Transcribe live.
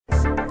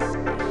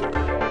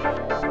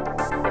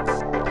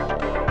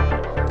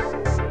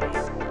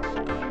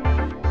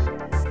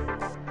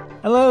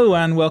Hello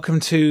and welcome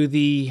to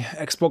the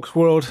Xbox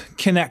World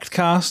Kinect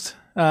cast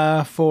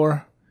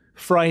for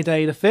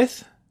Friday the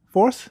 5th?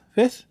 4th?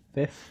 5th?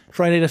 5th.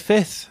 Friday the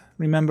 5th.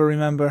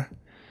 Remember,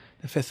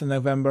 the 5th of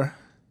November.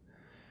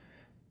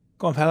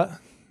 Go on, Pellet.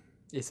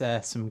 Is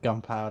there some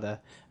gunpowder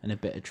and a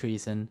bit of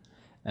treason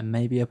and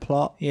maybe a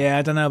plot? Yeah,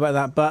 I don't know about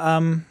that,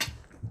 but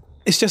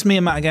it's just me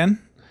and Matt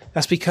again.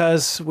 That's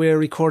because we're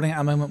recording at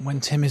a moment when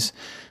Tim is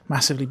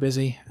massively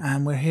busy,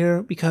 and we're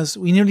here because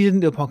we nearly didn't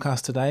do a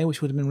podcast today, which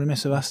would have been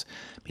remiss of us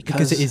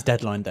Because it is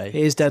deadline day. It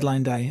is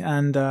deadline day,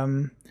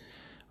 and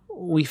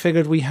we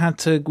figured we had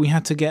to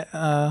get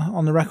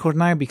on the record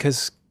now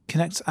because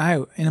Kinect's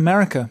out in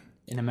America.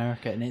 In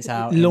America, and it's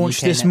out. It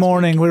launched in the UK this next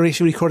morning. week. We're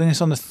actually recording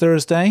this on a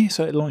Thursday,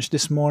 so it launched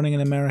this morning in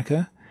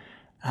America,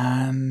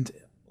 and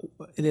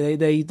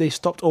they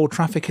stopped all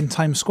traffic in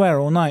Times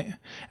Square all night,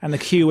 and the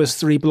queue was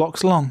 3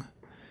 blocks long.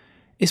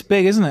 It's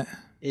big, isn't it?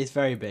 It's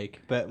very big,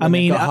 but I when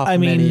mean, they've got half I a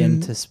mean,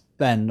 million to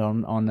spend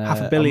on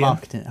half a billion. on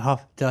marketing.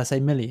 Did I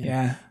say million?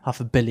 Yeah.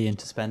 $500 million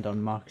to spend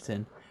on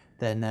marketing.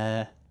 Then,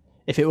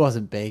 if it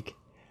wasn't big,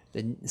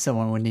 then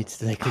someone would need to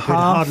take a good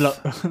hard look.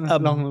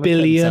 $500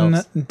 billion.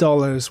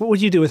 What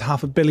would you do with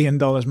 $500 million,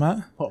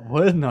 Matt? What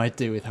wouldn't I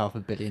do with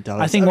 $500 million?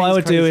 I think what I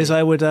would do is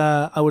I would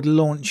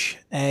launch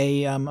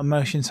a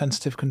motion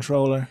sensitive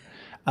controller,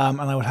 and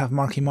I would have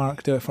Marky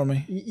Mark do it for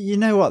me. You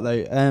know what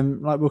though?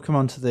 Like we'll come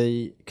on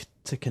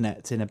to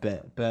Kinect in a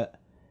bit, but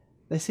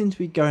they seem to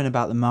be going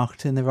about the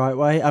marketing the right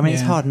way. I mean,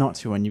 it's hard not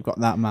to when you've got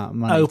that amount of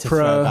money to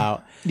throw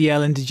about. The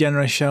Ellen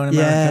DeGeneres show in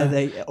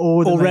America. Yeah,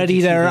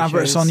 already there are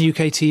adverts on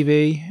UK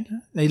TV.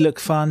 They look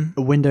fun.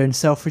 A window in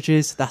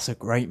Selfridges, that's a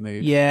great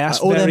move. Yeah, that's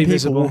all very them people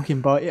visible.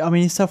 walking by. I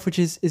mean,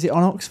 Selfridges, is it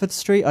on Oxford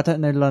Street? I don't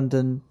know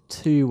London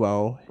too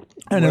well.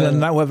 I don't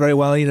know that very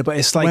well either, but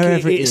it's like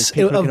Wherever it is, it's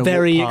people are a gonna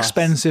very walk past.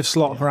 expensive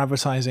slot for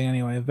advertising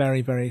anyway. A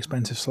very, very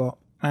expensive slot.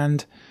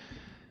 And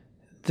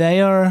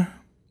they are,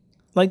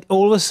 like,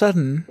 all of a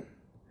sudden,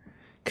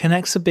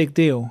 Kinect's a big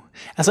deal.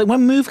 It's like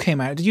when Move came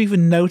out, did you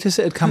even notice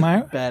it had come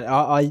out? But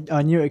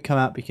I knew it would come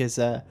out because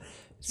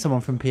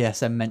someone from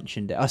PSN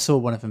mentioned it. I saw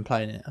one of them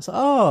playing it. I was like,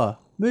 oh,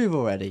 Move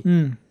already.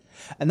 And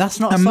that's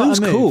not And a Move's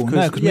move, cool.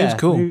 No, 'cause Move's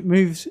cool.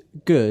 Move's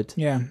good.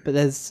 Yeah. But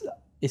it's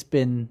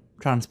been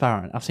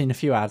transparent. I've seen a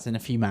few ads in a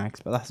few mags,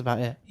 but that's about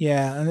it.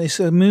 Yeah, and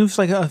it moves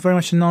like very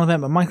much a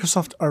non-event, but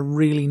Microsoft are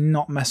really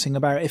not messing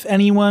about. If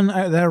anyone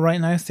out there right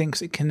now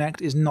thinks that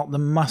Kinect is not the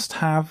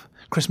must-have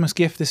Christmas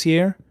gift this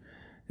year,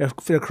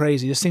 they're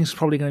crazy. This thing's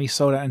probably going to be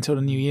sold out until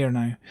the new year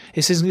now.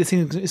 This thing's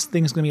going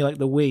to be like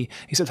the Wii,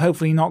 except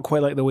hopefully not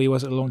quite like the Wii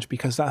was at launch,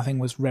 because that thing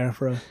was rare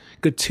for a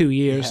good 2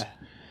 years. Yeah.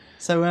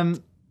 So,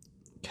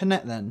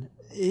 Kinect then.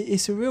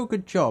 It's a real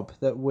good job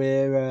that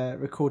we're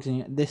recording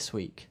it this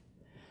week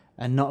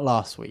and not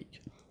last week.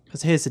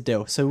 Because here's the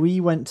deal. So we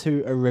went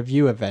to a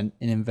review event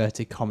in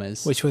inverted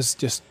commas. Which was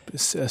just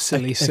a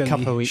silly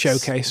couple of weeks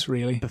showcase,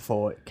 really.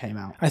 before it came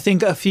out. I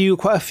think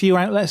quite a few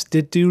outlets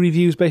did do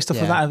reviews based off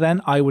of Yeah. that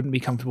event. I wouldn't be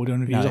comfortable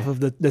doing reviews off of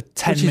the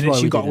 10 Which is why minutes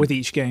we you got didn't. with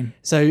each game.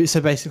 So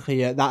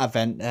basically, that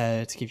event,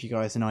 to give you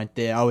guys an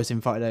idea, I was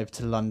invited over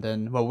to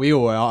London. Well, we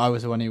all were. I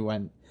was the one who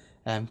went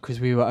because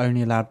we were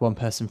only allowed one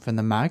person from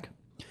the mag.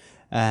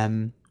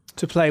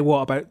 To play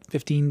what, about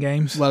 15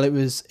 games? Well, it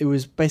was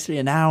basically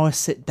an hour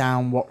sit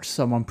down, watch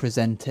someone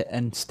present it,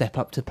 and step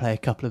up to play a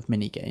couple of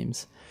mini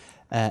games.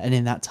 And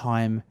in that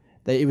time,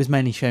 it was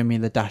mainly showing me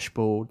the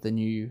dashboard, the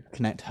new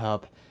Kinect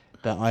Hub,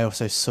 but I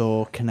also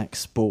saw Kinect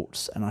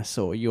Sports and I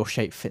saw Your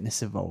Shape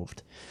Fitness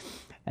Evolved.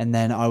 And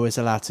then I was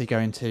allowed to go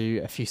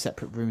into a few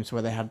separate rooms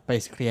where they had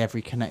basically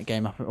every Kinect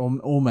game up, or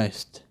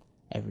almost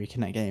every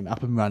Kinect game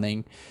up and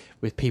running,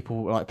 with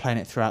people like playing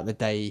it throughout the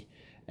day.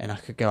 And I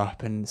could go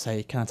up and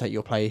say, "Can I take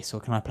your place, or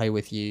can I play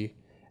with you?"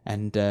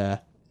 And yeah,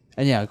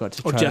 I got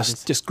to try. Or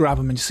just grab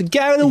them and just say,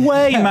 "Get out of the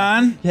way,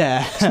 man!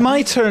 Yeah, It's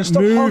my turn.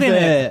 Stop Move hogging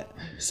it."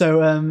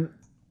 So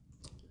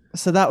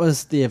that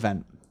was the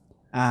event,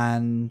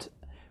 and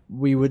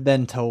we were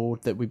then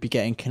told that we'd be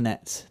getting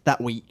Kinect that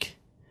week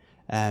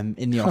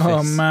in the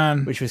office. Oh,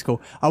 man. Which was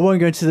cool. I won't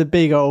go into the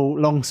big old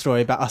long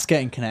story about us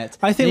getting Kinect.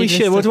 I think we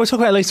should. We'll talk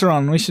about it later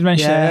on. We should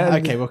mention Yeah,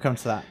 it. okay, we'll come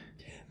to that.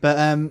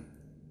 But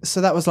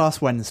so that was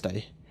last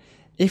Wednesday.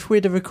 If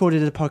we'd have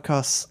recorded a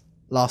podcast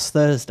last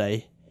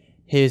Thursday,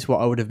 here's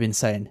what I would have been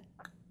saying.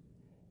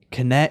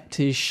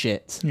 Kinect is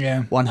shit.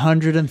 Yeah.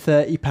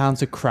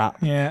 £130 of crap.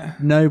 Yeah.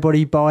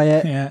 Nobody buy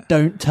it. Yeah.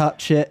 Don't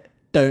touch it.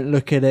 Don't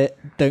look at it.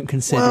 Don't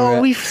consider Well,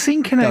 it. we've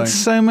seen Kinect Don't.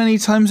 so many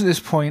times at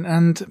this point,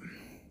 and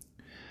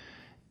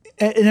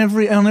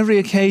on every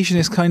occasion,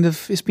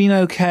 it's been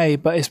okay,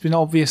 but it's been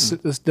obvious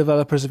that the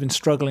developers have been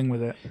struggling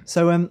with it.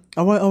 So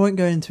I won't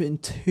go into it in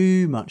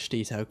too much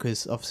detail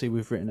because obviously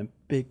we've written a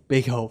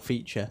big whole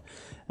feature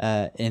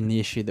in the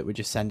issue that we're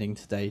just sending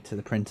today to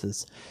the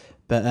printers.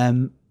 But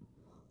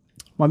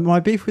my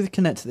beef with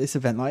Kinect at this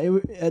event,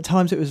 at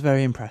times it was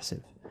very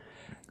impressive,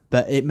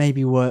 but it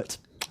maybe worked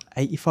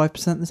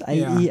 85%,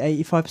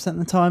 85% of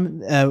the time.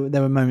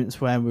 There were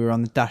moments where we were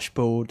on the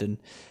dashboard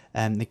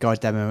and the guy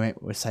demoing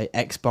it would say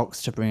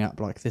Xbox to bring up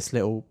like this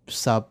little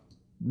sub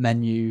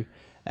menu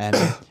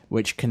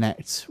which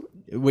connects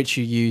which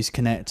you use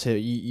Connect to,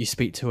 you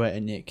speak to it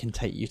and it can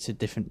take you to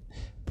different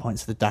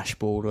points of the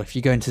dashboard. Or if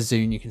you go into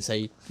Zune, you can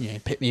say,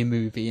 pick me a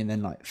movie, and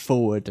then like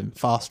forward and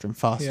faster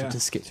to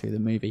skip through the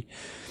movie.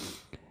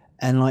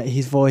 And like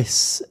his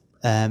voice,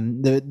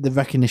 the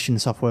recognition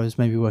software was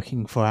maybe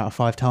working 4 out of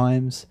 5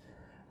 times.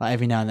 Like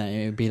every now and then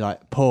it would be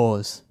like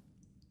pause.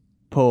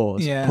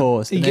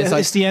 And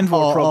it's the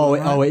Envoy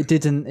problem. Right? It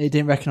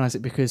didn't recognize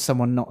it because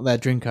someone knocked their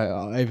drink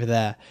over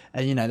there,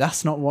 and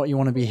that's not what you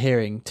want to be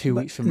hearing 2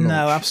 weeks from launch.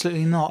 No,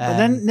 absolutely not. But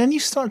then you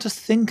start to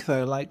think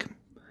though, like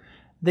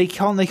they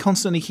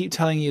constantly keep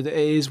telling you that it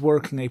is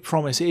working. They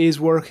promise it is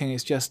working.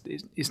 It's just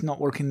it's not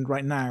working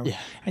right now. Yeah.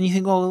 And you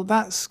think, oh,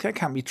 that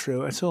can't be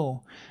true at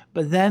all.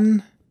 But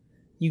then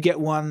you get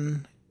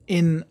one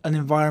in an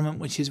environment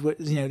which is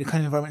the kind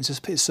of environment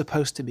it's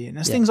supposed to be in.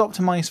 This thing's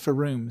optimized for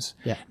rooms,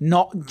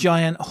 not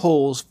giant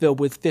halls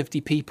filled with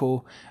 50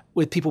 people,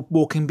 with people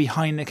walking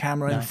behind the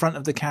camera, in front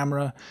of the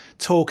camera,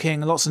 talking,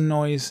 lots of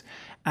noise.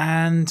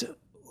 And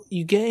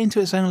you get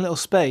into its own little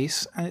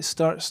space and it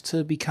starts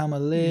to become a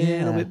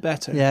little bit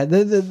better. Yeah,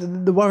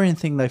 the worrying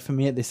thing though for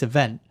me at this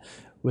event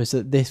was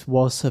that this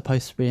was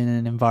supposed to be in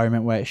an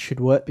environment where it should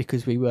work,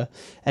 because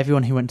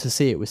everyone who went to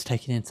see it was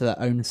taken into their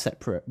own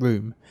separate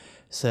room.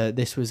 So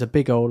this was a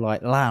big old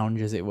like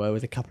lounge, as it were,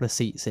 with a couple of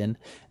seats in.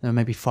 There were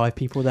maybe 5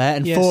 people there,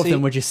 and 4 of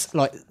them were just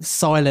like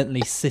silently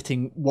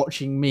sitting,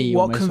 watching me.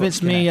 What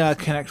convinced me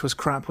Connect was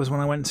crap was when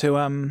I went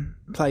to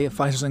play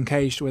Fighters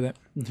Uncaged with it,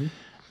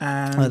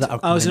 and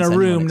I was in a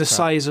room the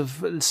size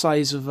of it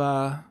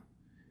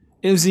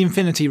was the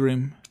Infinity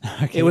Room.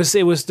 Okay. It was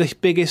the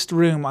biggest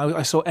room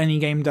I saw any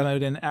game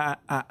demoed in at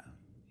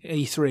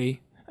E3.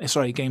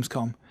 Sorry,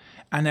 Gamescom.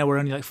 And there were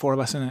only like 4 of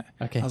us in it.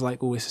 Okay. I was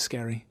like, oh, this is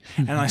scary.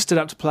 And I stood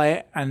up to play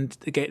it, and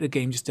the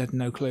game just had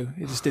no clue.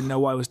 It just didn't know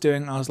what I was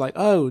doing. I was like,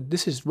 oh,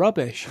 this is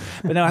rubbish.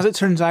 But now, as it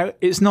turns out,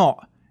 it's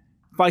not.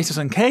 Fighters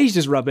Uncaged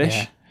is rubbish.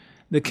 Yeah.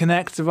 The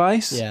Kinect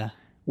device,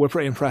 we're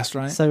pretty impressed,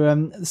 right?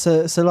 So,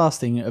 so last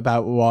thing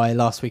about why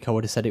last week I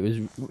would have said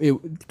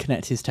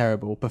Kinect is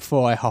terrible.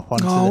 Before I hop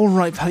on. Oh, all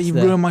right, Pat, you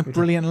ruined my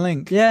brilliant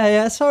link.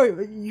 Yeah.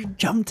 Sorry, you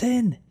jumped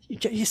in.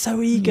 You're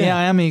so eager. Yeah,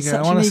 I am eager.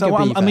 I'm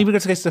eager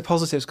to get to the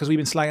positives because we've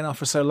been slagging off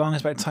for so long.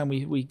 It's about time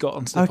we got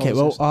onto the positives.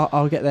 Okay, well,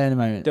 I'll get there in a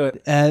moment. Do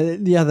it.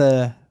 The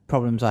other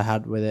problems I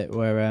had with it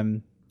were,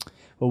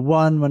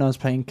 one, when I was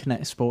playing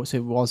Kinect Sports,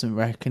 it wasn't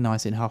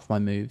recognising half my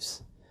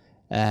moves.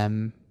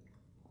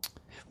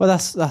 Well,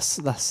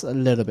 that's a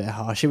little bit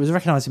harsh. It was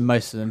recognising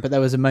most of them, but there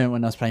was a moment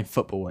when I was playing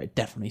football where it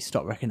definitely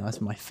stopped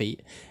recognising my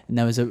feet. And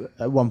there was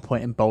at one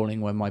point in bowling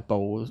where my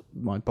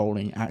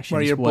bowling actions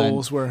where your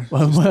balls were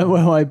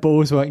where my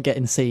balls weren't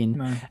getting seen,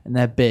 no. And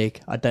they're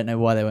big. I don't know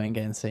why they weren't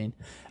getting seen.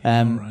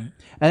 Right.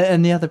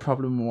 And the other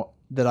problem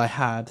that I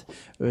had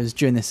was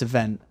during this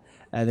event.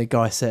 The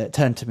guy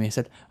turned to me and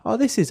said, "Oh,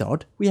 this is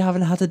odd. We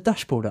haven't had a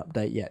dashboard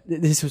update yet."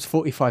 This was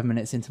 45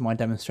 minutes into my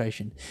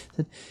demonstration.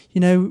 Said,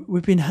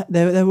 we've been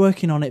they're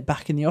working on it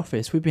back in the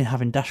office. We've been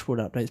having dashboard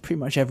updates pretty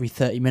much every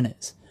 30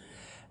 minutes.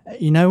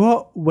 You know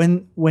what?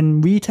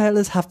 When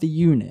retailers have the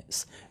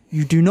units,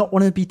 you do not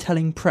want to be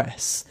telling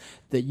press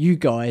that you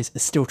guys are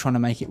still trying to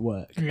make it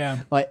work. Yeah.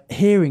 Like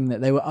hearing that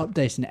they were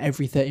updating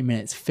every 30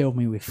 minutes filled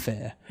me with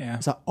fear. Yeah.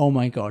 It's like, oh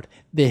my God,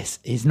 this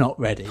is not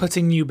ready.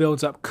 Putting new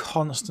builds up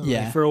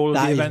constantly for all of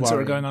the events that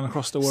are going on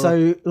across the world.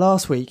 So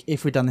last week,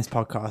 if we'd done this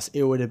podcast,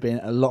 it would have been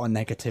a lot of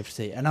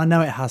negativity. And I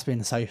know it has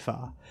been so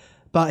far.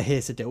 But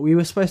here's the deal. We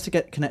were supposed to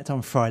get Connect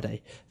on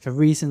Friday. For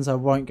reasons I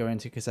won't go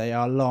into because they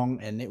are long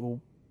and it will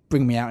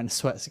bring me out in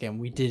sweats again.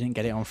 We didn't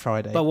get it on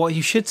Friday. But what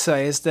you should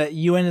say is that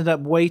you ended up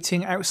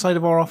waiting outside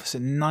of our office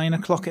at 9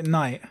 o'clock at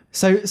night.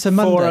 So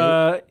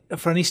Monday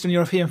for an Eastern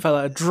European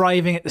fella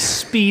driving at the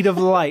speed of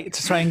light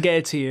to try and get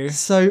it to you.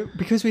 So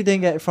because we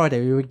didn't get it Friday,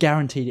 we were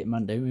guaranteed it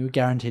Monday. We were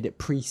guaranteed it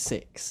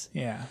pre-6.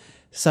 Yeah.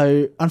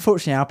 So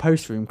unfortunately, our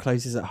post room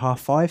closes at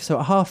 5:30. So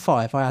at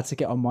 5:30, I had to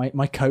get on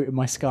my coat and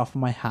my scarf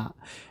and my hat.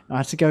 And I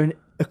had to go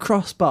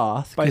across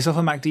Bath. Buy yourself a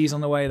McD's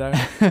on the way though.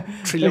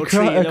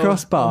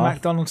 Across Bath,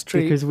 McDonald's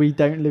treat, because we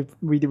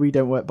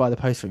don't work by the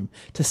post room.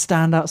 To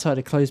stand outside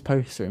a closed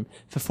post room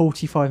for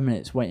 45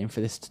 minutes waiting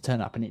for this to turn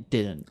up, and it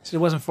didn't. So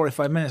it wasn't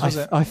 45 minutes, was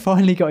it? I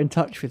finally got in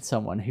touch with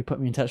someone who put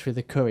me in touch with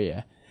the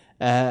courier,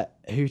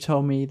 who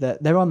told me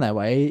that they're on their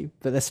way,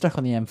 but they're stuck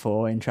on the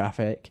M4 in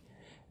traffic.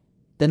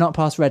 They're not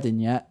past Reading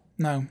yet.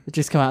 No, they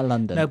just come out of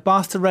London. No,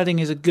 Bath to Reading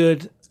is a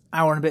good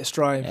hour and a bit's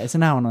drive. Yeah, it's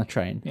an hour on a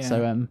train.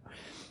 Yeah.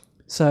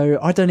 So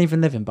I don't even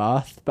live in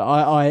Bath, but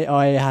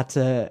I had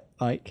to,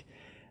 like,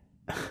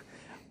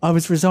 I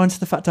was resigned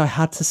to the fact I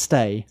had to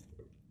stay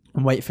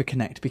and wait for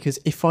Connect, because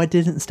if I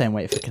didn't stay and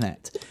wait for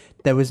Connect,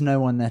 there was no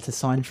one there to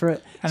sign for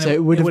it. And so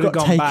it would have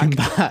got taken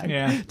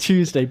back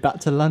Tuesday back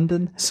to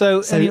London. So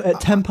at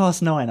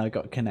 9:10 I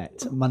got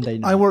Connect Monday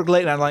night. I worked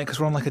late that night because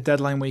we're on like a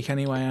deadline week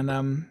anyway, and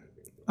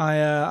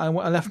I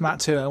left Matt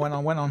too. I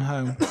went on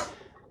home,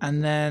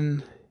 and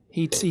then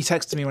he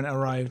texted me when it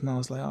arrived, and I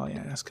was like, oh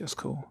yeah, that's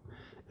cool.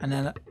 And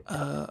then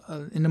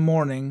in the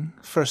morning,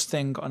 first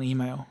thing, got an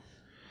email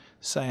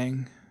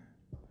saying,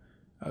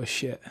 oh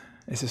shit,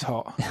 This is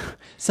hot.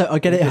 So I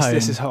get it home.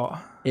 This is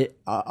hot.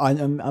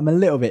 I'm a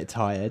little bit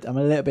tired. I'm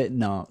a little bit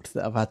knocked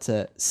that I've had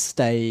to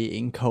stay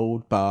in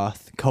cold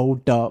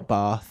dark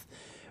bath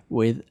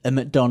with a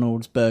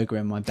McDonald's burger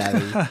in my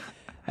belly.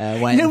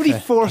 Nobody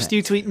forced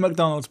you to eat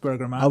McDonald's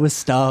burger, man. I was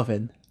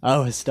starving.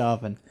 But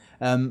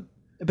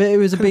it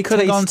was a big tasty. Could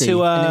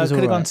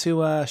have gone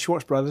to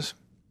Schwartz Brothers.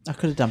 I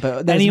could have done,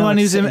 but anyone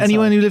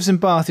who lives in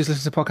Bath who's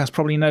listening to the podcast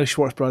probably knows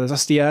Schwartz Brothers.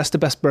 That's the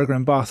best burger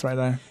in Bath right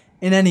there.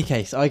 In any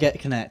case, I get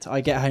Connect.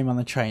 I get home on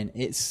the train.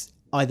 It's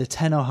either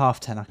 10 or half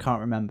 10. I can't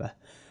remember.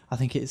 I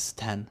think it's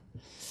 10.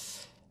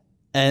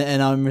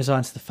 And I'm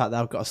resigned to the fact that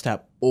I've got to stay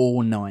up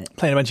all night.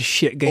 Playing a bunch of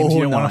shit games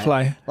you don't want to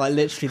play. Like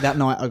literally that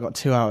night I got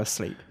 2 hours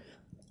sleep.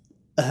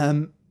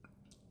 And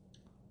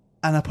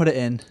I put it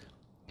in.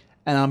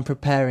 And I'm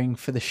preparing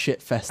for the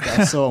shit fest that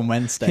I saw on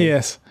Wednesday.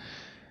 Yes.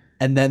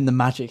 And then the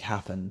magic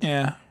happened.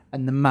 Yeah.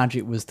 And the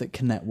magic was that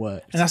Connect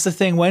worked. And that's the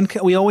thing. When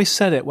we always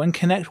said it, when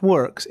Connect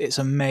works, it's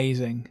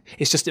amazing.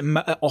 It's just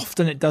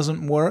often it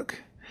doesn't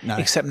work. No.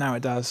 Except now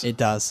it does. It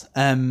does.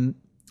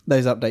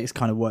 Those updates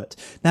kind of worked.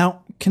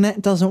 Now,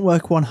 Connect doesn't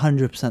work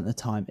 100% of the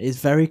time. It's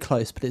very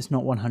close, but it's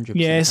not 100%.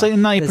 Yeah, it's like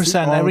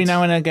 90%. Every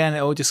now and again,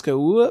 it'll just go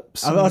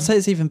whoops. I'd say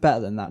it's even better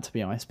than that, to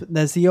be honest. But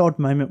there's the odd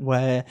moment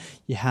where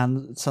your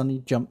hand suddenly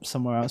jumps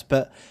somewhere else.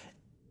 But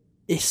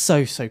it's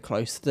so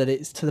close that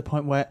it's to the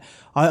point where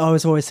I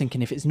was always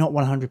thinking if it's not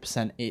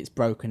 100%, it's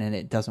broken and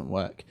it doesn't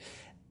work.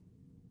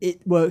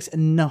 It works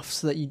enough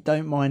so that you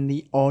don't mind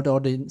the odd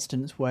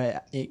instance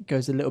where it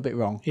goes a little bit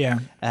wrong. Yeah.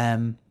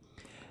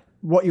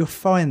 What you'll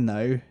find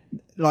though,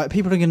 like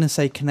people are going to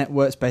say Connect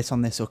works based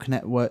on this or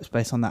Connect works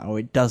based on that or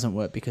it doesn't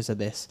work because of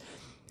this.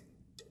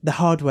 The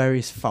hardware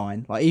is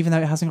fine. Like even though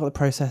it hasn't got the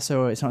processor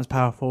or it's not as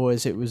powerful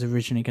as it was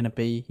originally going to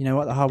be, you know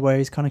what, the hardware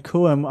is kind of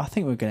cool and I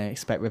think we're going to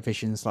expect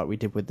revisions like we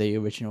did with the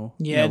original.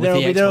 Yeah,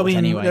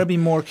 there'll be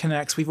more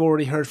Connects. We've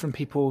already heard from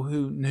people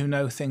who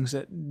know things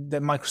that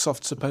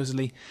Microsoft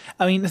supposedly.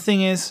 I mean, the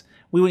thing is,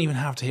 we wouldn't even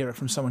have to hear it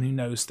from someone who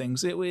knows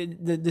things.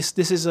 This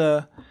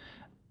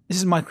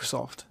is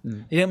Microsoft.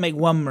 They don't make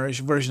one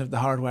version of the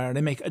hardware.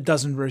 They make a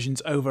dozen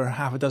versions over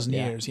half a dozen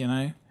years, you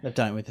know? They've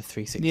done it with the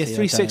 360. Yeah,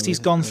 360's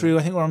gone through.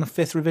 I think we're on the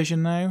 5th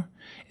revision now.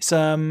 It's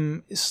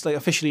like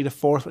officially the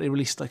 4th, but they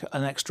released like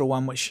an extra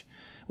one which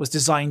was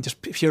designed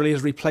just purely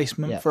as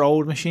replacement for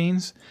old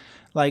machines.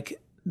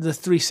 Like the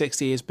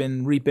 360 has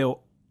been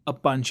rebuilt a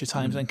bunch of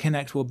times and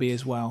Connect will be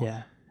as well.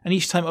 Yeah. And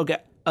each time it'll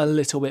get a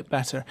little bit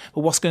better. But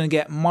what's going to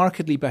get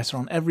markedly better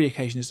on every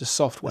occasion is the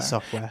software.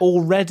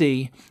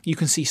 Already, you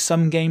can see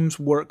some games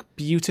work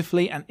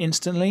beautifully and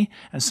instantly,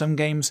 and some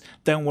games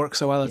don't work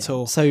so well at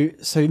all. So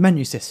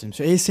menu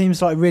systems. It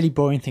seems like a really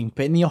boring thing,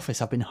 but in the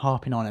office, I've been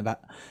harping on about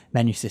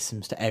menu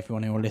systems to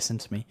everyone who will listen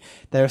to me.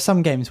 There are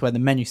some games where the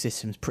menu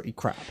system's pretty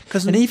crap.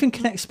 And even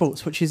Connect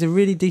Sports, which is a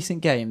really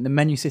decent game, the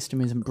menu system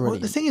isn't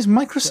brilliant. Well, the thing is,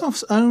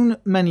 Microsoft's own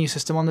menu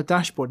system on the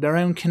dashboard, their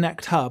own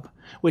Connect Hub,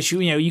 which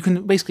you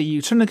can basically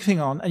you turn the thing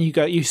on and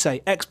you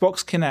say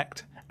Xbox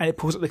Connect and it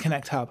pulls up the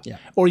Connect Hub,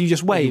 or you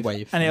just wave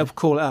and it'll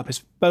call it up.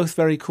 It's both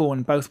very cool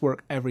and both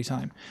work every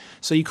time.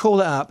 So you call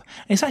it up,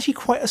 and it's actually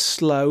quite a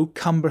slow,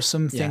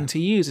 cumbersome thing to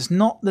use. It's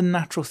not the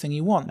natural thing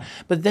you want.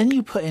 But then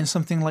you put in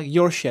something like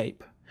Your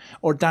Shape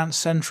or Dance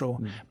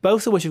Central,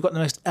 both of which have got the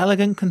most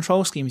elegant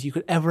control schemes you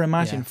could ever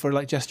imagine for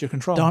like gesture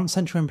control. Dance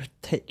Central in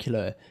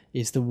particular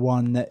is the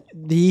one that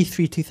the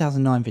E3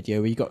 2009 video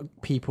where you got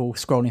people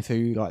scrolling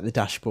through like the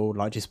dashboard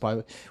like just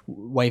by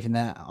waving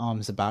their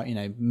arms about, you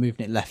know,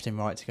 moving it left and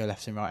right to go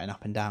left and right and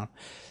up and down.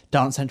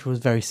 Dance Central is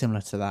very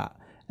similar to that.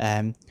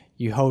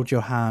 You hold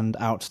your hand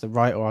out to the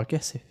right, or I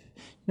guess if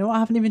you know what, I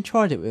haven't even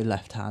tried it with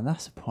left hand.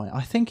 That's the point.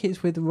 I think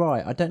it's with the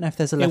right. I don't know if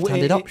there's a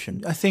left-handed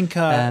option. I think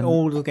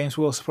all the games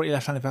will support your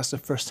left hand if that's the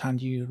first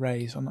hand you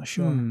raise. I'm not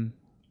sure.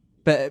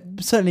 But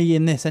certainly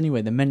in this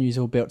anyway, the menu's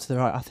all built to the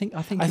right. I think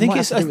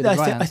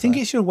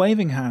it's your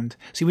waving hand.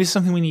 See, this is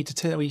something we need to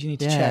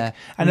check.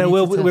 And there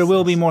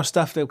will be more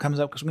stuff that comes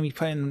up because we're going to be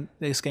playing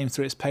this game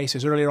through its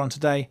paces. Earlier on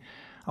today,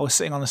 I was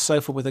sitting on the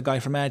sofa with a guy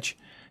from Edge,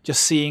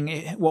 just seeing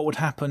what would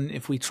happen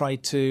if we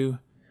tried to.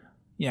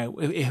 You know,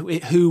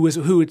 who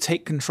would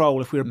take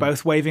control if we were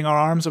both waving our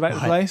arms about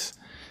the place?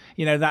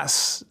 You know,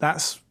 that's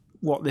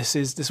what this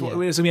is. There's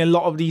going to be a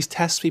lot of these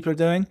tests people are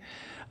doing.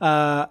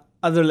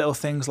 Other little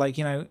things like,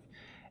 you know,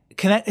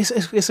 Connect.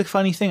 It's a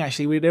funny thing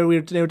actually. They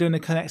were doing the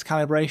Connect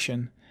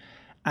calibration,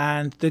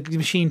 and the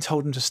machine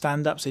told them to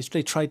stand up. So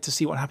they tried to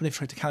see what happened if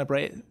they tried to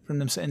calibrate it from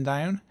them sitting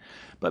down.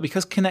 But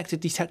because Connect had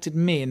detected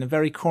me in the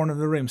very corner of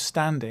the room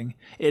standing,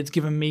 it had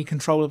given me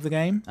control of the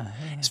game.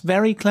 It's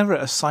very clever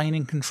at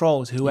assigning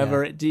control to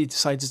whoever it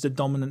decides is the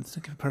dominant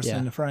person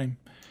in the frame.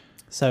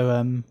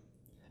 So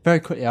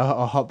very quickly,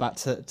 I'll hop back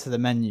to the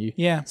menu.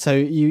 Yeah. So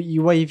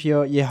you hold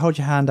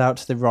your hand out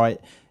to the right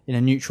in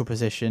a neutral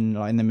position,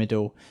 like in the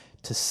middle,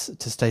 to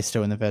stay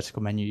still in the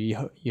vertical menu.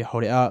 You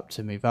hold it up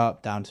to move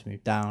up, down to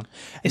move down.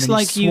 It's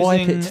like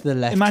swipe it to the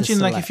left. Imagine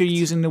like if you're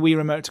using the Wii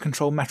remote to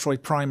control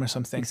Metroid Prime or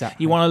something.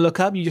 Exactly. You want to look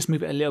up, you just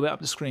move it a little bit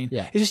up the screen.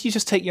 Yeah. It's just you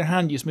just take your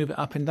hand, you just move it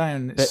up and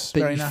down. It's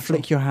very natural.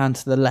 Flick your hand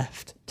to the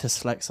left to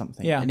select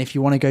something. Yeah. And if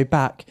you want to go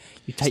back,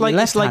 you take your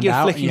left it's like hand you're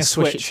out and flicking you a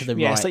switch switch. it to the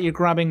Yeah, right. it's like you're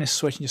grabbing this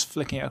switch and just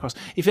flicking it across.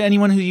 If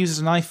anyone who uses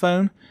an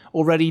iPhone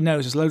already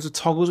knows there's loads of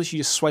toggles which you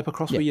just swipe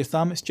across with your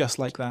thumb, it's just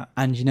like that.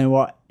 And you know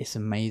what? It's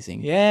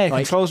amazing. Yeah,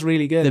 Like, control's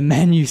really good. the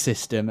menu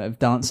system of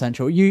Dance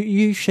Central.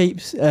 Your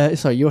shape's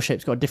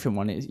got a different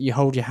one. You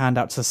hold your hand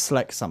out to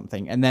select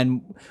something, and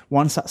then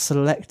once that's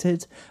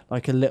selected,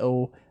 like a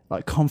little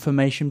like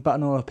confirmation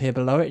button will appear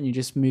below it, and you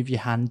just move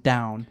your hand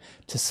down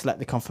to select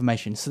the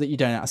confirmation so that you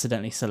don't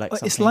accidentally select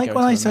something. It's like and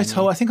when go I to a menu.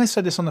 told, I think I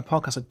said this on the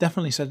podcast, I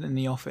definitely said it in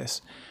the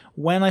office.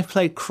 When I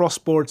played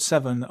Crossboard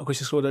 7, which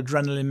is called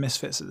Adrenaline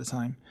Misfits at the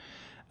time,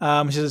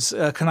 which is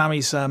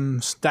Konami's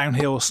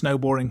downhill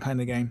snowboarding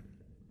kind of game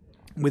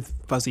with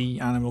fuzzy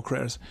animal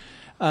critters.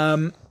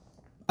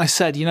 I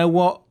said, you know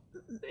what?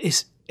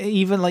 It's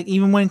even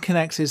when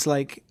Kinect is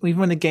even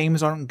when the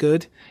games aren't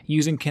good,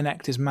 using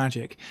Kinect is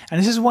magic.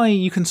 And this is why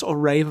you can sort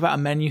of rave about a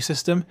menu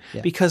system,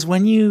 because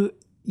when you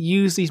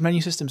use these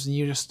menu systems and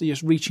you're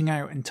just reaching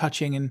out and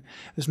touching and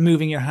just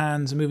moving your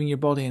hands and moving your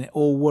body, and it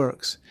all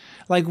works.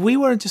 Like we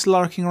were just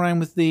larking around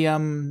with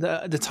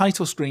the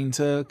title screen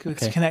to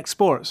Kinect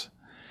Sports.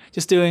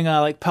 Just doing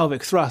like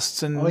pelvic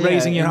thrusts and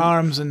raising your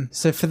arms. And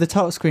so for the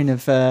title screen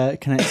of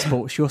Kinect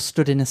Sports, you're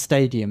stood in a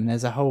stadium and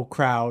there's a whole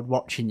crowd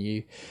watching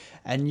you,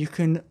 and you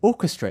can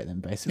orchestrate them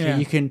basically. Yeah.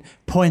 You can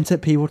point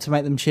at people to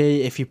make them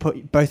cheer. If you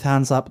put both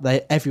hands up,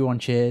 everyone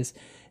cheers.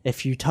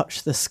 If you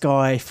touch the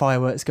sky,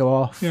 fireworks go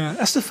off. yeah,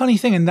 that's the funny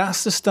thing, and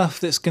that's the stuff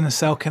that's going to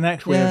sell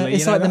Kinect weirdly. Yeah,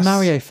 it's you know, like the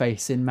Mario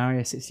face in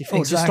Mario 64.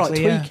 Just like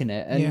Exactly, tweaking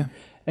it. And Yeah.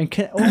 And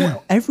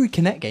every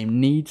Kinect game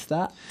needs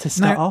that to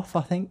start off,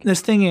 I think. The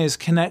thing is,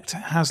 Kinect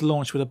has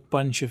launched with a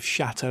bunch of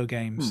Chateau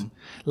games.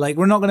 Like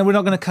we're not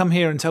gonna come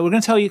here and tell. We're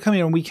gonna tell you come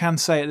here, and we can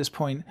say at this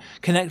point,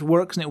 Kinect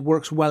works, and it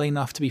works well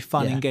enough to be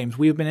fun in games.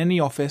 We've been in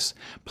the office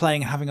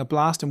playing, having a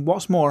blast, and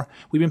what's more,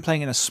 we've been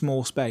playing in a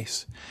small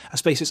space, a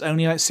space that's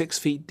only like 6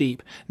 feet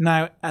deep.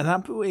 Now,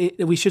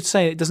 we should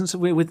say it doesn't.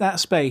 With that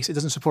space, it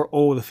doesn't support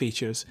all the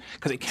features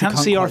because it can't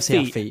see our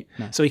feet.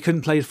 No. So we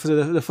couldn't play for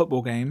the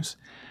football games.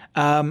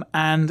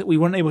 And we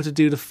weren't able to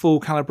do the full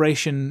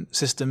calibration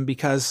system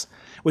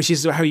which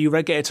is how you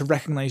get it to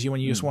recognize you when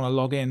you just want to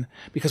log in,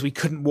 because we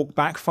couldn't walk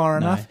back far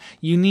enough.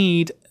 You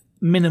need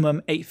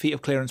minimum 8 feet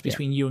of clearance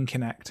between you and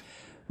Kinect.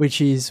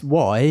 Which is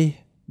why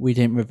we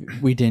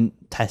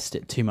didn't test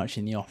it too much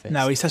in the office.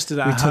 No, we tested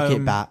it at We took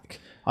home. it back.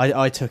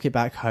 I took it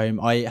back home.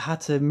 I had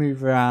to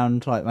move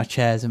around like my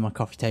chairs and my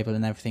coffee table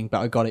and everything,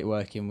 but I got it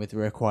working with the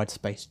required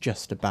space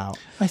just about.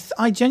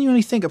 I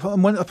genuinely think,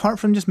 apart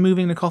from just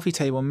moving the coffee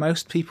table,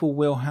 most people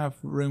will have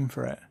room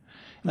for it.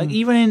 Like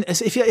even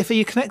if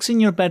your Kinect's in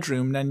your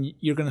bedroom, then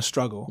you're going to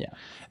struggle. Yeah.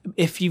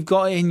 If you've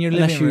got it in your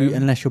living room,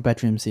 unless your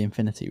bedroom's the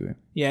infinity room.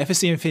 yeah, if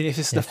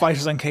it's the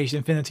Fighters Uncaged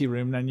Infinity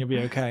Room, then you'll be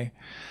okay.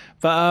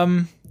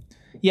 But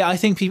yeah, I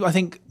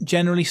think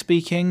generally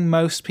speaking,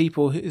 most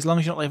people, as long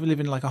as you're not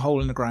living like a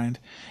hole in the ground,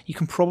 you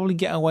can probably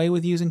get away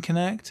with using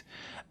Kinect.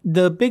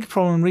 The big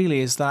problem really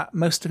is that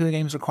most of the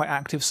games are quite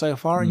active so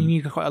far, and you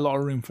need quite a lot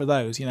of room for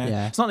those. You know,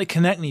 it's not that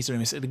Kinect needs the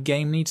room; it's that the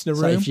game needs the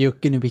room. So if you're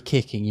going to be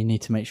kicking, you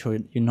need to make sure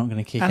you're not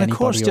going to kick And anybody of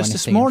course, or just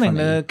this anything in morning,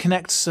 front of the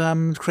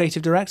Kinect's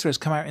creative director has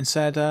come out and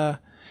said,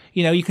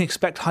 you can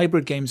expect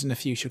hybrid games in the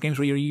future, games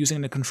where you're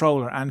using the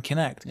controller and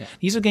Kinect. Yeah.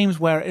 These are games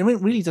where it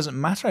really doesn't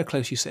matter how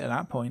close you sit at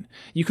that point.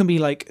 You can be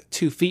like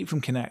 2 feet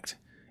from Kinect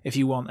if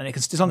you want, and it can,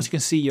 as long as you can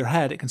see your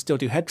head, it can still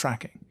do head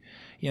tracking.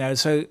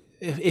 So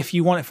if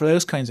you want it for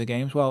those kinds of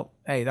games, well,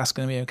 hey, that's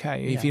going to be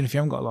okay, even if you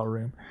haven't got a lot of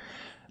room.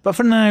 But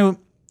for now,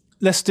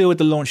 let's deal with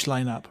the launch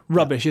lineup.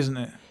 Rubbish, isn't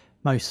it?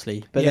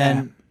 Mostly, but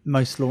then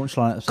most launch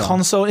lineups are.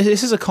 Console.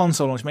 This is a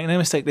console launch. Make no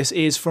mistake. This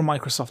is for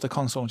Microsoft a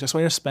console launch. That's why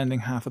they're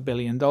spending $500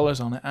 million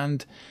on it.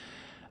 And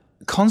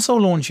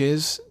console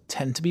launches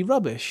tend to be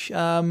rubbish. The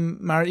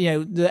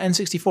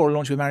N64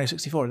 launched with Mario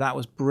 64. That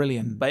was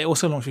brilliant. But it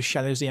also launched with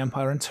Shadows of the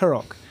Empire and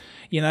Turok.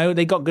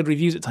 They got good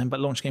reviews at the time, but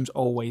launch games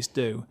always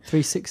do.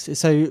 360.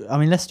 So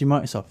let's do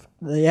Microsoft.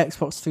 The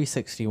Xbox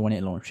 360 when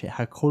it launched, it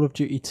had Call of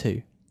Duty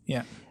 2.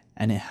 Yeah.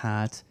 And it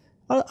had.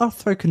 I'll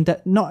throw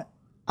not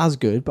as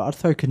good, but I'd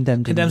throw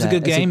Condemned. Condemned's a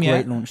good game,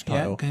 Great launch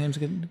title. Yeah, Condemned's a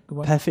good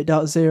one. Perfect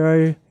Dark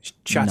Zero.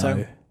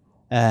 Chateau.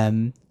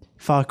 No.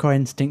 Far Cry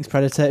Instincts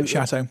Predator.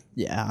 Chateau.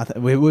 Yeah,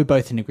 we're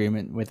both in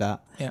agreement with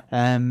that.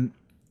 Yeah.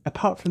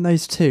 Apart from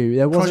those two,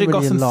 there wasn't Project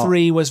really Gotham a lot.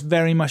 3 was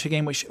very much a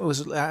game which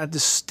had the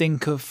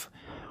stink of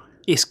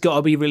it's got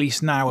to be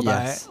released now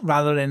about it,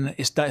 rather than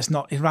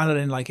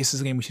like this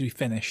is a game which should be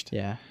finished.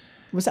 Yeah.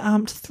 Was it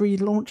Amped 3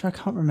 launch? I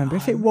can't remember.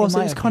 If it was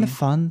kind of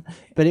fun,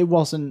 but it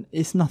wasn't.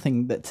 It's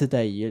nothing that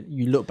today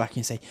you look back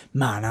and say,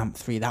 man, Amped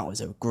 3, that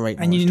was a great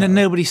launch. And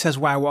nobody says,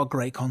 wow, what a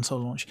great console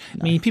launch.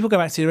 No. I mean, people go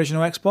back to the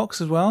original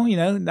Xbox as well.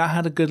 That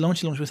had a good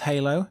launch. It launched with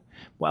Halo.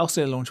 What else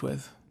did it launch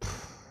with?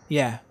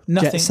 Yeah,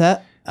 nothing. Jet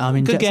Set.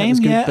 Good Jet game,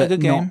 Set was good, a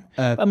good game.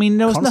 I mean,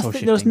 there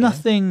was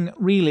nothing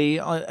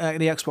really at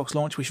the Xbox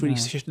launch which really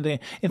shifted the game.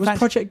 In fact,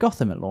 Project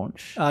Gotham at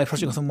launch?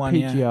 Project Gotham 1,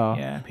 PGR.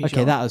 Yeah, PGR.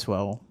 Okay, that as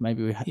well.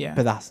 Maybe we had,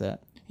 but that's it.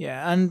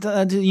 Yeah, and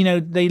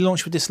they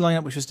launched with this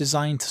lineup which was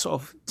designed to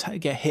sort of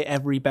hit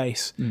every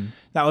base.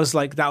 That was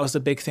the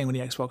big thing when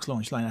the Xbox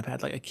launch lineup. It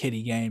had like a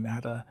kiddie game, it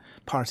had a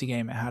party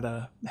game, it had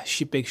a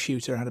big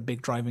shooter, it had a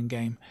big driving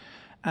game,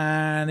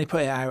 and they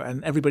put it out,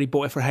 and everybody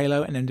bought it for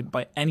Halo, and then didn't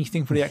buy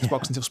anything for the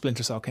Xbox until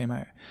Splinter Cell came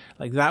out.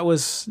 Like that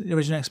was the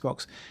original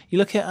Xbox. You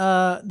look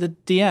at the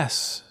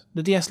DS.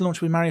 The DS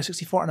launched with Mario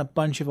 64 and a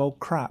bunch of old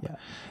crap.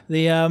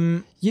 Yeah.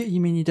 You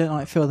mean you don't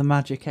like Feel the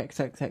Magic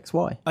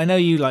XXXY? I know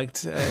you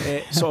liked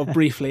it sort of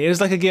briefly. It was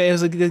like a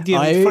gimmick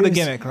for the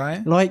gimmick,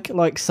 right?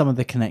 Like some of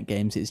the Kinect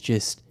games,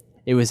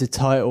 it was a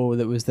title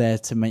that was there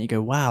to make you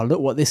go, wow, look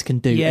what this can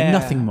do, and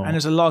nothing more. And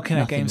there's a lot of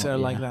Kinect games that are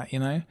like that,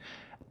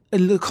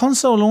 The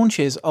console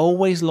launches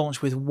always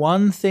launch with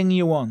one thing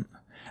you want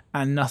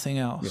and nothing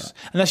else.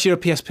 Unless you're a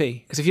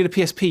PSP. Because if you're a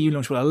PSP, you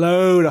launch with a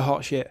load of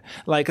hot shit.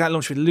 Like that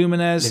launched with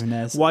Lumines.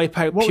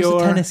 Wipeout, what Pure. What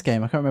was the tennis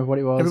game? I can't remember what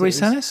it was. Everybody's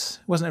Tennis?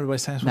 It wasn't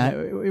Everybody's Tennis, was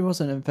No, it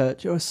wasn't a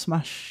virtual. It was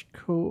Smash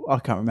Cool. I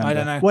can't remember. I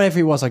don't know. Whatever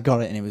it was, I got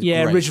it and it was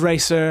great. Ridge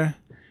Racer.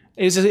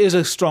 It was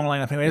a strong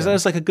lineup anyway.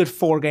 There's like a good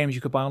 4 games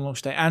you could buy on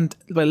launch day. And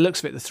by the looks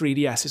of it, the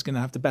 3DS is going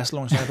to have the best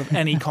launch lineup of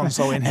any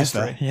console in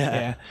history.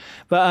 Yeah.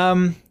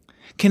 But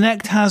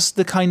Kinect has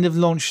the kind of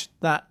launch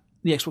that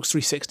the Xbox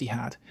 360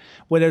 had,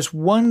 where there's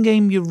one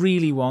game you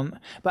really want,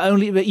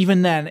 but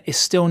even then, it's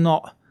still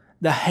not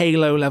the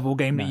Halo level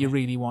game that you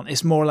really want.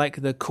 It's more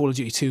like the Call of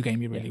Duty 2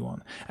 game you really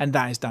want, and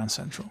that is Dance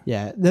Central.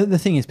 Yeah, the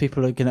thing is,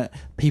 people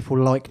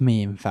like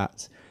me, in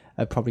fact,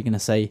 are probably gonna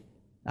say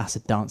that's a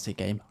dancing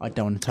game. I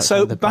don't want to touch.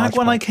 So back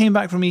when I came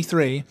back from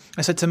E3,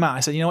 I said to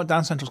Matt, you know what,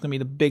 Dance Central's gonna be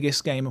the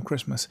biggest game of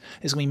Christmas.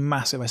 It's gonna be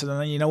massive. I said,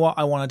 and then you know what,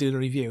 I want to do the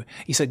review.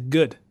 He said,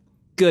 good.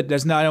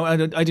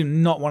 I do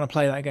not want to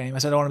play that game. I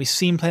said, I don't want to be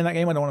seen playing that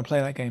game. I don't want to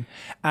play that game.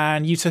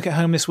 And you took it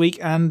home this week,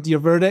 and your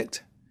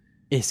verdict?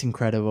 It's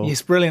incredible.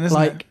 It's brilliant,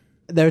 isn't it?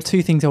 There are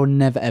 2 things I will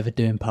never ever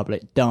do in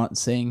public: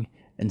 dancing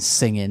and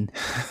singing.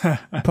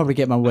 I'll probably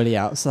get my willy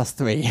out, so that's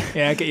 3.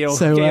 Yeah, get your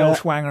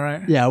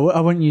schwanger out. Yeah,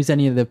 I won't use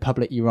any of the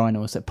public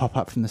urinals that pop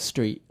up from the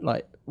street,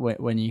 like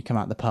when you come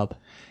out the pub.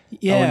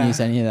 Yeah. I won't use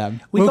any of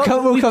them. We'll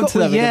come to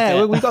them.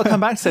 Yeah, we've got to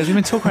come back to those. We've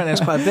been talking about those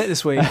quite a bit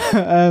this week.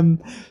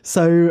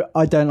 So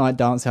I don't like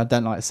dancing. I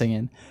don't like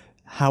singing.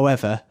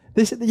 However,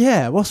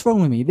 what's wrong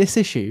with me? This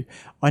issue,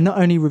 I not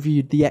only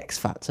reviewed The X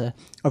Factor,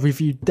 I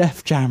reviewed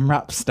Def Jam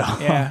Rap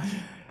Star. Yeah.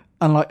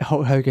 Unlike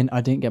Hulk Hogan,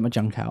 I didn't get my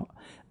junk out.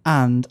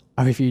 And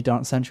I reviewed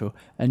Dance Central.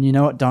 And you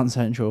know what? Dance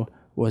Central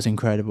was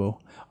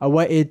incredible. I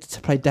waited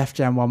to play Def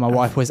Jam while my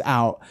wife was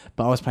out,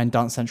 but I was playing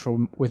Dance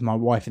Central with my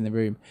wife in the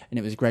room, and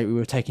it was great. We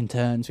were taking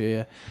turns.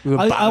 We were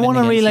I want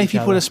to relay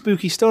people a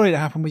spooky story that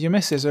happened with your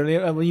missus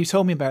earlier. Well, you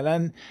told me about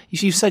that, and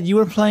you said you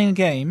were playing a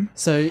game.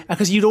 So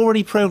because you'd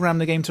already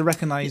programmed the game to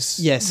recognise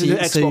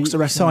Xbox to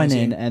recognise sign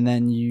in, and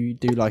then you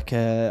do like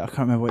I can't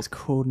remember what it's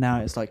called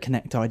now. It's like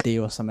Kinect ID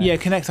or something. Yeah,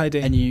 Kinect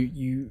ID.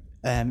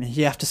 And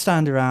you have to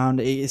stand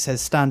around. It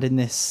says stand in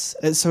this.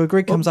 So a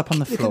grid comes up on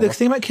the floor. The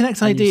thing about Kinect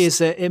ID is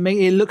that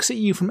it looks at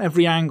you from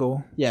every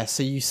angle. Yeah,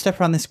 so you step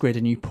around this grid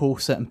and you pull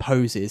certain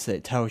poses that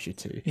it tells you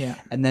to. Yeah.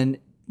 And then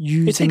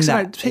it takes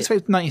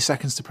about 90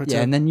 seconds to protect.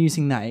 Yeah, and then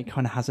using that, it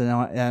kind of has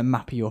a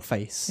map of your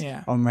face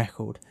on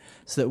record.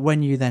 So that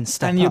when you then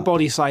step up... And your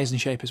body size and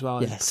shape as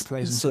well. Yes.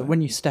 So that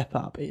when you step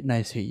up, it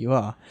knows who you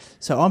are.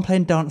 So I'm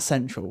playing Dance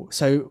Central.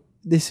 So...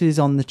 This is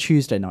on the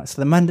Tuesday night.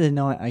 So the Monday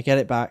night, I get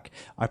it back.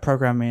 I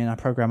program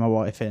my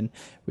wife in.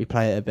 We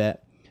play it a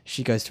bit.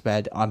 She goes to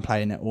bed. I'm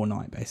playing it all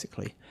night,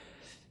 basically.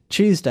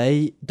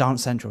 Tuesday,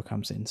 Dance Central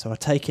comes in. So I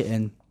take it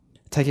in,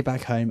 take it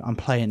back home. I'm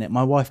playing it.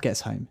 My wife gets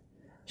home.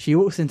 She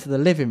walks into the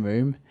living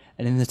room,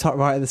 and in the top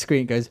right of the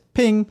screen, it goes,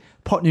 ping,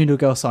 Pot Noodle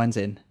Girl signs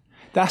in.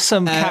 That's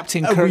some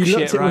Captain Kirk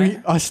shit,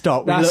 right? I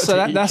stopped. That's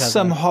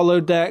some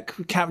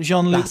holodeck,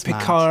 Jean-Luc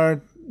Picard...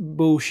 Mad.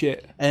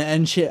 Bullshit.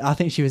 And I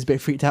think she was a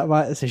bit freaked out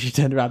by it, so she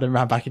turned around and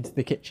ran back into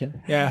the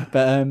kitchen. Yeah.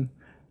 But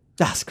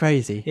that's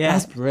crazy. Yeah.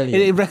 That's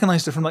brilliant. It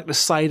recognised her from like the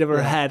side of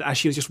her head as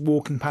she was just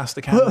walking past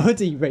the camera.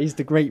 Hoodie raised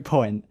a great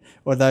point,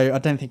 although I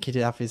don't think he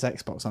did have his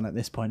Xbox on at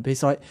this point. But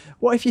he's like,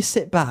 what if you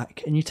sit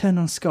back and you turn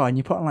on Sky and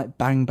you put on like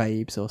Bang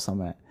Babes or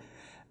something,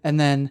 and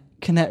then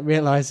Kinect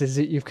realises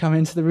that you've come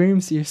into the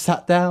room, so you've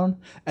sat down,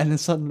 and then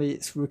suddenly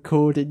it's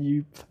recording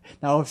you.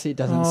 Now obviously it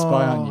doesn't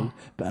spy on you,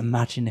 but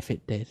imagine if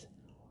it did.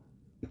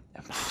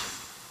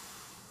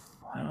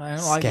 I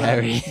don't like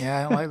Scary. That. Yeah,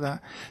 I don't like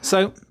that.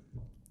 So,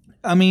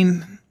 I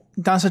mean,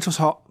 Dance Central's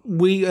hot.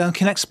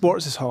 Kinect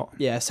Sports is hot.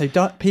 Yeah, so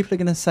people are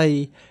going to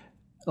say,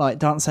 like,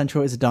 Dance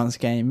Central is a dance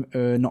game,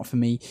 not for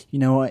me. You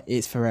know what?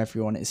 It's for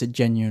everyone. It's a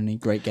genuinely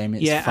great game.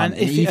 It's fun.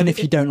 And even if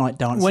you don't like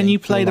dancing. When you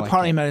play the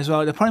party mode as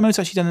well, the party mode's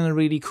actually done in a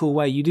really cool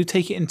way. You do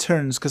take it in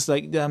turns, because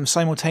like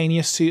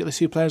simultaneous, the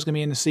 2 players are going to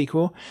be in the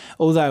sequel.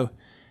 Although...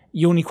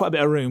 you only quite a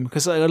bit of room,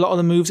 because a lot of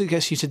the moves it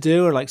gets you to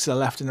do are like to the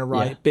left and the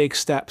right, big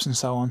steps and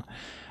so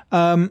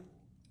on.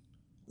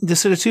 The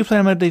sort of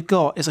 2-player mode they've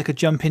got is like a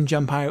jump in,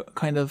 jump out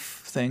kind of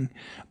thing.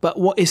 But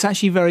what it's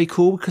actually very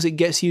cool, because it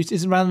gets you,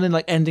 it's rather than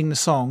like ending the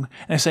song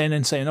and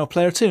saying, oh,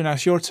 player 2, now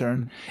it's your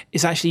turn.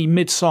 It's actually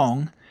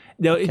mid-song.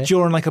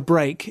 during like a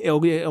break,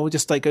 it'll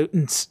just like go,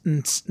 and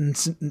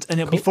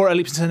it'll, before it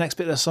leaps into the next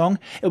bit of the song,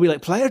 it'll be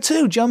like player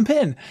 2, jump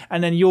in,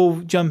 and then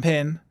you'll jump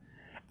in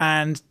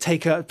and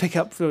pick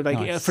up for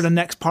for the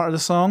next part of the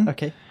song.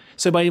 Okay.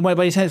 So by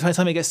the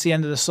time it gets to the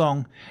end of the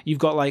song, you've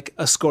got like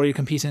a score you're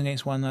competing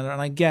against one another,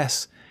 and I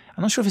guess.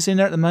 I'm not sure if it's in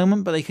there at the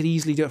moment, but they could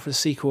easily do it for the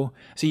sequel.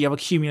 So you have a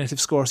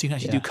cumulative score, so you can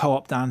actually do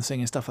co-op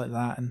dancing and stuff like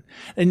that.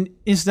 And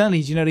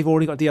incidentally, do you know they've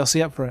already got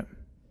DLC up for it?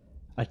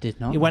 I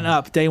did not. It went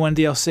up day one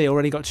DLC.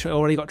 Already got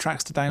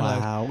tracks to download.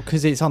 Wow,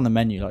 because it's on the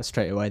menu like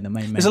straight away. The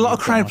main menu. There's a lot of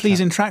crowd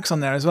pleasing tracks on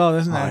there as well,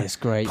 isn't there? Oh, it's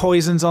great.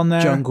 Poison's on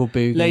there. Jungle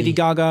Boogie. Lady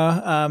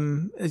Gaga.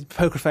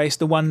 Poker Face,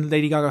 the one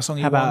Lady Gaga song.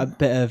 How about a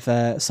bit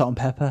of Salt and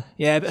Pepper?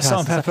 Yeah, a bit of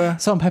Salt and Pepper.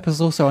 Salt and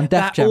Pepper's also on Def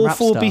that Jam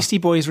awful Rapstar. Beastie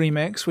Boys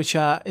remix, which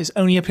is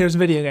only appears in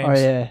video games.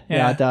 Oh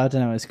yeah. I don't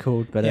know what it's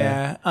called, but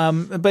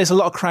but it's a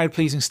lot of crowd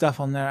pleasing stuff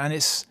on there, and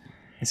it's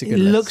a good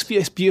list.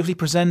 It's beautifully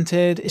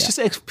presented. It's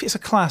it's a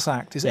class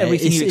act. It's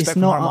everything you expect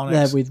from Harmonix. It's not up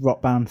there with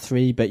Rock Band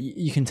 3, but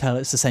you can tell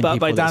it's the same people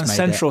by that's Dance made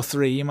Central it.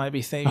 3, you might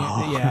be thinking,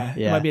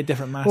 it might be a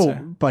different matter.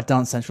 Well, by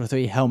Dance Central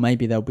 3, hell,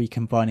 maybe they'll be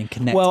combining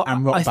Connect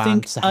and Rock Band. I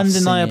think to have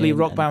undeniably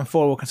Rock singing Band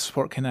 4 will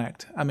support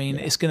Connect. I mean,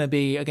 it's going to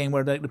be a game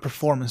where the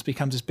performance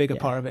becomes as big a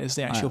part of it as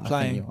the actual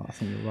playing. I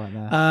think you're right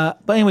there.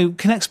 But anyway,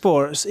 Connect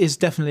Sports is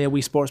definitely a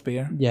Wii Sports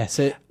beer. Yeah,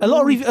 so a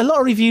lot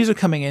of reviews are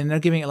coming in. They're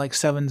giving it like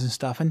 7s and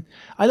stuff. And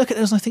I look at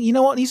those and I think, you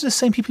know what? These are the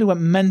same people who went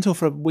mental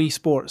for Wii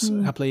Sports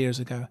a couple of years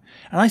ago.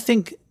 And I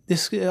think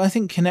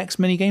Connect's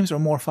mini games are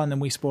more fun than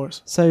Wii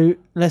Sports. So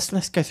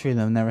let's go through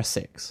them. There are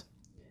 6.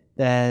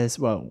 There's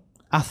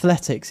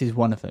athletics is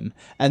one of them,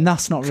 and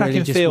that's not track really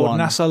and just field, one.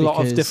 And that's a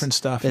lot of different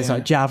stuff. There's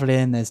like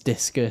javelin, there's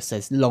discus,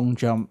 there's long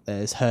jump,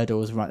 there's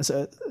hurdles, right?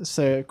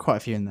 So quite a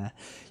few in there.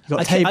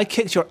 I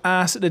kicked your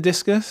ass at the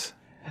discus.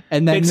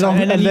 And then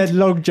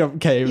long jump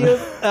came.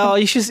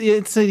 You should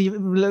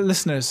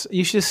listeners.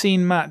 You should have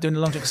seen Matt doing the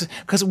long jump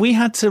because we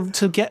had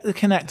to get the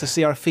Connect to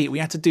see our feet. We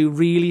had to do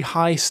really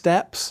high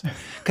steps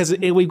because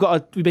we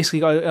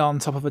basically got it on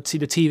top of the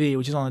TV,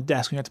 which is on a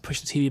desk. We had to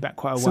push the TV back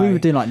quite a way. So we were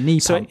doing like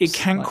knee pumps. So it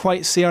can't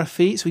quite see our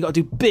feet. So we got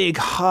to do big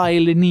high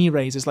knee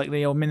raises like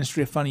the old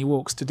Ministry of Funny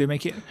Walks to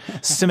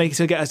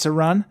get us to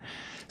run.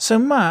 So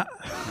Matt,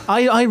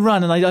 I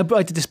run and I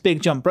did this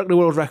big jump, broke the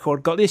world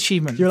record, got the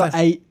achievement. You're like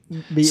 8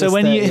 meters. So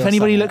if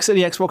anybody looks at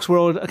the Xbox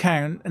World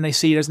account and they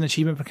see there's an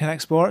achievement for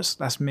Connect Sports,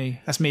 that's me.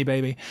 That's me,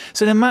 baby.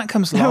 So then Matt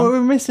comes along. No,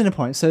 we're missing a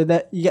point. So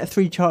that you get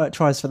 3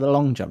 tries for the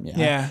long jump.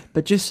 Yeah.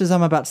 But just as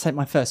I'm about to take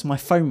my first, my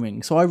phone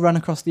rings. So I run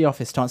across the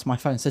office to answer my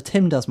phone. So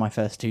Tim does my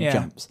first 2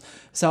 jumps.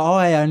 So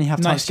I only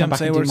have time to come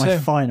back and do my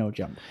final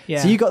jump.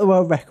 Yeah. So you got the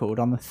world record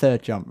on the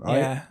 3rd jump, right?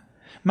 Yeah.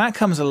 Matt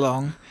comes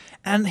along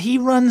and he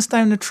runs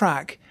down the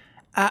track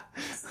at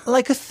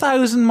like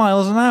 1,000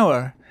 miles an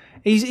hour.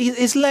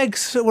 His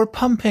legs were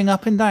pumping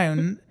up and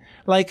down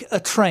like a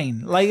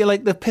train,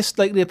 like the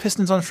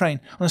pistons on a train,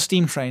 on a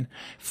steam train.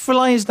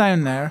 Flies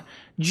down there,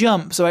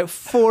 jumps about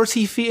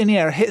 40 feet in the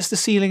air, hits the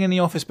ceiling in the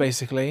office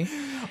basically.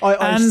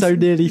 I so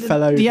nearly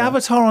fell over. The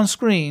avatar on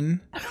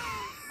screen,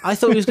 I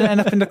thought he was going to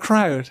end up in the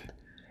crowd.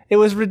 It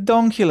was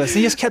redonkulous.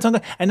 He just kept on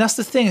going, and that's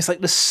the thing. It's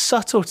like the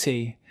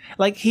subtlety.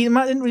 Like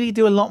Matt didn't really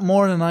do a lot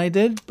more than I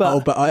did,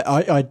 but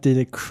I did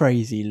a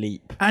crazy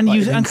leap, and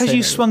because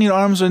you swung your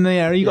arms in the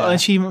air, you got an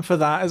achievement for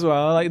that as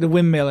well, like the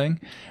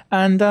windmilling,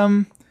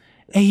 and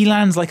he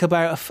lands like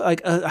about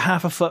a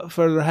half a foot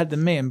further ahead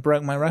than me and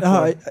broke my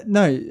record.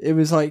 No, it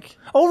was like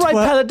all right,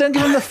 Pellet, don't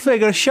give him the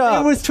figure. Shut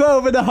up. It was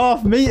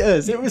 12.5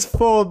 meters. It was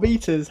 4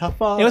 meters. How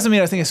far? It wasn't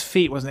meters. I think it's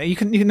feet, wasn't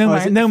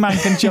it? No man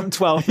can jump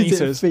 12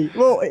 meters. Feet?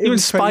 Well, even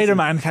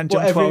Spider-Man can't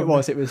jump 12.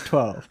 Whatever it was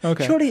 12.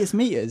 Okay. Surely it's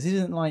meters.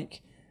 Isn't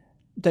like.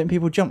 Don't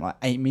people jump like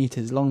 8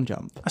 meters long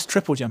jump? That's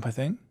triple jump, I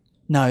think.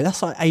 No,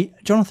 that's like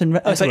 8. Jonathan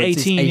Edwards, it's like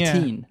 18.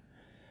 18. Yeah.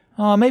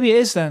 Oh, maybe it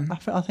is then.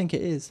 I think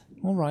it is.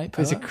 All right,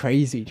 it's a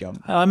crazy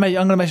jump. I'm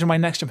going to measure my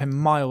next jump in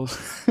miles.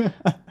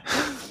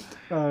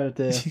 Oh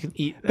dear. You can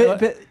eat.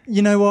 But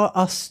you know what?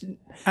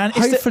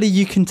 Hopefully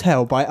you can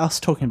tell by us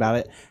talking about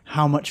it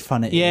how much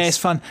fun it is. Yeah, it's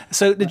fun.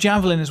 So the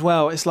javelin as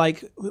well. It's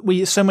like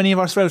so many of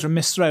our throws were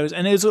missed throws,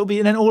 and and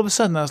then all of a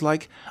sudden I was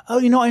like, oh,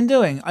 you know what I'm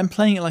doing? I'm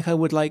playing it like I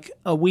would like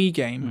a Wii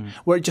game,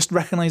 where it just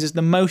recognizes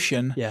the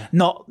motion,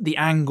 not the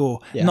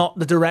angle, not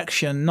the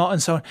direction,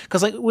 and so on.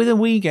 Because like with a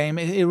Wii game,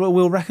 it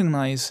will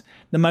recognize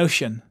the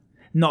motion.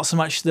 Not so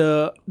much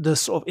the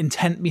sort of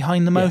intent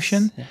behind the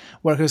motion,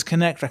 whereas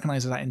Connect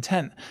recognizes that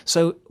intent.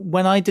 So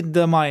when I did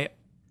my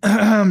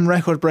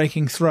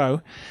record-breaking throw,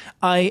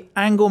 I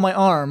angle my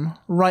arm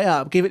right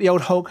up, give it the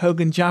old Hulk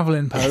Hogan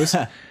javelin pose,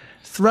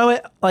 throw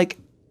it like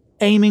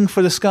aiming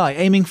for the sky,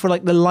 aiming for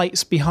like the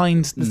lights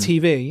behind the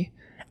TV,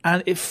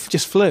 and it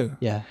just flew.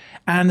 Yeah.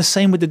 And the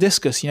same with the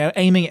discus,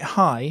 aiming it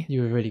high.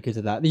 You were really good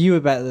at that. You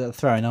were better at the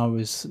throwing. I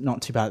was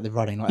not too bad at the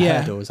running. Like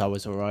hurdles, I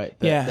was all right.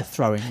 But the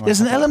throwing.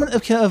 There's an element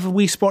of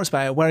Wii Sports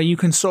about it where you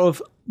can sort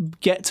of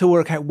get to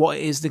work out what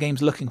it is the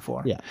game's looking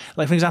for. Yeah.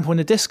 Like, for example, in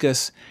the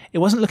discus, it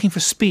wasn't looking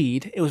for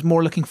speed. It was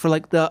more looking for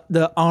like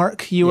the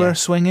arc you were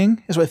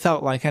swinging, is what it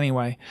felt like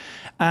anyway,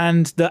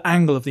 and the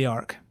angle of the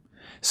arc.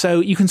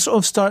 So you can sort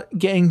of start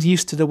getting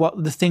used to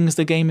the things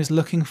the game is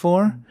looking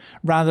for,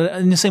 rather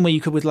in the same way you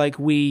could with like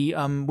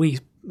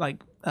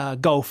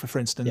golf, for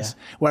instance,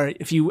 where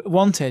if you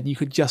wanted, you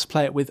could just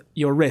play it with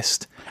your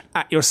wrist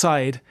at your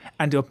side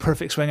and do a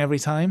perfect swing every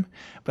time.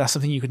 But that's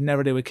something you could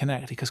never do with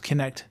Kinect, because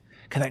Kinect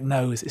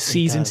knows it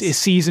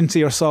sees into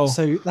your soul.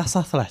 So that's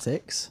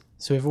athletics.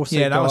 So we've also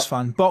that was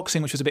fun.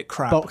 Boxing, which was a bit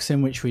crap.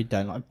 Boxing, which we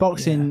don't like.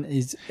 Boxing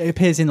it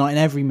appears in like in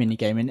every mini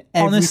game, and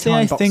honestly,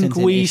 I think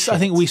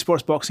Wii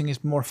Sports Boxing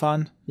is more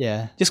fun.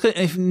 Yeah, just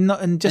if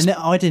not, and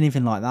I didn't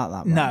even like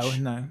that much.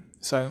 No.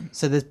 So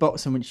there's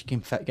boxing, which you can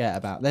forget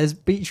about. There's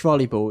beach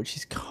volleyball, which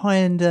is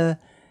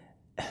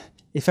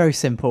it's very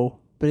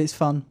simple, but it's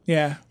fun.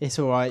 Yeah, it's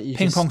all right.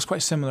 Ping pong's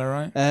quite similar,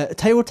 right?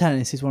 Table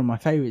tennis is one of my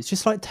favourites.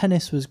 Just like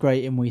tennis was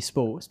great in Wii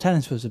Sports,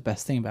 tennis was the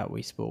best thing about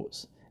Wii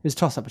Sports. It was a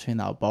toss up between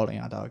that or bowling,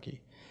 I'd argue.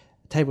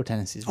 Table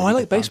tennis is. I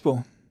like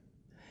baseball.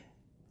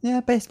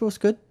 Yeah, baseball's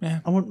good.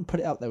 Yeah, I wouldn't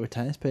put it up there with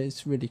tennis, but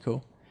it's really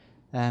cool.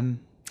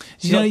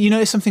 You know,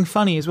 it's something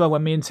funny as well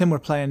when me and Tim were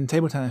playing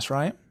table tennis,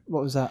 right?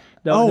 What was that?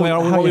 What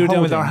we were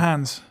doing with our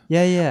hands.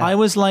 Yeah. I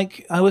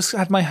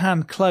had my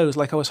hand closed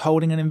like I was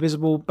holding an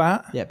invisible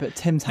bat. Yeah, but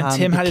Tim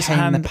had his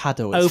hand the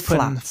paddle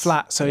open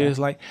flat, so he was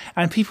like,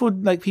 and people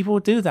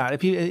do that.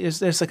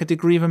 There's like a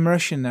degree of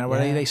immersion there where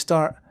they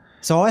start.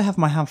 So I have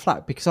my hand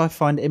flat because I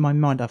find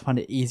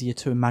it easier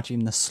to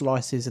imagine the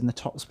slices and the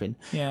topspin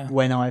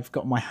when I've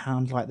got my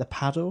hand like the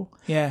paddle.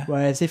 Yeah.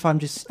 Whereas if I'm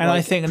just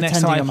I think the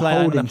next time I play,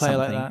 I'm going to play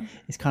like that.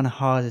 It's kind of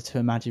harder to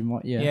imagine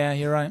what you're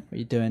you're right. What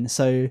you're doing.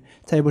 So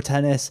table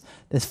tennis,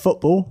 there's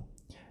football.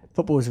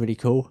 Football is really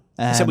cool.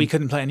 Except we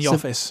couldn't play in the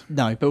office.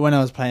 No, but when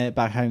I was playing it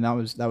back home, that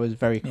was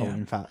very cool.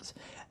 In fact,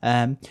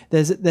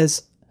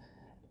 there's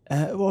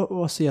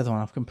what's the other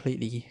one? I've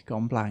completely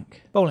gone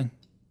blank. Bowling.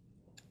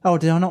 Oh,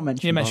 did I not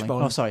mention you bowling? Mentioned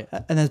bowling? Oh, sorry.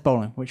 And there's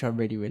bowling, which I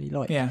really, really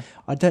like. Yeah.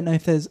 I don't know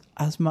if there's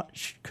as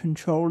much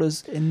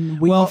controllers in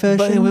Wii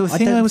version. But the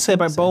thing I would say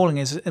about bowling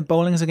is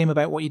a game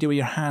about what you do with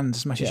your hands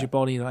as much as your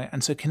body. Like,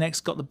 and so Kinect's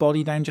got the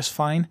body down just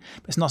fine,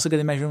 but it's not so good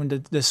at measuring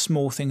the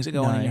small things that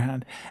go on in your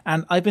hand.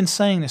 And I've been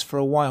saying this for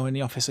a while in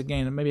the office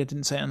again, and maybe I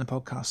didn't say it on the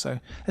podcast, so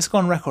let's go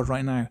on record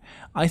right now.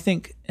 I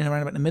think in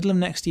around about the middle of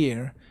next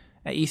year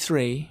at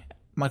E3,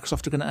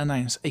 Microsoft are going to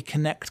announce a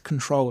Kinect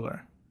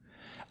controller.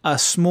 A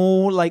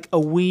small, like a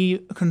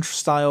Wii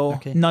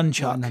style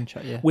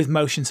nunchuck with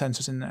motion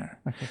sensors in there.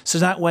 Okay. So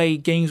that way,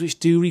 games which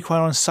do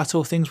require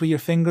subtle things with your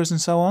fingers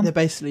and so on. They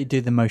basically do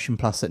the Motion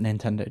Plus that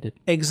Nintendo did.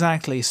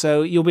 Exactly.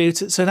 So you'll be able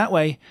to. So that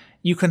way,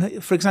 you can,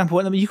 for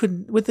example, you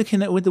could with the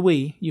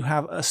Wii, you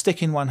have a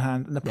stick in one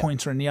hand and the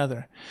pointer in the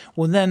other.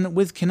 Well, then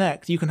with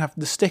Kinect, you can have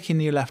the stick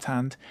in your left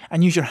hand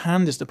and use your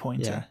hand as the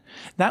pointer. Yeah.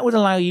 That would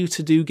allow you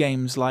to do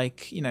games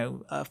like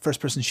a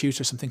first-person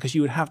shooter or something, because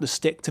you would have the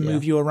stick to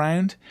move you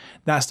around.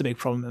 That's the big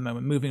problem at the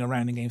moment, moving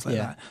around in games like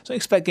that. So I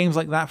expect games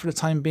like that for the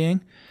time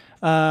being.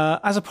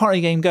 As a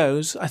party game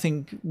goes, I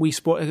think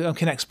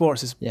Kinect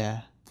Sports is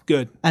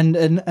good.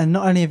 And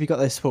not only have you got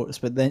those sports,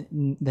 but then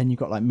you've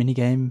got like mini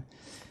game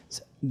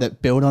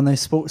that build on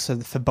those sports. So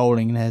for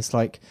bowling, there's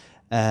like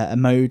a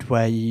mode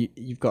where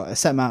you've got a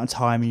set amount of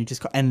time and you just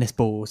got endless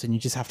balls and you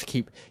just have to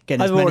keep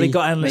getting. I've already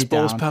got endless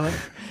balls, Pellet.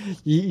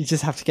 You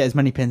just have to get as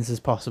many pins as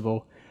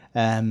possible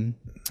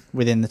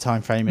within the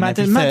time frame. Matt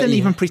didn't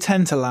even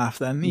pretend to laugh.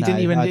 Then he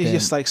didn't. He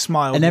just like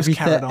smiled. And every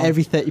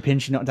 30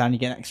 pins you knock down, you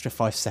get an extra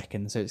 5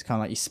 seconds. So it's kind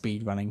of like your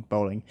speed running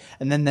bowling.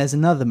 And then there's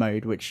another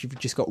mode which you've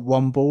just got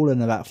one ball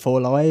and about 4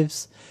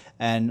 lives,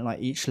 and like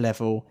each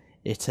level.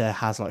 It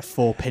has like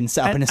 4 pins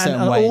set up in a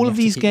certain way. And all of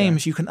these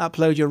games, you can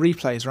upload your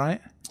replays, right?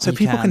 So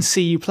people can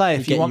see you play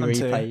if you want them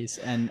to.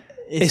 And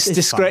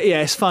it's fun.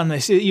 Yeah, it's fun.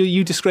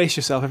 You disgrace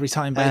yourself every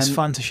time, but it's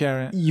fun to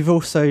share it. You've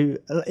also,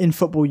 in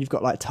football, you've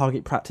got like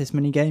target practice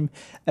mini game.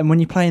 And when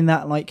you're playing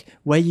that, like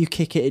where you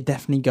kick it, it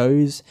definitely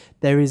goes.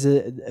 There is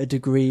a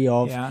degree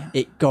of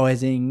it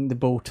guiding the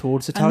ball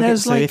towards the target.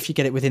 So if you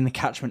get it within the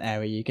catchment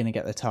area, you're going to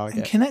get the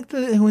target.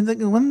 Kinect,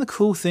 one of the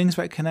cool things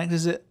about Kinect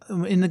is that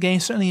in the game,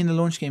 certainly in the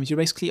launch games, you're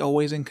basically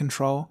always in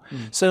control.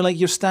 So like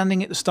you're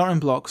standing at the starting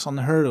blocks on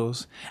the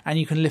hurdles, and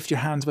you can lift your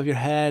hands above your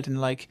head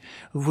and like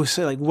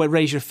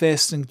raise your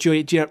fists and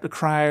cheer up the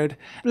crowd.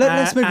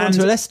 Let's move on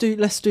to it.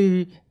 Let's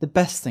do the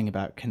best thing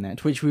about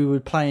Kinect, which we were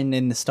playing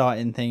in the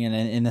starting thing and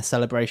in the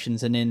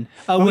celebrations and in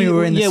when we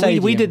were in the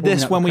stadium. We did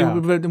this when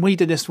we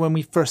did this when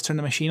we first turned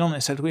the machine on. It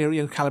said we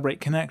calibrate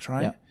Kinect,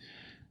 right? Yeah.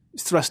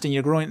 Thrusting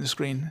your groin at the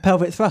screen.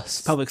 Pelvic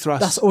thrust.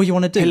 That's all you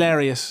want to do.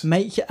 Hilarious.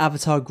 Make your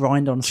avatar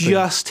grind on screen.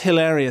 Just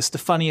hilarious. The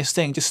funniest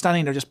thing. Just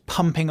standing there, just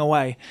pumping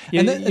away.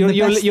 Your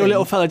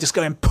little fella just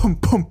going pum,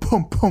 pum,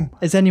 pum, pum.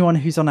 As anyone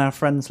who's on our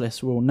friends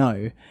list will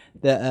know,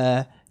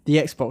 that the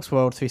Xbox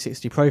World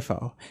 360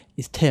 profile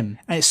is Tim.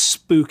 And it's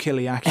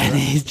spookily accurate. And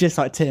he's just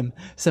like Tim.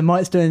 So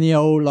Mike's doing the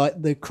old,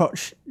 like, the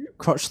crotch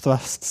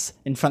thrusts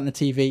in front of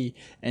the TV,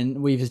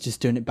 and Weaver's just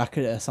doing it back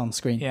at us on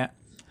screen. Yeah.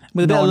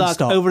 With a bit of luck,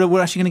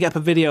 we're actually going to get up a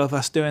video of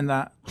us doing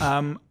that.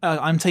 I'm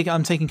taking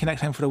Kinect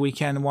home for the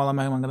weekend, and while I'm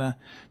home, I'm going to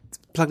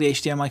plug the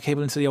HDMI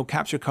cable into the old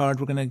capture card.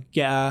 We're going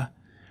to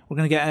we're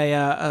going to get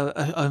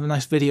a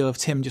nice video of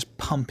Tim just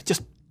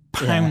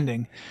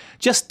pounding,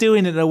 just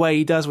doing it in a way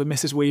he does with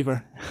Mrs.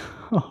 Weaver.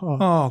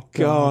 Oh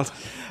God.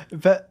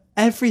 But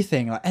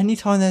everything, like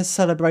anytime there's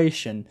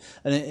celebration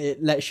and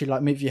it lets you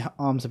like move your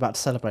arms about to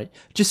celebrate,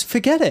 just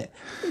forget it.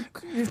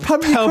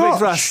 Pump your Pelvic crotch.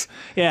 thrust.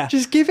 Yeah.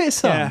 Just give it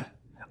some. Yeah.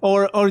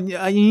 Or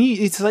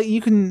it's like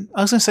you can.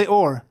 I was going to say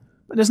or,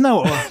 but there's no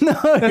or. No.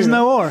 There's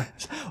no or.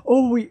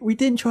 Or we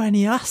didn't try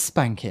any ass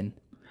spanking.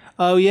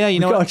 Oh yeah, you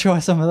know Got what? to try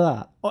some of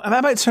that. How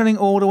about turning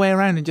all the way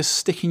around and just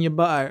sticking your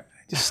butt out?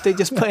 Just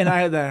putting it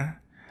out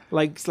there,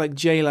 like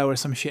J-Lo or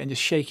some shit, and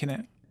just shaking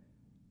it.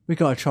 We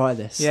got to try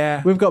this.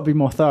 Yeah. We've got to be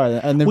more thorough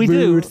and the We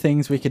do. rude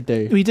things we could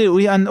do. We do.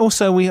 And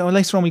also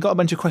later on we got a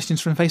bunch of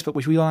questions from Facebook,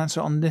 which we will answer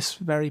on this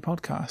very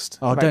podcast.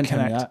 Oh, about don't tell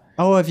me Kinect. that.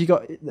 Oh, have you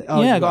got?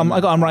 Oh, Yeah, you I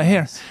got them right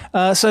here.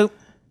 So.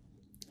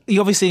 You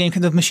obviously,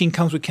 the machine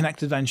comes with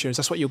Kinect Adventures.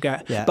 That's what you'll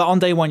get. Yeah. But on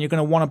day one, you're going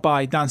to want to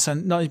buy Dance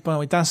Central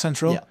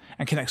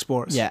and Kinect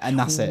Sports. Yeah, and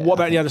that's it. What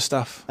about the other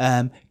stuff?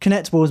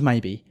 Kinect Wars,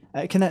 maybe.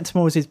 Kinect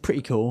Wars is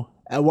pretty cool.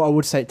 What I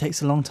would say, it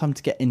takes a long time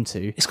to get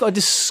into. It's got a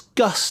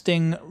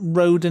disgusting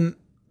rodent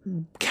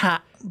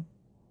cat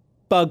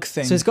bug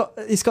thing. So it's got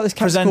this cat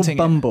Presenting called it.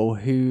 Bumble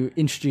who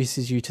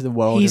introduces you to the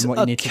world He's and what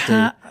you a need to do.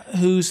 cat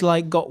who's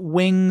like got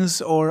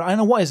wings, or I don't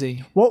know, what is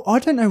he? Well, I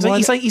don't know why.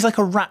 He's like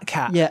a rat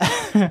cat.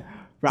 Yeah.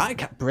 Right,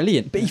 cat,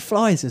 brilliant. But he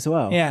flies as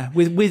well. Yeah,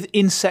 with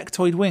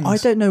insectoid wings. I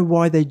don't know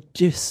why they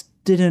just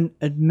didn't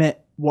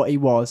admit what he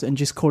was and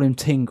just call him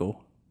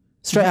Tingle.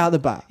 Straight out the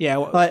bat. Yeah,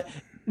 well, like,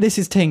 this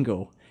is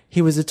Tingle.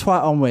 He was a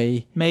twat on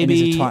Wii. and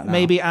he's a twat now.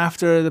 Maybe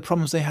after the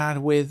problems they had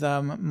with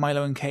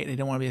Milo and Kate, they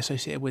don't want to be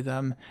associated with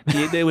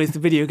with the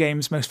video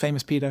game's most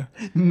famous pedo.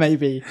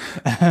 Maybe.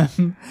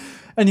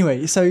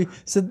 Anyway, so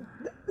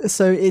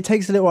it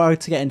takes a little while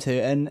to get into,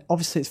 and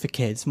obviously it's for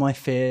kids. My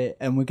fear,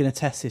 and we're going to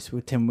test this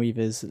with Tim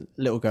Weaver's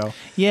little girl.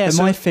 Yeah, And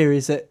so- my fear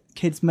is that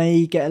kids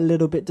may get a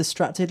little bit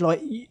distracted. Like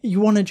you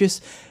want to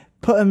just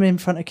put them in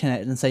front of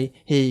Kinect and say,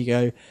 "Here you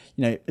go. You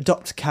know,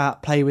 adopt a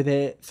cat, play with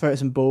it, throw it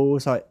some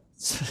balls, like."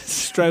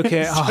 Stroke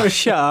it. Oh,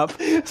 shut up.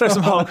 Throw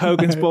some Hulk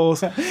Hogan's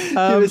balls. Give it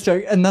a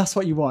stroke, and that's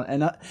what you want.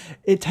 And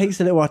it takes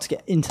a little while to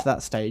get into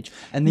that stage.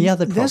 And the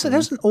other problem,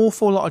 There's an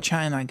awful lot of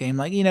chat in that game.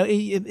 Like, you know,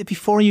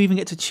 before you even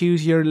get to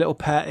choose your little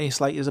pet,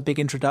 it's like there's a big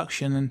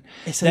introduction, and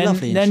It's a then,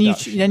 lovely then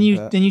introduction,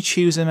 then you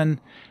choose him,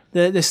 and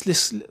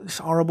this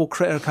horrible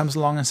critter comes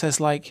along and says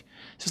like,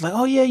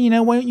 oh yeah, you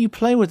know, why don't you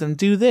play with them?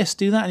 Do this,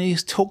 do that, and he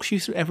just talks you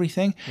through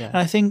everything. Yeah. And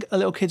I think a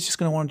little kid's just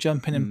going to want to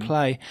jump in and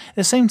play. At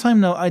the same time,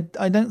 though, I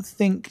don't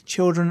think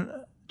children's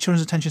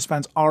attention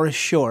spans are as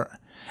short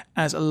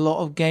as a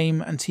lot of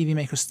game and TV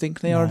makers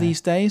think they are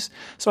these days.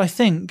 So I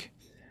think,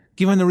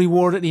 given the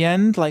reward at the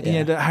end, like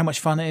you know how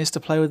much fun it is to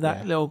play with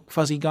that little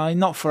fuzzy guy,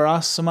 not for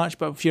us so much,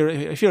 but if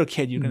you're a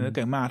kid, you're going to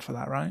go mad for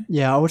that, right?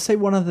 Yeah, I would say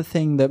one other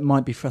thing that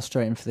might be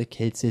frustrating for the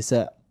kids is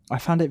that I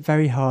found it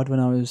very hard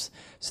when I was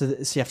so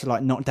you have to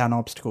like knock down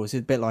obstacles. It's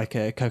a bit like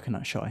a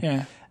coconut shy.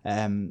 Yeah.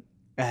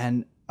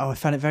 And I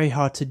found it very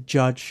hard to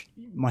judge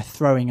my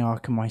throwing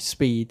arc and my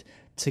speed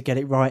to get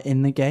it right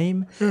in the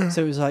game.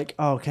 So it was like,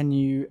 oh, can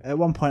you? At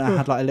one point, I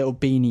had like a little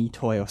beanie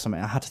toy or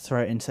something. I had to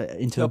throw it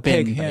into a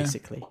bin, pig, yeah.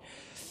 basically.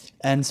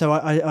 And so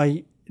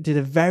I did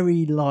a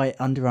very light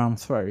underarm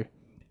throw,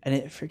 and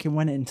it freaking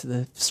went into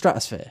the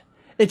stratosphere.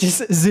 It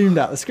just zoomed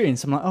out the screen.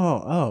 So I'm like,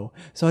 oh.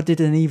 So I did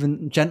an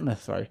even gentler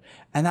throw,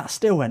 and that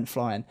still went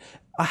flying.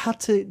 I had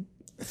to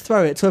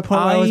throw it to a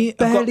point where I was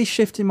barely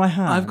shifting my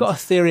hand. I've got a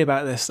theory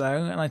about this,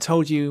 though, and I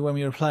told you when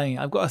we were playing,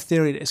 I've got a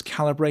theory that it's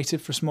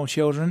calibrated for small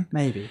children.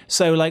 Maybe.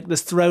 So, like, the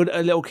throw that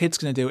a little kid's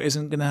going to do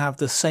isn't going to have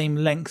the same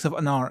length of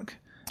an arc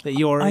that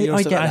yours I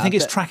does. get I think that,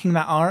 it's but- tracking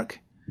that arc.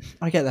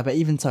 I get that, but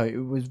even so,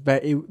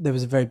 there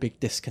was a very big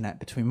disconnect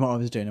between what I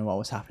was doing and what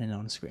was happening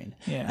on the screen.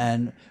 Yeah.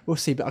 And we'll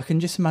see, but I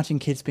can just imagine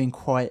kids being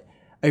quite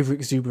over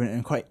exuberant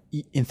and quite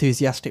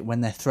enthusiastic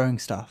when they're throwing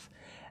stuff.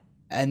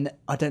 And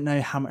I don't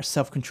know how much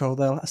self-control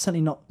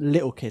certainly not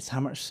little kids, how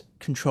much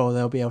control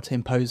they'll be able to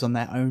impose on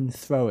their own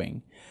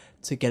throwing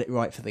to get it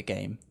right for the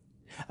game.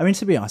 I mean,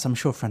 to be honest, I'm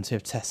sure friends who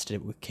have tested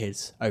it with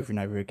kids over and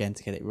over again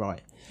to get it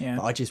right. Yeah.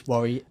 But I just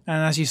worry.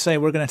 And as you say,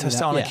 we're going to test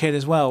it on a Yeah. kid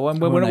as well. When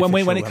We'll know for when sure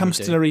it when comes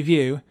we to do. the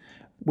review,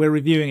 we're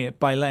reviewing it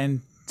by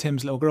letting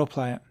Tim's little girl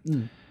play it,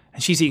 and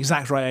she's the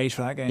exact right age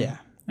for that game. Yeah.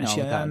 And No,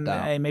 without a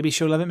doubt. hey, maybe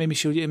she'll love it. Maybe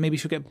she'll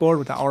get bored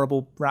with that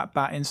horrible rat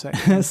bat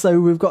insect. So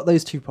we've got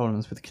those two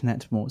problems with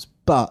Kinect Morts,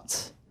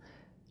 but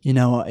you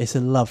know what? It's a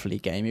lovely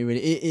game. It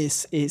really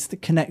it's the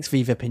Kinect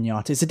Viva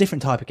Pinata. It's a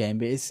different type of game,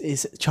 but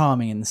it's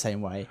charming in the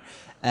same way.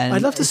 And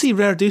I'd love to see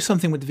Rare do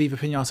something with the Viva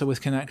Pinata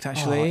with Kinect,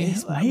 actually.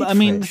 it's made I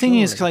mean, for it, the thing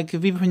is, surely. like,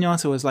 Viva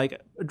Pinata was like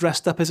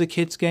dressed up as a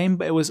kid's game,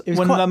 but it was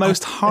one of quite the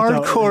most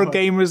adult, hardcore it was.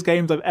 gamers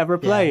games I've ever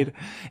played.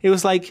 It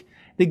was like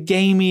the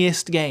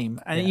gamiest game,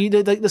 and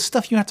the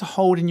stuff you had to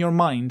hold in your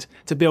mind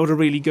to build a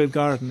really good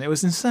garden. It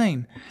was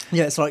insane.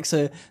 Yeah, it's like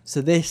so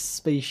this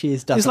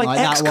species doesn't like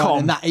that XCOM. one,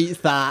 and that eats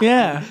that.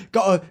 Yeah.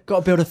 Got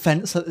to build a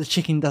fence so that the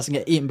chicken doesn't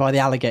get eaten by the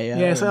alligator.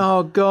 Yeah, it's like,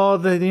 oh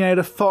god,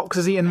 the fox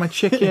is eating my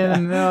chicken,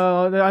 and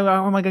how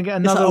am I going to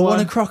get It's another like, I one?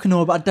 want a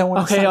crocodile, but I don't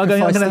want Okay, to I'm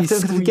sacrifice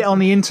going these to get on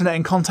the internet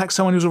and contact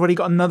someone who's already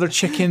got another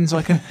chicken, so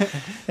I can.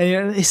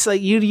 And it's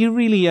like you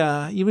really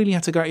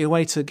have to go out your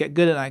way to get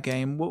good at that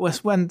game.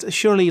 When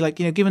surely, like,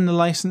 given the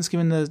license,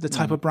 given the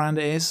type of brand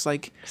it is,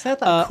 like, They had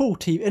that cool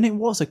TV, and it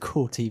was a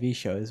cool TV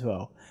show as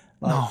well.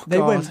 Like, they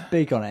God. went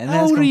big on it. And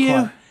How old are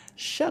you?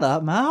 Shut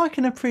up, man! I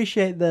can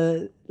appreciate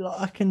I'm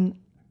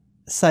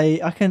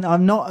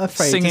not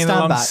afraid to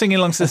stand back. Singing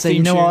along to the and say, theme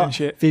you know tune what, and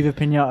shit. Viva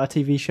Pinata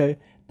TV show,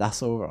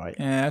 that's all right.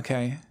 Yeah,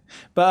 okay,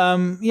 but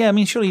yeah, I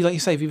mean, surely, like you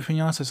say, Viva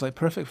Pinata is like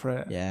perfect for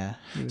it. Yeah.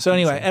 So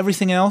anyway,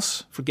 everything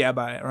else, forget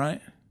about it, right?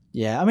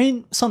 Yeah, I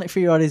mean, Sonic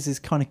Free Riders is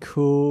kind of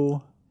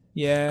cool.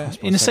 Yeah,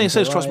 in the same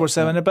so is Crossboard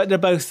 7, but they're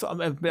both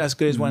as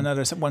good as one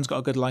another. One's got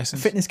a good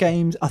license. Fitness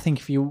games, I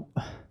think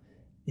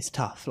it's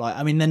tough. Like,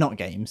 I mean, they're not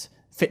games.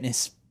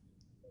 Fitness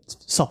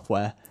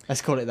software,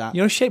 let's call it that.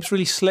 Your shape's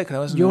really slick,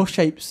 though, isn't Your it?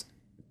 shape's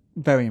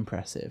very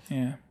impressive.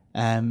 Yeah.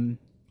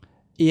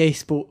 EA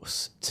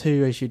Sports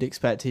 2, as you'd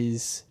expect,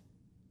 is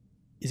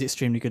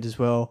extremely good as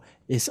well.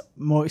 It's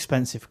more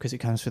expensive because it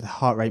comes with a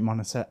heart rate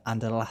monitor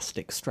and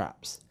elastic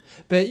straps.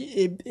 But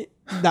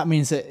that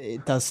means that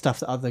it does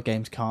stuff that other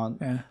games can't.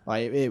 Yeah.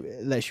 Like,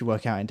 it lets you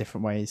work out in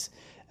different ways.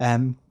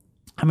 I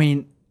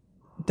mean,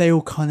 they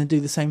all kind of do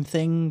the same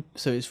thing,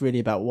 so it's really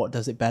about what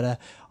does it better.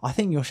 I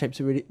think Your Shape's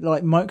really,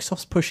 like,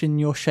 Microsoft's pushing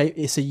Your Shape.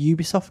 It's a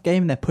Ubisoft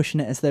game. They're pushing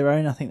it as their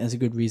own. I think there's a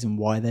good reason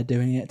why they're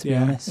doing it, to be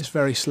honest. It's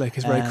very slick.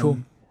 It's very cool.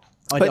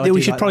 I We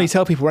do should like probably that.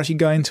 tell people we're actually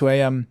going to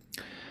an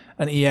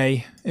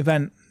EA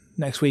event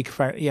next week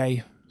for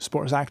EA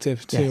Sports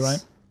Active too, Yes.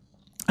 right?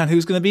 And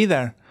who's going to be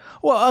there?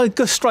 Well, I'll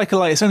go strike a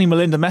light. It's only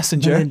Melinda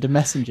Messenger. Melinda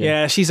Messenger.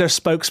 Yeah, she's our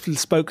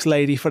spokes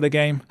lady for the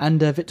game.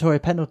 And Victoria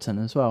Pendleton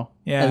as well.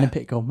 Yeah.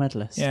 Olympic gold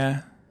medalist.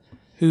 Yeah,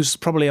 who's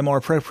probably a more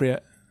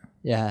appropriate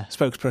Yeah.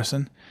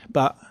 spokesperson,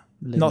 but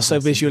Melinda not so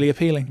Messenger. visually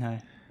appealing.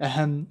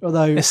 No.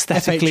 Although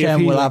Aesthetically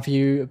FHM will appealing. have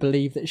you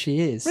believe that she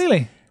is.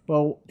 Really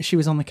Well, she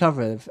was on the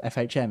cover of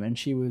FHM and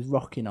she was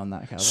rocking on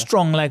that cover.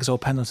 strong legs, or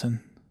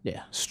Pendleton.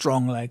 Yeah.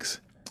 Strong legs.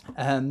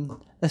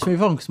 Let's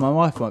move on because my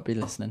wife might be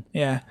listening.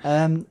 Yeah.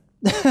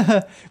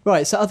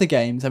 Right, so other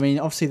games. I mean,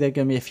 obviously there are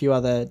going to be a few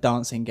other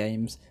dancing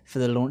games for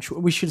the launch.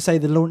 We should say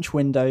the launch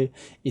window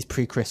is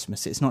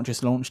pre-Christmas. It's not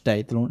just launch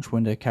day. The launch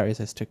window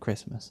carries us to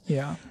Christmas.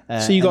 Yeah.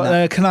 So you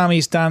got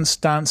Konami's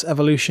Dance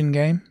Evolution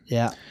game,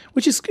 Yeah.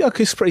 which is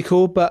pretty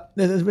cool, but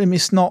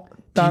it's not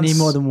Do you dance. need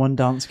more than one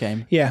dance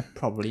game? Yeah.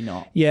 Probably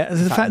not. Yeah.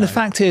 The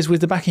fact is,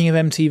 with the backing of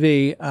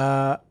MTV,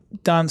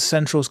 Dance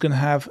Central is going to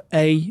have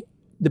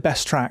the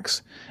best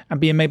tracks, and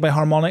being made by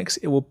Harmonix,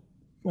 it will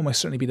almost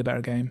certainly be the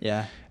better game.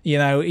 Yeah.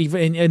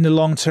 Even in the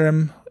long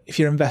term, if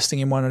you're investing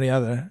in one or the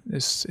other,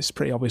 it's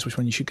pretty obvious which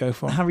one you should go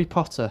for. Harry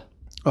Potter.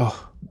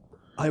 Oh,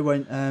 I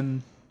won't.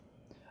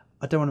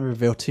 I don't want to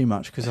reveal too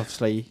much because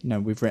obviously,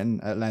 we've written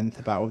at length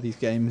about all these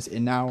games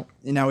in our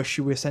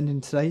issue we're sending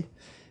today.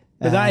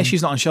 but that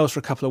issue's not on shelves for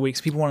a couple of weeks.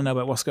 People want to know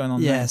about what's going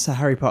on Yeah, there. so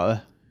Harry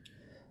Potter.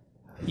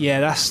 Yeah,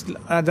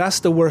 that's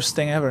the worst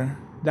thing ever.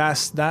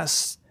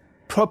 That's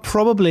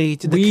probably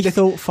We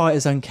thought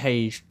Fighters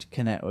Uncaged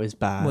Kinect was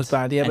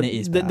bad. Yeah, and but it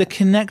is the bad.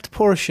 Kinect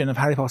portion of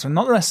Harry Potter,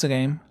 not the rest of the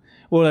game.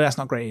 Well, that's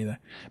not great either.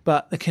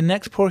 But the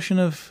Kinect portion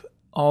of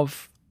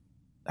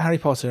Harry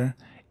Potter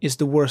is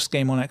the worst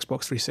game on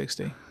Xbox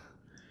 360,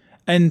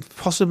 and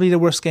possibly the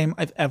worst game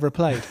I've ever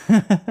played.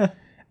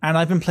 And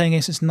I've been playing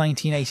it since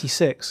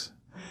 1986.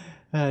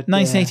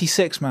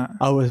 1986, Matt.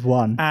 I was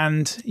one.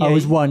 And I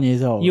was 1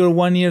 year old. You were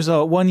 1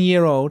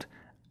 year old,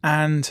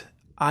 and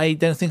I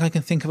don't think I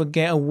can think of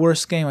a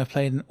worse game I've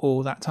played in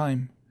all that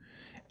time.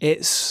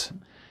 It's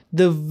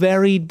the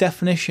very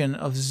definition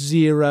of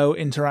zero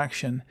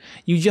interaction.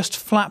 You just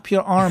flap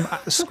your arm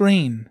at the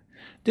screen.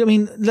 I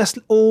mean, that's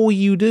all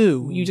you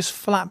do. You just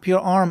flap your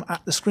arm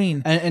at the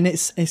screen. And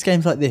it's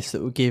games like this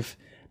that will give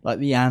like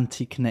the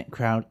anti-Kinect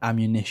crowd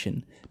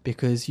ammunition,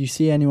 because you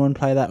see anyone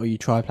play that or you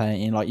try playing it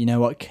and you're like, you know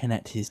what,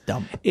 Kinect is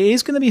dumb. It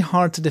is going to be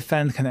hard to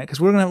defend Kinect because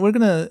we're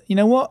gonna you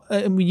know what,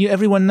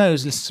 everyone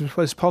knows this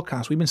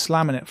podcast, we've been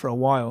slamming it for a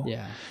while.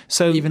 Yeah.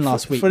 So Even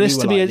last week, for this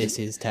we to were be like, a, this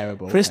is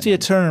terrible. for this to be a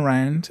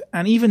turnaround,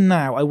 and even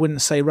now I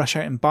wouldn't say rush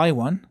out and buy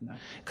one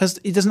because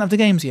it doesn't have the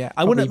games yet.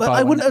 I wouldn't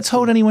have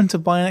told anyone to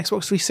buy an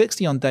Xbox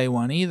 360 on day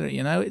one either.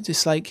 It's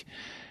just like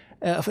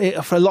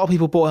for a lot of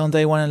people bought it on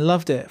day one and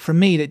loved it. For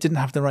me, it didn't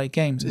have the right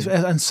games,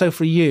 and so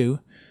for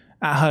you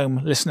at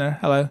home, listener,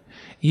 hello,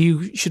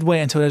 you should wait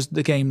until there's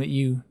the game that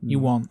you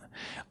want.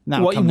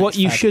 Now What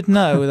you should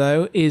know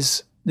though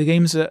is the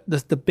games that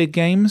the big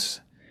games,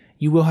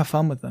 you will have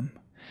fun with them,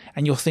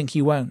 and you'll think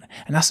you won't,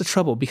 and that's the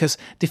trouble, because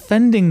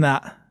defending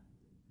that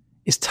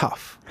is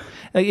tough.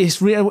 Like,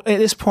 at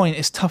this point,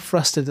 it's tough for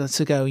us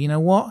to go, you know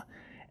what?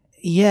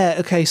 Yeah,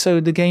 okay, so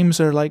the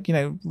games are like,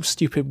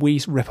 stupid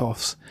Wii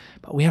rip-offs,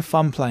 but we have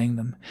fun playing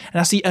them. And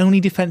that's the only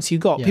defense you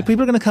got. Yeah.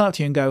 People are going to come up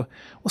to you and go,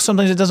 well,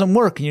 sometimes it doesn't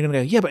work. And you're going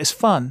to go, yeah, but it's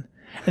fun.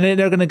 And then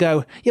they're going to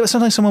go, yeah, but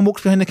sometimes someone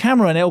walks behind the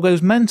camera and it all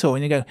goes mental.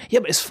 And you go, yeah,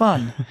 but it's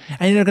fun.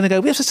 And they're going to go,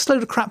 we have such a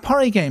load of crap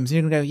party games. And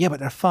you're going to go, yeah, but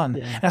they're fun.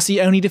 Yeah. And that's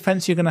the only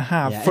defense you're going to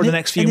have for the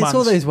next few months. It's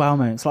all those wow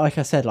moments. Like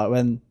I said, like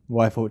when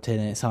Wife walked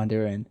in and it signed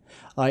her in.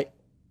 Like,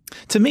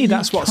 to me,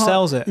 that's what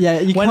sells it. Yeah,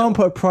 you can't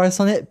put a price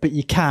on it, but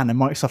you can, and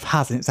Microsoft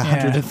hasn't. It's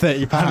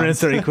 £130.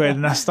 £130,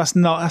 and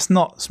that's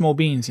not small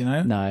beans,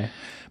 No.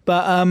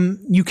 But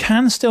you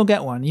can still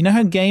get one. You know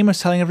how Game is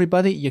telling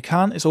everybody you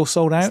can't? It's all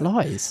sold out. It's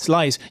lies. It's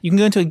lies. You can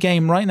go into a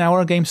Game right now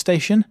or a Game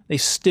Station. They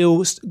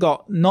still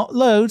got, not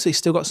loads, they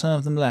still got some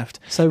of them left.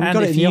 So we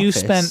got it in the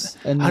office.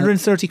 And if you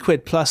spent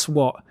 £130 plus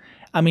what?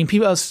 I mean,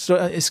 people else, you're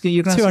going to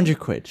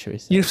 £200, should we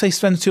say? You say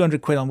spend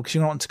 £200 on because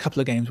you're going to want a couple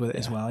of games with it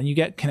as well, and you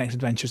get Kinect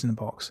Adventures in the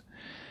box.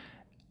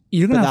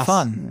 You're going to have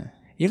fun. Yeah.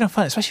 You're going to have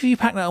fun, especially if you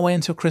pack that away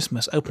until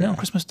Christmas. Open it on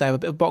Christmas Day with a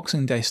bit of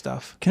Boxing Day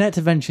stuff. Kinect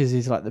Adventures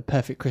is like the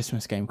perfect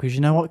Christmas game because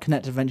you know what?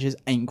 Kinect Adventures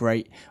ain't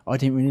great. I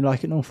didn't really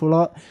like it an awful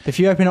lot. But if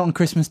you open it on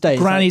Christmas Day,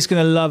 Granny's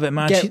going to love it,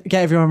 man. Get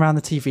everyone around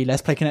the TV.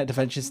 Let's play Kinect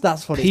Adventures.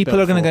 That's what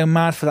people are going to go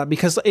mad for that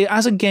because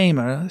as a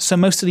gamer, so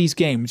most of these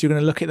games, you're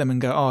going to look at them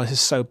and go, oh, this is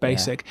so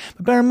basic. Yeah.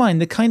 But bear in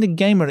mind, the kind of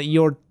gamer that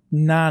you're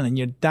nan and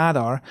your dad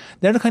are,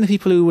 they're the kind of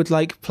people who would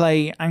like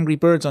play Angry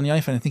Birds on the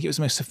iPhone and think it was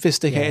the most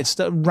sophisticated,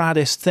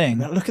 raddest thing.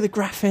 Look at the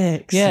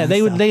graphics. Yeah,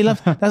 they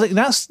love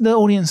that's the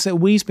audience that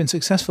we've been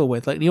successful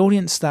with. Like the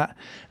audience that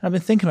I've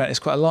been thinking about this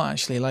quite a lot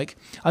actually. Like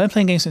I've been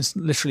playing games since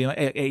literally like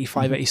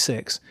 85,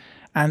 86.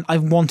 And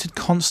I've wanted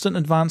constant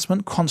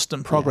advancement,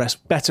 constant progress,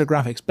 better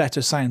graphics,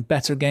 better sound,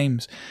 better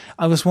games.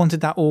 I just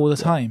wanted that all the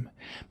time.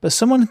 But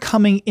someone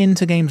coming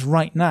into games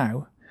right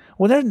now,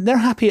 well, they're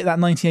happy at that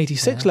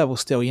 1986 level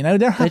still,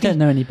 They're happy. They don't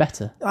know any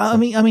better. I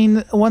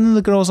mean, one of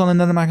the girls on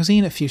another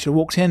magazine at Future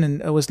walked in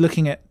and was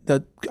looking at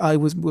the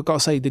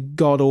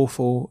god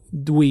awful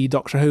Wii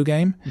Doctor Who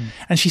game,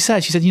 and she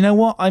said, you know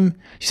what?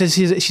 She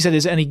said,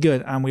 is it any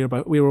good? And we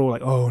were all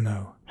like, oh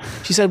no.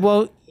 She said,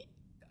 well,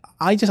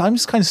 I'm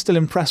just kind of still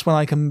impressed when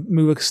I can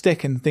move a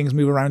stick and things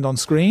move around on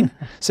screen.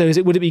 So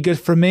would it be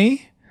good for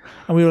me?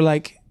 And we were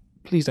like,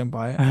 please don't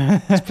buy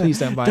it. Just please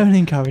don't buy it. Don't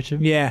encourage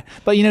him. Yeah,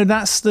 but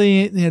that's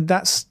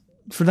that's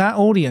for that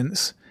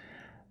audience.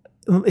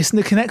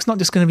 The Kinect's not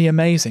just going to be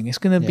amazing. It's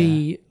going to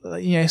be,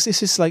 it's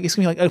going to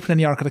be like opening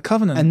the Ark of the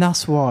Covenant. And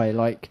that's why,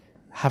 like,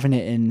 having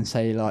it in,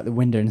 say, like the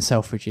window in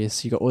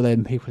Selfridges, you got all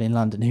them people in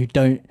London who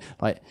don't,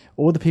 like,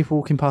 all the people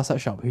walking past that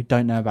shop who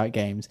don't know about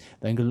games.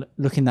 They're going to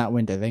look in that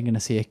window. They're going to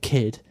see a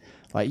kid.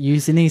 Like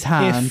using his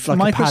hands, if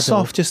like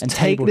Microsoft just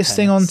take this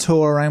thing on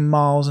tour around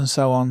malls and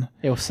so on,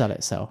 it'll sell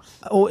itself.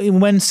 Or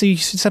you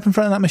step in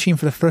front of that machine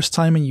for the first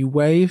time and you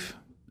wave,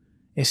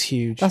 it's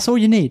huge. That's all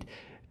you need.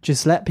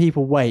 Just let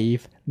people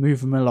wave,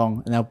 move them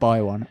along, and they'll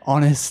buy one.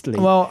 Honestly.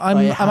 Well, I'm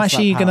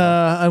actually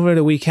gonna over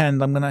the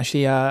weekend. I'm gonna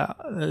actually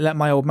let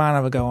my old man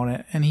have a go on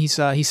it, and he's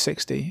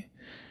 60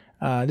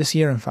 this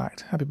year. In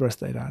fact, happy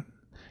birthday, Dad.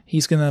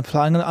 He's going to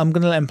play. I'm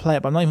going to let him play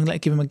it, but I'm not even going to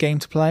give him a game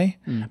to play.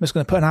 I'm just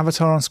going to put an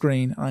avatar on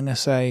screen. And I'm going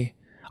to say,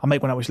 I'll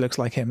make one up which looks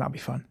like him. That'll be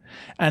fun.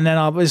 And then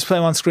I'll just play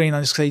him on screen.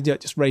 I'll just say,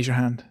 just raise your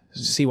hand.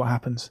 See what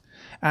happens.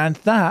 And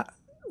that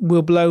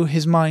will blow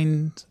his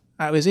mind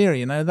out of his ear.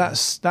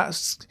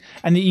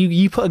 And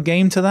you put a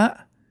game to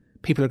that,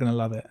 people are going to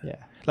love it.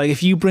 Yeah. Like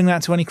if you bring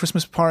that to any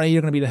Christmas party,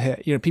 you're going to be the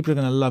hit. People are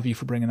going to love you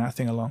for bringing that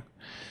thing along.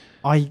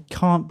 I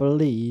can't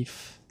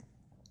believe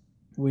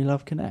we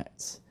love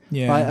Kinect.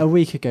 Yeah. Like a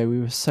week ago,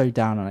 we were so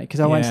down on it because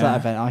I went to that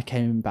event. I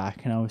came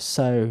back and I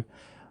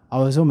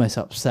was almost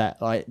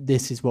upset. Like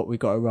this is what we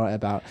got to write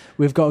about.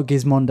 We've got a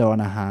Gizmondo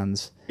on our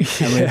hands,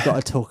 and we've got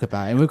to talk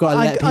about it. And we've got to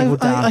let people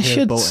down. I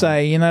should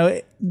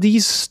say,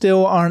 these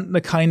still aren't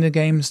the kind of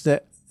games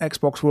that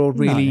Xbox World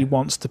really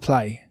wants to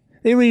play.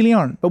 They really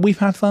aren't. But we've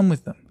had fun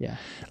with them. Yeah.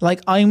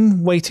 Like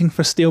I'm waiting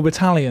for Steel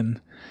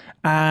Battalion,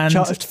 and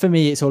for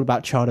me, it's all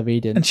about Child of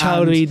Eden. And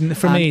Child of Eden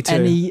for me too.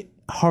 Any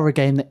horror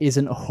game that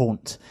isn't a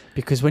haunt,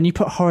 because when you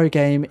put horror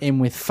game in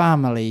with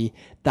family,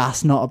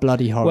 that's not a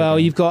bloody horror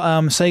game. You've got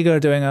Sega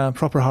doing a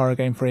proper horror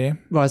game for you,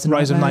 Rise of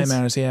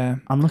Nightmares. Yeah,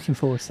 I'm looking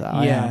forward to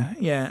that.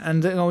 Yeah.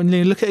 And when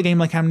you look at a game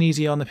like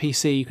Amnesia on the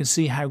PC, you can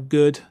see how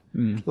good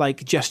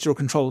like gestural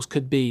controls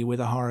could be with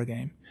a horror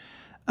game.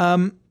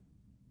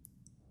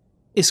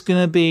 It's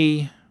going to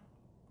be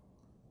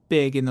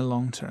big in the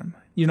long term.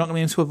 You're not going to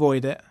be able to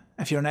avoid it.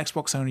 If you're an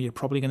Xbox owner, you're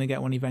probably going to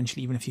get one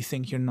eventually, even if you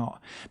think you're not.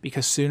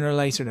 Because sooner or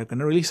later, they're going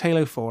to release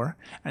Halo 4,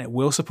 and it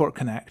will support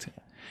Kinect.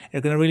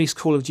 They're going to release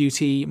Call of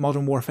Duty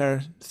Modern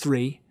Warfare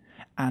 3,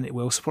 and it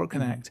will support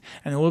Kinect.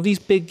 And all of these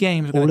big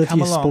games are going to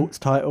come along. All of your sports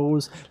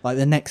titles, like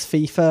the next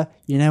FIFA,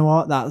 you know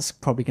what? That's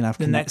probably going to have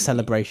Kinect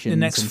celebrations. The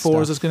next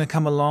Forza is going to to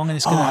come along, and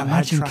it's going to have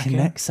imagine head tracking.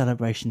 Kinect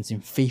celebrations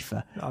in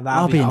FIFA.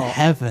 That'll be in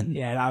heaven.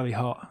 Yeah, that'll be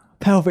hot.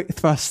 Pelvic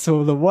thrusts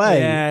all the way.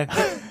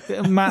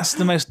 Yeah, Matt's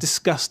the most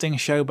disgusting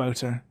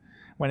showboater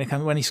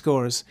when he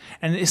scores,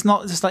 and it's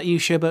not just like you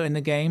showboat in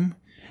the game.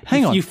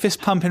 Hang on, you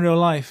fist pump in real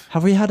life.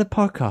 Have we had a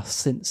podcast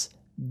since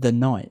the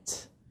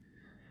night.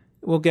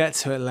 We'll get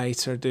to it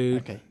later,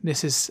 dude. Okay.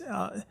 This is...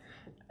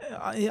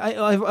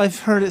 I've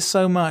heard it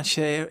so much,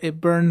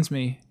 it burns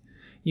me.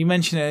 You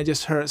mentioned it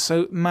just hurts.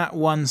 So Matt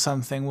won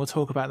something. We'll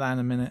talk about that in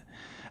a minute.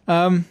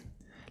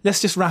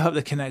 Let's just wrap up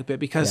the Kinect bit,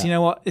 because you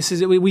know what? This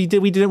is we're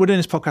doing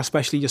this podcast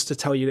especially just to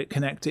tell you that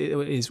Kinect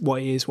is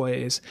what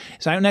it is.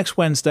 It's out next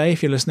Wednesday.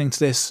 If you're listening to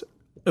this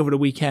over the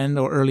weekend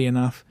or early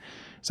enough,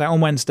 it's out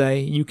on Wednesday.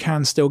 You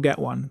can still get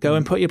one. Go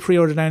and put your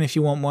pre-order down if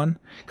you want one,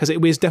 because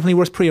it is definitely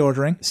worth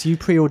pre-ordering. So you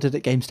pre-ordered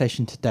at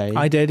GameStation today.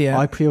 I did, yeah.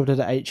 I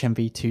pre-ordered at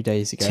HMV 2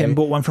 days ago. Tim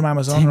bought one from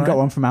Amazon. Tim right? got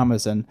one from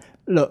Amazon.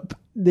 Look,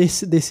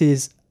 this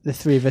is the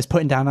three of us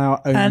putting down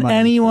our own and money.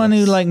 Anyone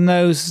who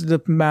knows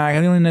the mag,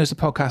 anyone who knows the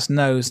podcast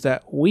knows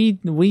that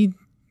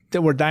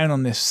that we're down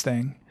on this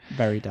thing.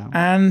 Very down.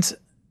 And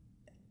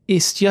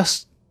it's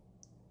just,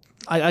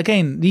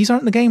 again, these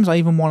aren't the games I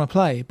even want to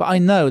play. But I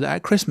know that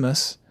at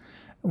Christmas,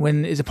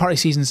 when the party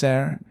season's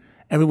there,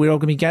 we're all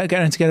going to be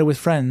getting together with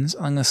friends.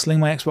 I'm going to sling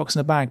my Xbox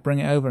in a bag, bring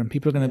it over, and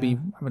people are going to be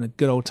having a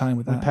good old time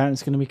with that. My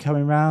parents are going to be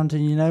coming round,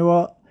 and you know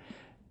what?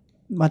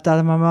 My dad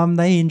and my mum,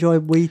 they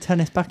enjoyed Wii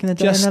tennis back in the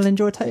day, and they'll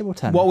enjoy table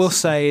tennis. What we'll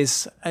say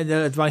is,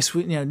 the advice,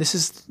 this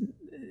is,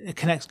 it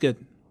connects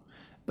good.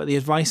 But the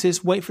advice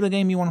is, wait for the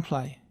game you want to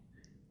play.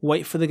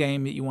 Wait for the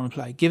game that you want to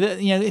play. Give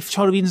it, if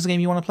Child of Eden is the game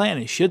you want to play,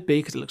 and it should be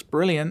because it looks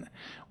brilliant,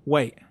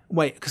 wait.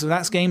 Because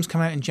that game's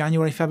come out in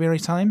January, February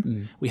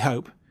time, we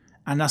hope.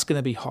 And that's going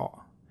to be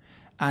hot.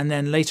 And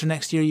then later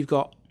next year, you've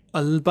got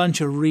a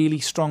bunch of really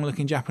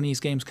strong-looking Japanese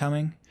games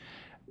coming.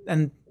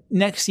 And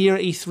next year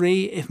at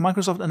E3, if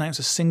Microsoft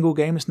announces a single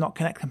game that's not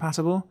Kinect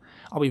compatible,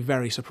 I'll be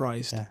very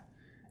surprised. Yeah.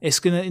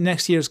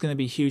 Next year is going to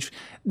be huge.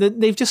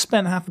 They've just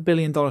spent $500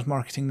 million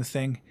marketing the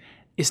thing.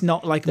 It's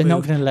not like They're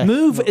Move. Not gonna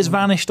Move is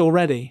vanished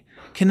already.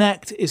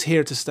 Kinect is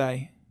here to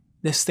stay.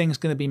 This thing's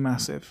going to be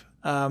massive.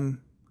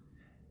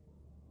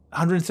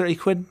 130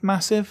 quid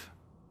massive.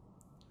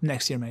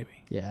 Next year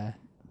maybe. Yeah.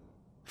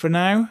 For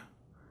now,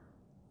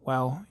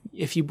 well,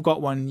 if you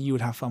got one, you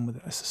would have fun with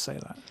it. Let's just say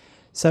that.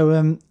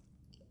 So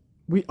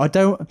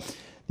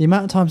the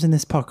amount of times in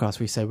this podcast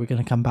we say we're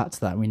going to come back to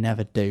that, and we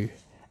never do.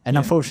 And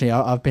unfortunately,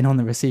 I've been on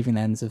the receiving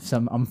ends of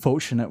some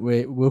unfortunate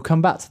we'll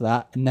come back to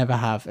that and never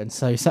have. And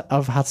so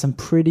I've had some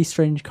pretty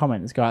strange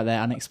comments go out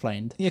there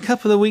unexplained. Yeah, a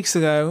couple of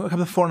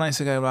fortnights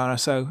ago,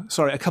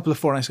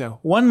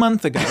 1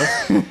 month ago,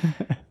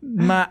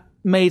 Matt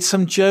made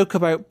some joke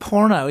about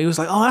porno. He was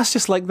like, "Oh, that's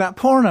just like that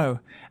porno,"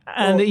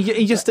 and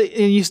he used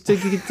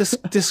to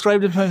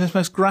describe it as the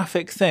most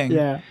graphic thing.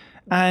 Yeah.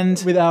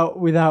 And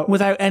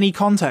without any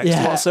context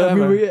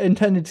whatsoever. We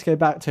intended to go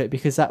back to it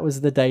because that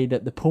was the day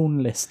that the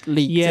porn list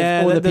leaked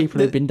of all the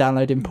people who'd been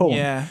downloading porn.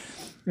 Yeah.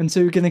 And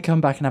so we're going to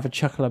come back and have a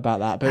chuckle about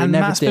that. But and we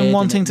never Matt's did, been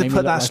wanting to put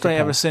put that straight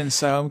ever since,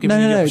 so I'm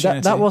giving you the opportunity.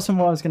 That wasn't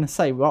what I was going to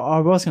say. What I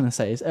was going to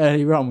say is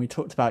earlier on we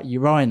talked about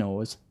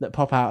urinals that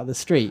pop out of the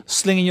street.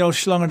 Slinging your old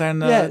schlonger down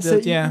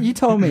the... You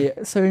told me,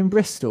 so in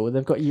Bristol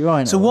they've got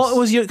urinals. So what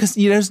was your... Because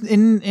there's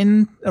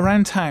in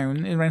around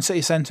town, around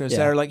city centres,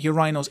 there are like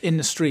urinals in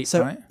the street,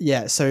 right?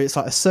 Yeah, so it's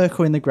like a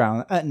circle in the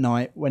ground at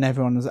night when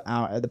everyone's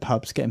out at the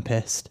pubs getting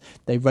pissed.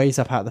 They raise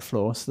up out of the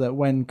floor so that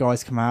when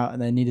guys come out and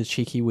they need a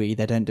cheeky wee,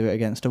 they don't do it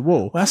against a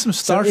wall. Well, that's some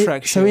Star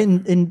Trek shit. So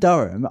in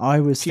Durham, I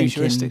was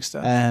futuristic thinking,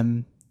 stuff.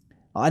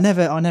 I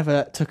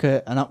never took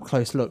an up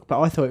close look, but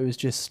I thought it was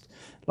just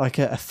like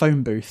a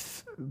phone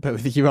booth, but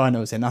with the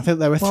urinals in. I think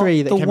there were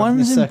three that came up in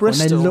the circle, and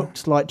they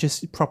looked like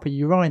just proper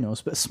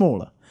urinals, but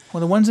smaller.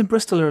 Well, the ones in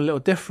Bristol are a little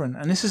different,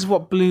 and this is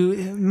what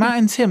Matt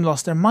and Tim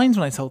lost their minds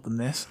when I told them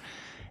this.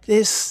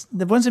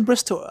 The ones in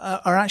Bristol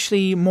are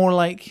actually more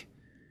like...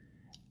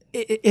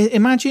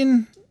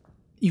 Imagine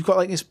you've got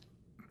like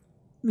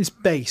this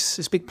base,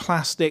 this big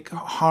plastic,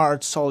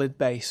 hard, solid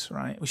base,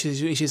 right? Which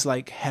is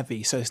like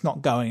heavy, so it's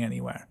not going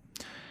anywhere.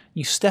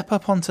 You step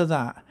up onto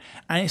that,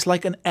 and it's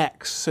like an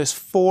X. So it's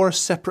 4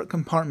 separate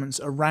compartments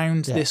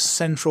around this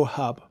central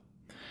hub.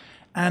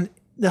 And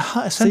the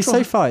central...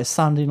 So far, it's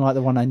sounding like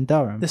the one in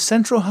Durham. The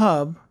central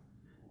hub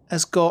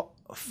has got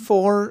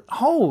 4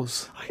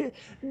 holes.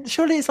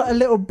 Surely it's like a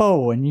little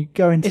bowl, and you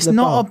go into the bowl. It's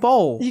not a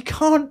bowl. You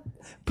can't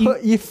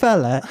put your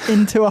fella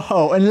into a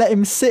hole and let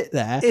him sit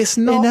there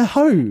in a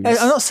hose.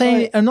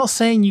 I'm not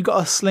saying you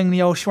got to sling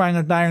the old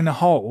schwanger down a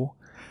hole,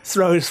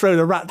 throw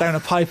the rat down a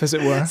pipe, as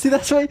it were. See,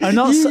 that's why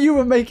you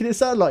were making it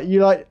sound like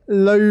you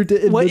load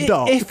it in the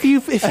dock. If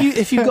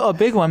you've got a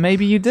big one,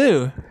 maybe you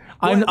do.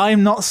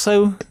 I'm not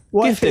so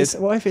gifted.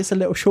 What if it's a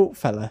little short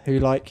fella who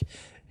like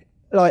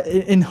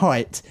in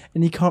height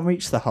and he can't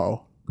reach the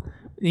hole?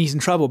 He's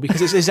in trouble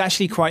because it's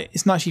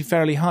not actually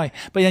fairly high.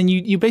 But then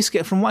you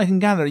basically, from what I can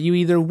gather, you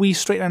either wee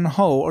straight down the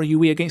hole or you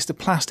wee against a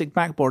plastic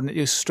backboard and it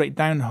goes straight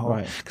down the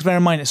hole. Because bear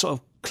in mind, it sort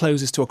of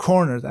closes to a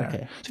corner there.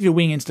 Okay. So if you're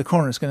weeing into the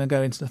corner, it's going to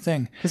go into the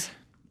thing.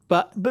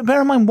 But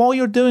bear in mind, while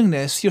you're doing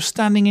this, you're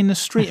standing in the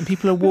street and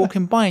people are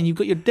walking by and you've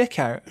got your dick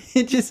out.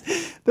 It just,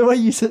 the way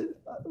you said...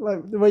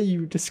 Like the way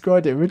you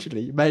described it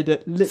originally, you made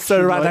it literally throw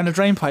it right down the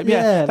drain pipe.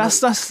 Yeah,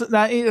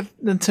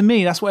 to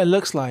me, that's what it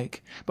looks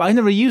like. But I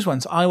never use one,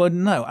 so I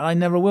wouldn't know, and I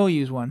never will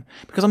use one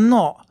because I'm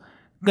not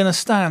going to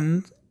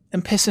stand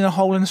and piss in a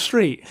hole in the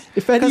street?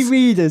 If any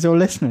readers or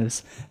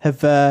listeners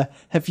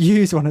have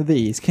used one of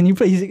these, can you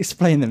please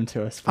explain them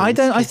to us? Please?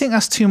 I think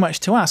that's too much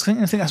to ask. I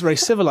think that's very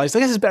civilized. I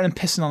guess it's better than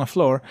pissing on the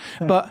floor.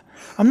 But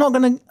I'm not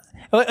going to...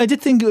 I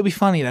did think it would be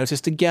funny, though,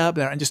 just to get up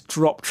there and just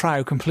drop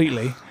trow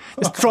completely.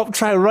 Just drop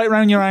trow right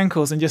around your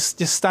ankles and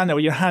just stand there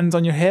with your hands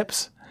on your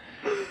hips.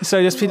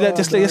 So just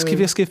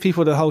give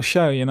people the whole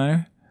show, you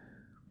know?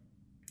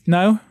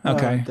 No?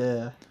 Okay.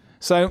 Oh,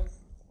 so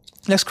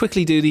let's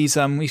quickly do these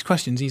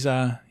questions.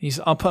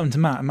 I'll put them to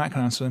Matt, and Matt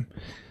can answer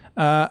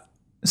them.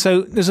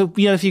 So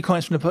we had a few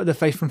comments from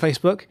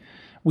Facebook.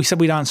 We said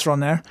we'd answer on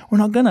there. We're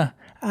not gonna.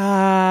 You're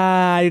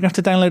gonna have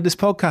to download this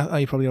podcast. Oh,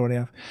 you probably already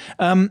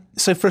have.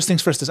 So first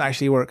things first, does it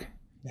actually work?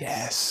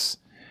 Yes.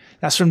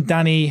 That's from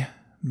Danny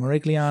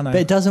Morigliano. But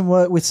it doesn't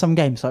work with some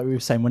games, like we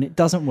were saying. When it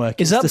doesn't work,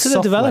 it's up to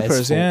the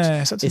developers.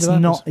 Yeah, it's up to the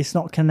developers. It's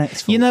not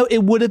Kinect's fault. You know,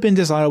 it would have been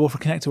desirable for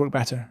Kinect to work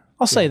better.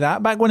 I'll say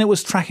that. Back when it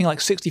was tracking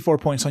like 64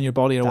 points on your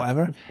body or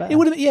whatever, it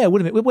would have. Yeah, it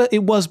would have been. Well,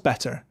 it was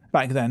better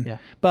back then. Yeah.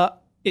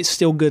 But it's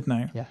still good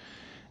now. Yeah.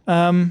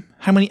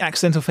 How many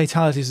accidental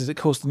fatalities has it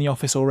caused in the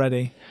office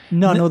already?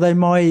 None, although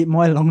my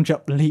long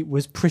jump leap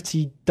was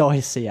pretty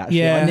dicey, actually.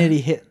 Yeah. I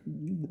nearly hit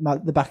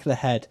the back of the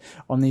head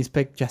on these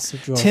big Jester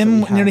draws.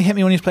 Tim nearly hit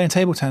me when he was playing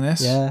table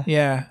tennis. Yeah.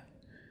 Yeah.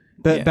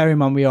 But bear in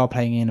mind, we are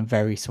playing in a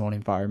very small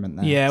environment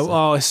there. Yeah,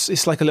 so.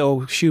 It's like a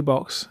little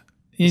shoebubox.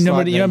 You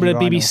remember the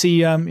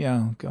BBC?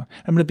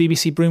 Remember the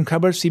BBC broom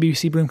cupboard?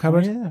 CBBC broom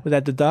cupboard with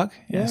Ed the Duck.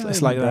 Yeah,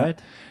 it's like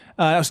that.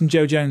 That was from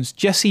Joe Jones.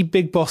 Jesse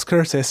Big Boss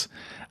Curtis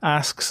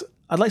asks,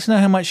 "I'd like to know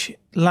how much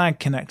lag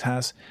Kinect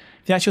has.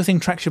 If the actual thing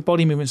tracks your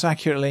body movements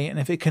accurately, and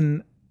if it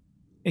can."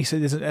 He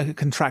said it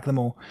can track them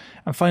all.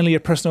 And finally,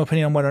 your personal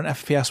opinion on whether an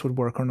FPS would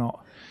work or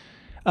not.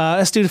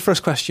 Let's do the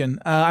first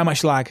question. How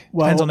much lag?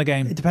 Depends on the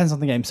game. It depends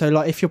on the game. So,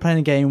 like, if you're playing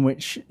a game in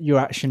which your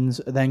actions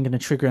are then going to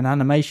trigger an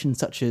animation,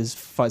 such as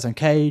Fight Zone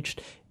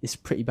Caged, it's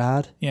pretty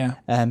bad. Yeah.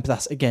 But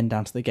that's, again,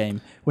 down to the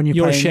game. When you're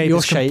your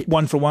playing shape, is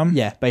one for one?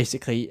 Yeah,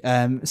 basically.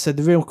 So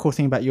the real cool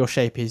thing about your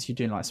shape is you're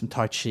doing, like, some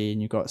Tai Chi,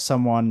 and you've got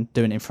someone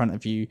doing it in front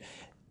of you,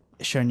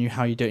 showing you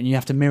how you do it, and you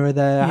have to mirror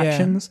their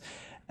actions.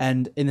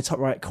 And in the top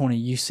right corner,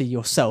 you see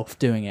yourself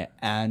doing it,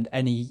 and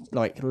any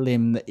like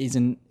limb that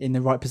isn't in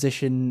the right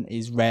position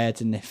is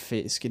red, and if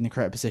it's in the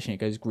correct position, it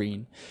goes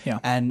green. Yeah,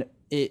 and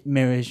it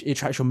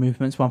tracks your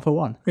movements one for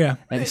one. Yeah,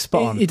 and it's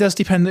spot on. It does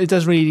depend. It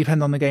does really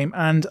depend on the game.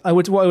 And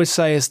what I would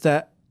say is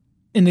that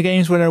in the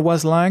games where there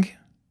was lag,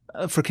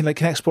 for like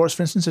Kinect Sports,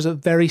 for instance, there's a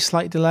very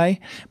slight delay,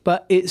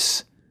 but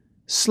it's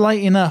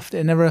slight enough that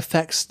it never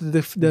affects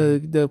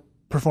the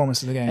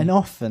performance of the game. And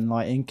often,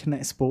 like in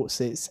Kinect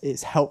Sports,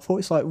 it's helpful.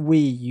 It's like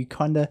you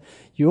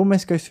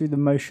almost go through the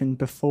motion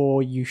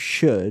before you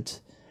should,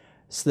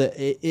 so that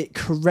it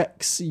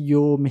corrects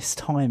your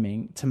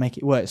mistiming to make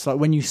it work. It's like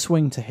when you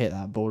swing to hit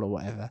that ball or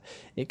whatever,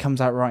 it comes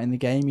out right in the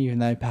game, even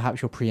though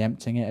perhaps you're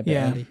preempting it a bit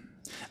early.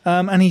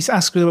 And he's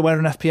asked whether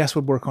an FPS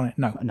would work on it.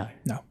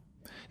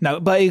 No,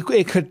 but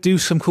it could do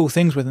some cool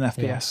things with an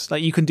FPS.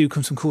 Like you can do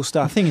some cool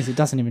stuff. The thing is, it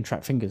doesn't even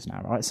track fingers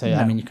now, right? So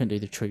I mean, you couldn't do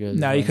the triggers.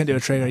 No, you couldn't do a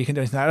trigger. You can do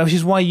anything like that, which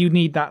is why you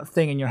need that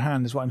thing in your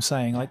hand. Is what I'm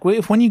saying. Like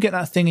when you get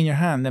that thing in your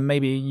hand, then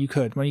maybe you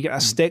could. When you get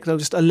a stick,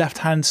 just a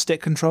left-hand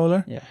stick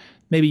controller. Yeah,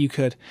 maybe you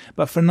could.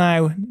 But for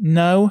now,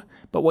 no.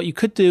 But what you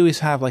could do is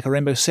have like a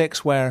Rainbow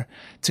Six, where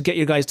to get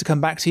your guys to come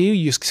back to you,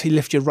 you just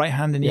lift your right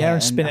hand in the air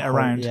and spin it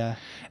around. Yeah.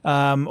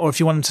 Or if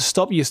you want them to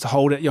stop, you just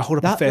hold it. You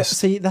hold up a fist.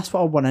 See, that's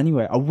what I want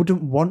anyway. I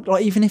wouldn't want,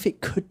 like, even if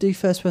it could do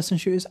first-person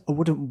shooters, I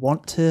wouldn't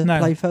want to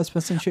play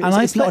first-person shooters.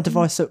 And it's not a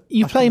device that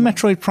you play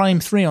Metroid Prime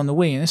 3 on the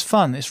Wii, and it's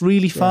fun. It's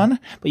really fun,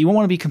 but you won't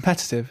want to be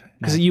competitive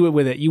because you were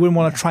with it. You wouldn't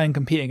want to try and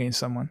compete against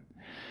someone.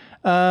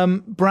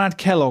 Brad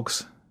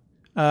Kellogg's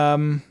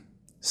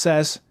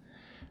says,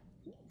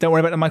 "Don't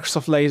worry about the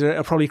Microsoft laser.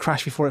 It'll probably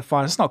crash before it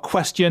fires." It's not a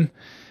question,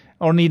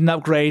 or need an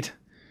upgrade.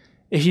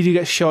 If you do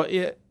get shot,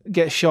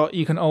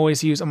 you can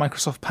always use a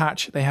Microsoft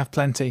patch. They have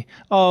plenty.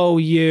 Oh,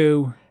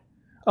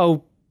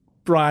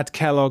 Brad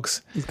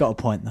Kellogg's. He's got a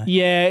point though.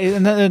 Yeah,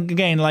 and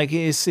again, like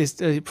it's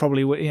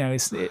probably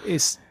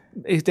that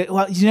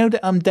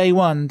day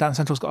one, Dance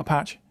Central's got a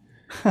patch.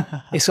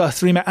 It's got a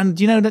 3 meg, and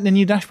do you know that the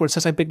new dashboard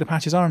says how big the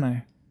patches are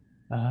now?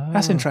 Oh.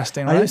 That's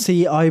interesting, right? I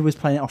was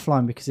playing it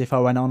offline because if I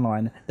went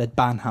online, they'd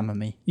banhammer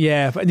me.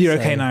 Yeah, but you're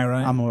okay now,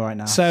 right? I'm all right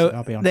now. So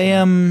I'll be on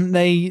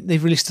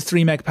they've released a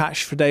 3 meg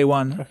patch for day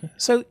one. Okay.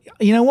 So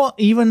you know what?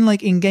 Even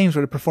like in games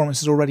where the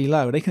performance is already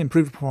low, they can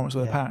improve the performance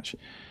with a patch.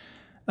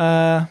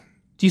 Do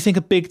you think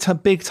a big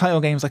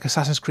title games like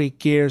Assassin's Creed,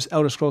 Gears,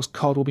 Elder Scrolls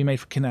COD will be made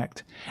for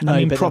Kinect? No,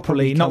 I mean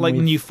properly, not like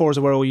the new Forza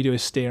where all you do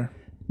is steer.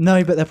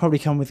 No, but they'll probably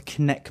come with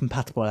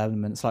Kinect-compatible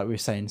elements, like we were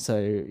saying.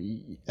 So,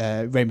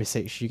 Rainbow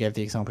Six, you gave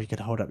the example, you could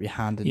hold up your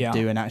hand and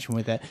do an action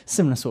with it.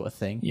 Similar sort of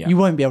thing. Yeah. You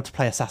won't be able to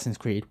play Assassin's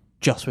Creed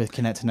just with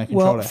Kinect and no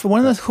controller. Well, for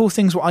one of the cool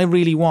things what I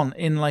really want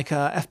in like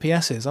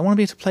FPS is I want to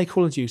be able to play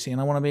Call of Duty, and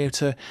I want to be able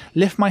to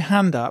lift my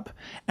hand up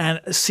and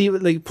see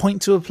like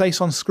point to a place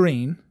on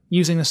screen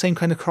using the same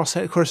kind of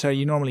cursor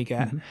you normally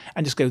get,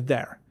 and just go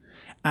there.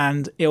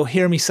 and it'll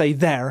hear me say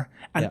there,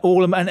 and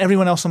and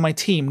everyone else on my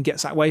team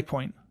gets that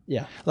waypoint.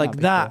 Yeah, Like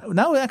that. Cool.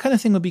 That kind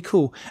of thing would be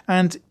cool.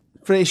 And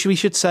we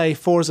should say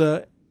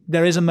Forza,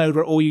 there is a mode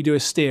where all you do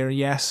is steer,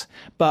 yes.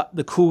 But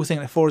the cool thing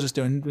that Forza's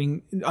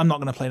doing, I'm not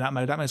going to play that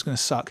mode. That mode's going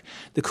to suck.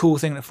 The cool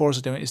thing that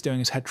Forza's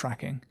doing is head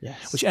tracking.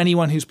 Yes. Which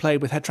anyone who's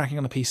played with head tracking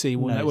on the PC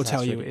will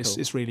tell you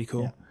it's really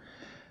cool.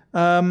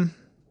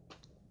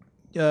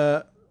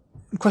 Yeah.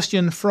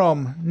 Question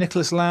from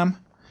Nicholas Lamb.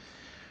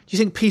 Do you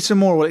think Peter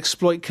Moore will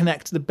exploit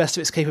Kinect to the best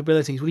of its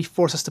capabilities? Will he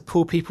force us to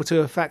pull people to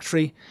a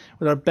factory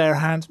with our bare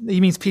hands? He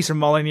means Peter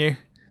Molyneux,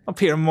 not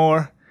Peter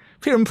Moore.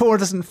 Peter Moore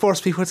doesn't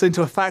force people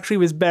into a factory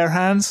with bare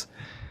hands.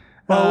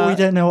 Well, we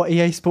don't know what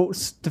EA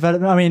Sports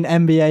development... I mean,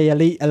 NBA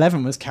Elite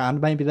 11 was canned.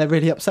 Maybe they're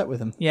really upset with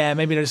them. Yeah,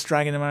 maybe they're just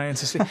dragging them out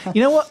into...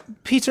 You know what?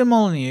 Peter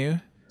Molyneux,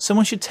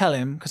 someone should tell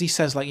him, because he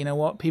says, like, you know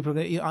what? He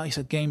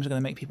said games are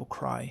going to make people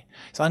cry.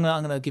 So I'm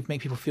going to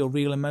make people feel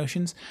real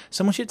emotions.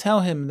 Someone should tell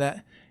him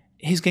that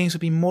his games would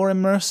be more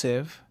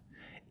immersive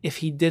if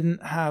he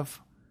didn't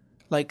have,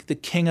 like, the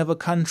king of a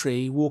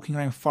country walking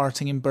around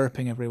farting and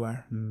burping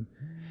everywhere.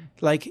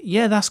 Like,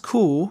 yeah, that's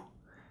cool,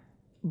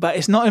 but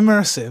it's not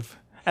immersive.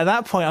 At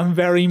that point, I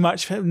really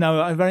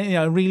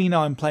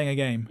know I'm playing a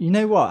game. You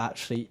know what?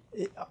 Actually,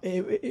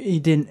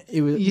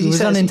 it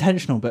was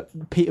unintentional.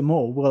 But Peter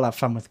Moore will have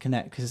fun with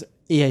Kinect because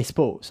EA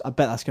Sports. I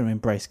bet that's going to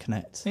embrace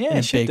Kinect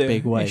in a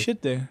big way. It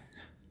should do.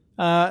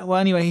 Well,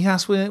 anyway, he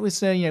asked,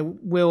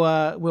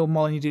 will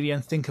Molyneux do the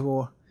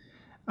unthinkable?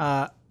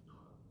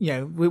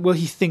 Will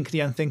he think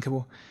the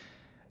unthinkable?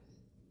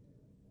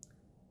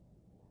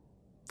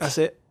 That's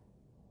it.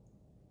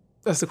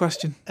 That's the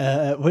question.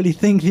 Will he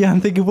think the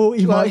unthinkable?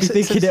 He might be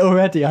thinking it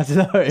already. I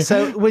don't know.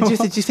 So, do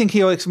you think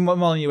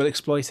Molyneux will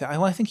exploit it?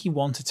 I think he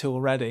wanted to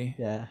already.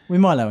 Yeah, with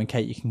Milo and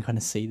Kate, you can kind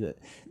of see that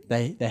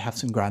they have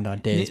some grand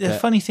ideas. The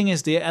funny thing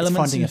is, the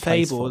elements in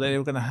Fable that they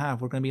were going to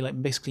have were going to be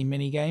like basically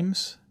mini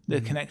games. The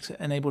Kinect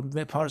enabled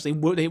parts.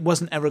 It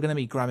wasn't ever going to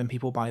be grabbing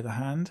people by the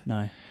hand.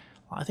 No.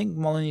 I think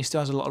Molyneux still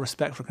has a lot of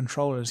respect for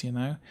controllers, you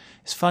know.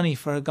 It's funny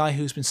for a guy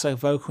who's been so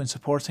vocal in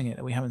supporting it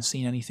that we haven't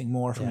seen anything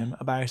more from him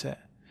about it.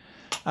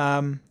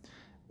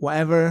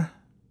 Whatever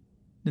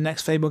the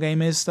next Fable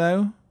game is,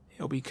 though,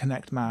 it'll be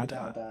Kinect mad.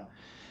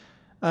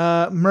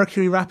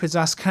 Mercury Rapids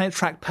asks, can it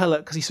track Pellet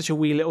because he's such a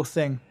wee little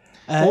thing?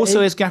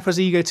 Is Gapper's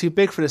ego too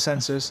big for the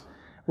sensors?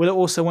 Will it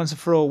also, once and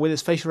for all, with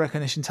its facial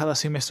recognition, tell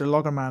us who Mr.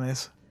 Loggerman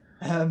is?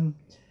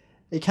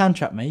 It can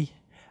track me.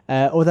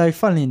 Although,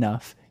 funnily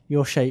enough,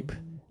 your shape...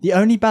 The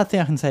only bad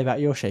thing I can say about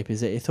your shape is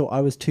that it thought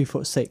I was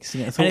 2'6",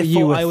 and it thought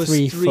you were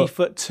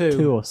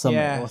 3'2" or something,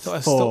 yeah, or I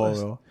thought 4. I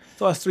thought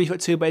I was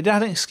 3'2", but it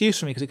had an excuse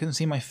for me because it couldn't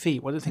see my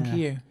feet. What did it think of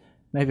you?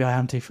 Maybe I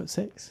am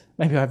 2'6".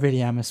 Maybe I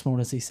really am as small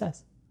as he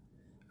says.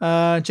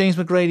 James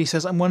McGrady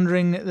says, I'm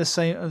wondering the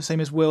same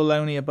as Will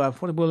Loney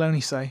above. What did Will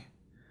Loney say?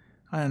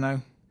 I don't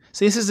know.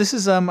 See, this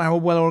is how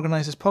well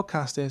organised this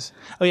podcast is.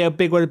 Oh yeah,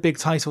 where the big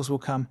titles will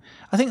come.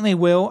 I think they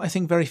will. I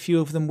think very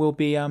few of them will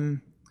be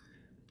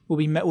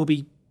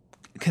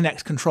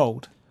Kinect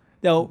controlled.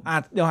 They'll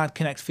add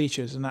Kinect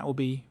features, and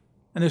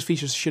those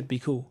features should be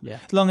cool. Yeah.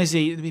 As long as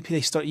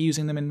they start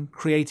using them in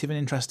creative and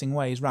interesting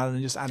ways rather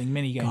than just adding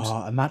mini games.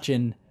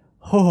 Imagine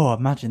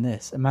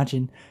this.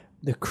 Imagine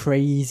the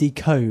crazy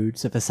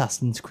codes of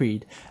Assassin's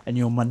Creed and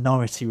your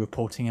Minority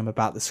reporting them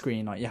about the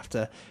screen. Like you have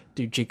to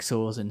do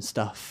jigsaws and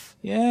stuff.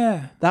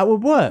 Yeah. That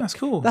would work. That's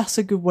cool. That's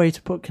a good way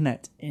to put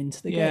Kinect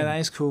into the game. Yeah, that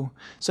is cool.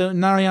 So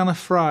Nariana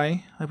Fry,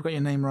 I hope I got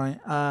your name right,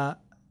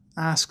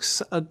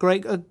 asks a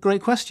great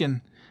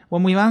question.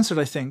 One we've answered,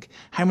 I think.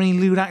 How many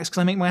lewd acts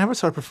can I make my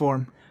avatar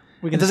perform?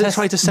 Does it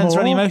try to censor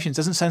any emotions?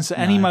 Doesn't censor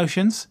any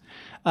emotions.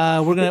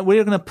 We're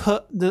gonna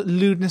put the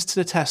lewdness to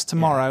the test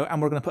tomorrow,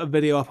 and we're gonna put a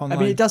video up online.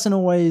 I mean, it doesn't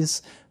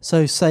always.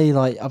 So say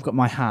like I've got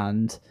my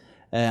hand,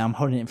 I'm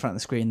holding it in front of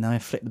the screen, then I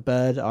flick the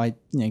bird. I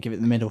give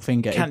it the middle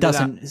finger. Can't it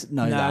doesn't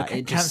know that.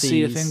 It just can't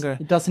see the finger.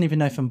 It doesn't even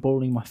know if I'm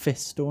balling my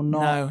fist or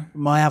not. No.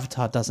 My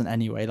avatar doesn't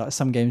anyway. Like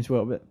some games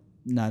will, but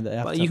no, the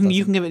avatar you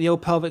can give it the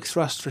old pelvic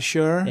thrust for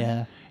sure.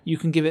 Yeah. You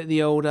can give it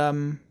the old. I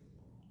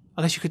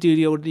guess you could do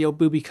the old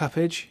booby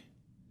cuppage.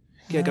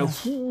 Yeah, go.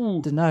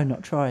 No,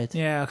 not tried.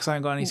 Yeah, because I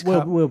haven't got any to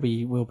cup. We'll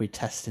be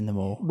testing them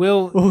all.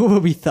 We'll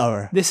be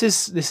thorough. This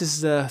is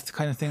the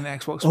kind of thing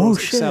that Xbox World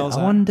excels at.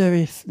 I wonder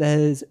if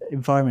there's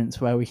environments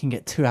where we can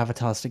get two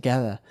avatars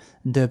together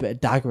and do a bit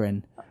of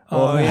daggering.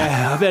 Oh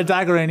yeah, a bit of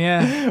daggering,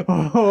 yeah,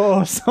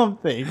 or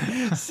something.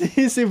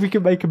 See if we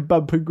can make a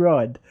bump and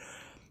grind.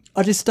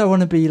 I just don't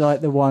want to be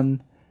like the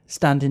one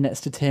standing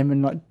next to Tim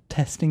and like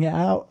testing it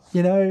out.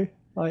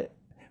 Like.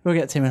 We'll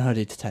get Tim and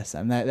Hoodie to test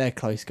them. They're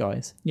close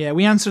guys. Yeah,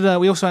 we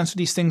also answered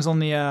these things on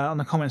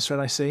the comments thread.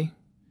 I see,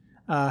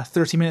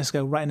 30 minutes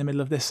ago, right in the middle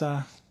of this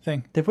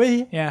thing. Did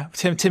we? Yeah,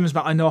 Tim's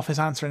about I know off is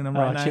answering them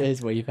right now.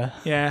 Cheers, Weaver.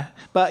 Yeah,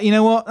 but you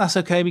know what? That's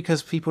okay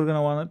because people are going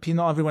to want it.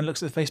 Not everyone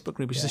looks at the Facebook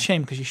group, which is a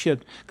shame because you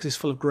should, because it's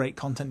full of great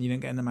content you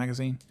don't get in the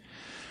magazine.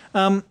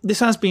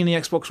 This has been the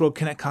Xbox World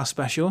Kinect Cast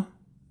special.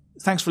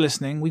 thanks for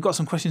listening. We've got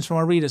some questions from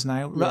our readers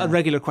now,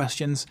 regular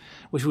questions,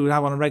 which we would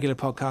have on a regular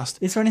podcast.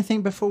 Is there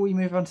anything, before we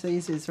move on to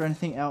these, is there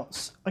anything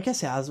else? I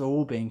guess it has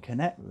all been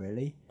Connect,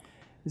 really.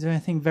 Is there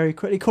anything very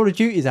quickly? Call of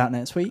Duty's out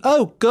next week.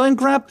 Oh, go and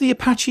grab the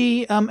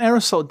Apache Air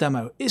Assault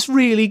demo. It's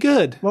really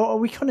good. Well,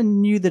 we kind of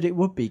knew that it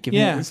would be, given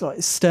it was like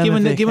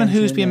given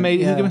who's being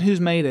made, given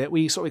who's made it,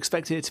 we sort of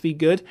expected it to be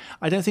good.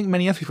 I don't think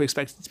many other people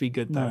expected it to be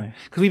good though,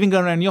 because we've been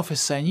going around the office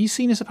saying, "You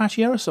seen this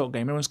Apache Air Assault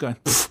game?" Everyone's going,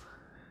 "Pfft.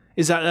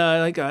 Is that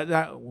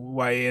that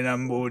Wayne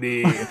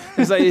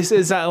It's like, is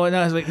that? No,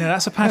 I was like, no,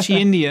 that's Apache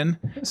Indian.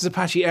 This is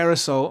Apache Air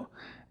Assault.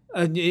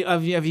 Have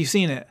you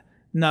seen it?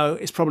 No,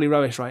 it's probably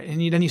rubbish, right? And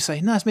then you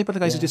say, no, it's made by the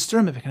guys who did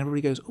Sturmovik, and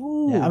everybody goes,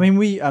 ooh. Yeah,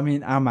 I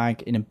mean, our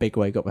mag in a big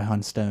way got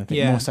behind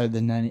Sturmovik more so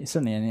than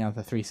certainly any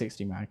other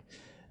 360 mag,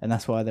 and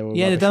that's why they were.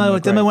 Yeah, the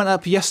demo went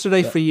up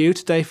yesterday for you,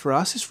 today for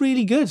us. It's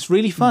really good. It's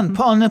really fun.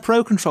 Put on the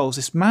pro controls.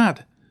 It's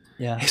mad.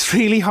 Yeah, it's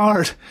really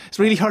hard. It's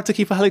really hard to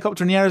keep a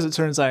helicopter in the air, as it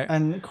turns out.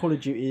 And Call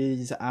of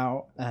Duty is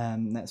out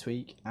next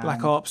week. And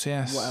Black Ops,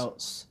 yes. What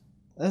else?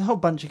 There's a whole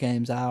bunch of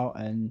games out,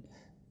 and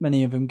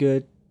many of them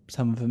good,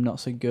 some of them not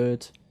so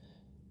good.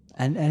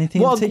 And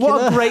anything in particular?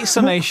 What a great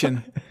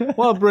summation.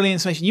 What a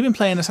brilliant summation. You've been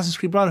playing Assassin's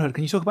Creed Brotherhood.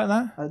 Can you talk about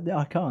that?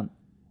 I can't.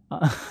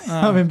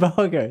 I'm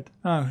embargoed.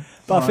 Oh,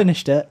 but I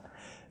finished it.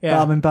 Yeah.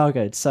 But I'm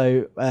embargoed.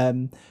 So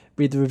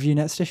read the review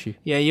next issue.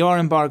 Yeah, you are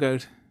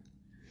embargoed.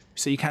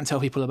 So you can't tell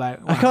people about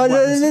I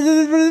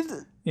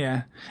can't.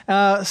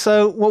 Yeah.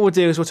 So what we'll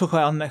do is we'll talk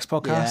about it on the next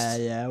podcast.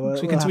 Yeah.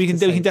 So we can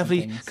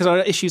definitely, because our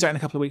issue's out in a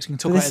couple of weeks, we can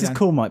talk about it. This is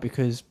cool, Mike,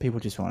 because people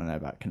just want to know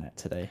about Connect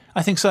today.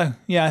 I think so.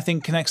 Yeah, I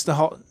think Connect's the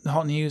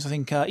hot news. I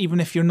think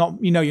even if you're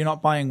not, you're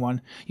not buying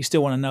one, you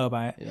still want to know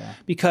about it. Yeah.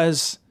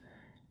 Because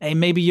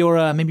maybe you're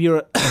a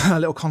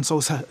little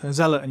console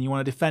zealot and you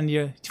want to defend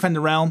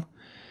the realm,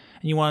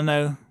 and you want to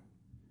know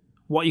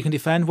what you can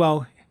defend.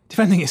 Well,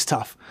 defending is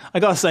tough.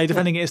 I gotta say,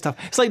 defending it is tough.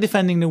 It's like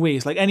defending the Wii.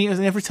 It's like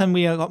every time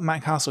we got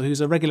Matt Castle,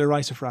 who's a regular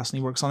writer for us and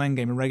he works on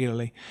Endgame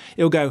regularly,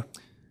 he'll go,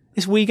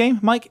 "This Wii game,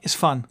 Mike, is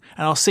fun,"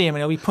 and I'll see him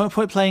and he'll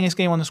be playing his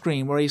game on the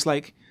screen where he's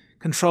like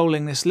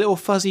controlling this little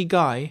fuzzy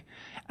guy,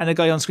 and the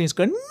guy on screen is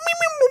going,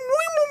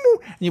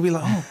 and you'll be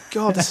like, "Oh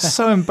God, this is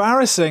so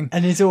embarrassing."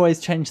 And he's always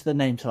changed the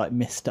name to like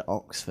Mr.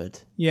 Oxford.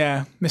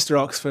 Yeah, Mr.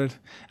 Oxford,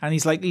 and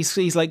he's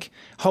like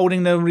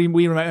holding the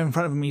Wii remote in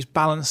front of him. He's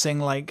balancing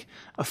like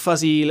a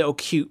fuzzy little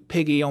cute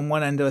piggy on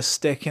one end of a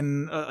stick,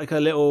 and like a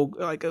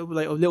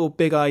little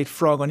big-eyed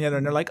frog on the other.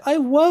 And they're like, "I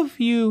love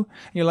you."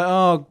 And you're like,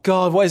 "Oh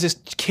God, what is this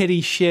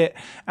kiddie shit?"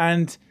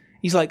 And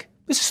he's like,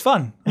 "This is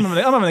fun. I'm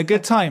having a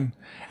good time."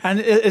 And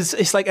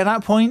it's like at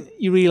that point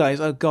you realise,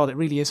 oh God, it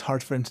really is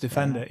hard for him to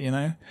defend it,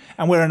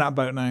 And we're in that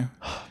boat now.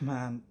 Oh,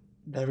 man,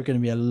 there are going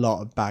to be a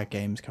lot of bad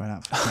games coming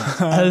out.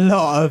 A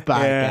lot of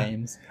bad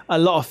games. A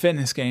lot of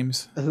fitness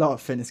games. A lot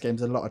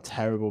of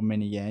terrible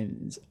mini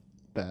games.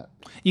 But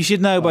you should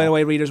know, by the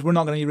way, readers, we're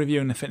not going to be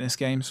reviewing the fitness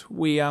games.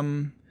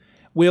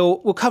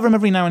 We'll cover them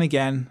every now and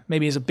again,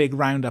 maybe as a big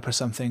roundup or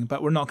something,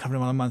 but we're not covering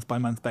them on a month by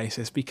month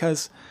basis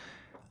because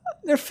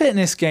they're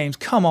fitness games.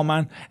 Come on,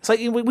 man. It's like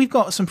we've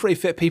got some pretty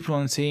fit people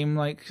on the team.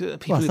 Like people.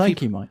 Well,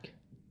 thank you, Mike.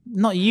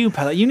 Not you,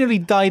 Pellet. You nearly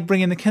died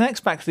bringing the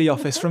Kinects back to the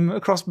office from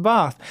across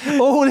Bath.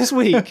 All this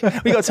week,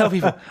 we got to tell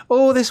people.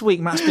 All this week,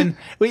 Matt's been.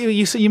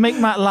 You make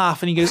Matt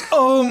laugh, and he goes,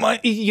 "Oh my!"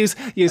 He goes,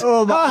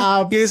 "Oh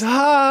my abs." He goes,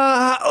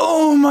 "Ha!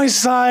 Oh my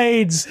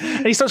sides!"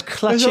 And he starts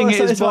clutching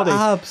at his body.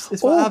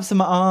 It's my abs and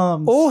my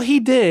arms. All he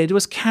did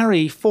was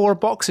carry 4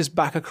 boxes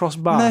back across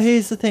Bath. No,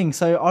 here's the thing.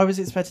 So I was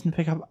expecting to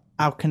pick up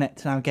our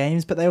Connect and our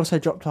games, but they also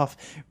dropped off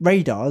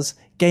Radar's,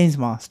 Games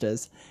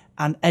Masters,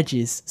 and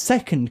Edge's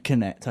second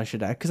Connect, I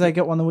should add, because they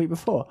got one the week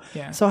before.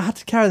 Yeah. So I had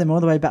to carry them all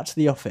the way back to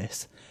the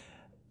office.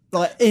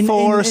 Like in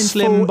 4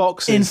 slim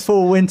boxes. In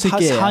full winter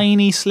gear.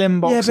 Tiny slim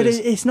boxes. Yeah,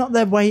 but it's not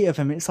the weight of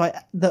them. It's like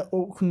the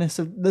awkwardness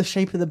of the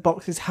shape of the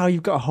boxes, how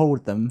you've got to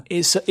hold them.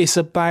 It's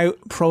about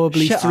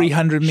probably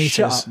 300 metres.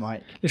 Shut up,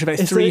 Mike. It's about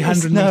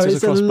 300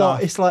 metres across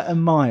Bath. It's like a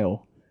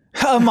mile.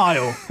 A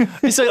mile.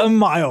 It's like a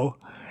mile.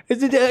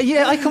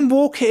 Yeah, I can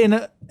walk it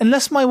in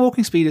unless my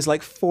walking speed is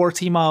like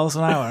 40 miles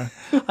an hour.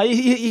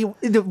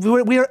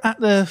 We're at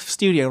the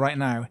studio right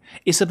now.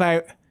 It's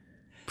about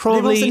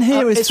probably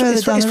it's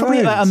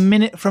probably about a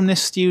minute from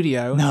this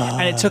studio,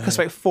 and it took us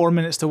about 4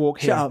 minutes to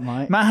walk here. Shut up,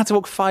 Mike. Matt had to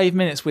walk 5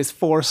 minutes with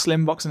 4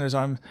 slim boxes in his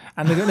arms,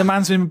 and the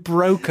man's been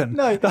broken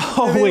the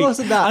whole week. It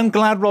wasn't that. I'm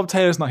glad Rob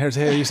Taylor's not here to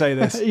hear you say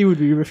this. He would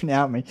be ripping it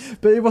out at me.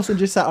 But it wasn't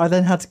just that. I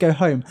then had to go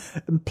home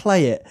and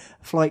play it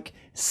for like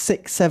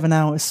 6-7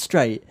 hours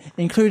straight,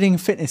 including a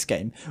fitness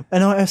game,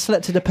 and I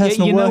selected a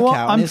personal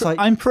workout.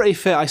 I'm pretty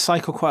fit. I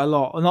cycle quite a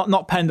lot.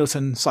 Not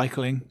Pendleton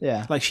cycling.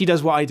 Yeah, like she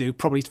does what I do,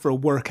 probably for a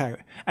workout,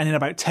 and in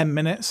about 10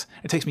 minutes,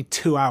 it takes me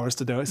 2 hours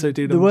to do it. So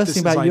the worst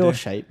thing about your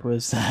shape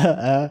was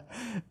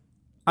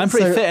I'm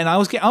pretty fit, and I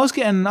was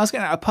getting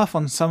out a puff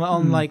on some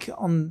of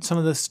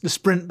the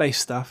sprint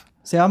based stuff.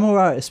 See, I'm all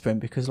right at sprint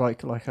because,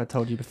 like I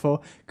told you before,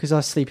 because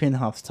I sleep in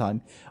half the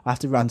time, I have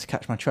to run to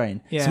catch my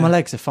train. Yeah. So my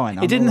legs are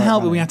fine. It didn't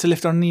help that we had to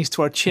lift our knees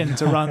to our chin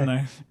to run,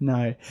 though.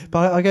 No.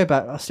 But I go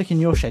back, I stick in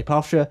your shape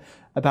after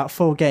about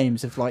 4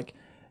 games of, like,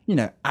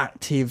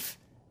 active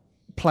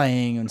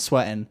playing and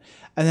sweating.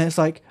 And then it's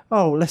like,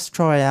 oh, let's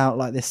try out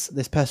like this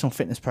personal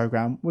fitness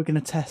program. We're going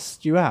to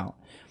test you out.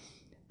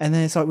 And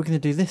then it's like, we're going to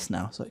do this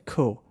now. It's like,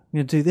 cool. I'm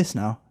going to do this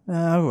now.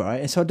 All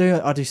right. So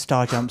I do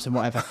star jumps and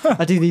whatever.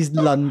 I do these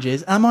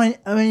lunges. I'm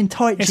in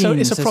tight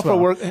jeans. It's a proper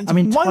work.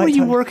 Why were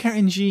you working out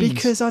in jeans?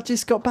 Because I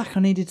just got back. I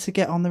needed to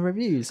get on the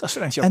reviews. That's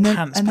what your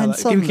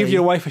pants. Give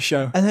your wife a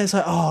show. And then it's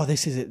like, oh,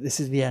 this is it. This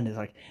is the end. It's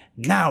like,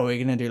 now we're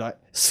going to do like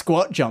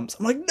squat jumps.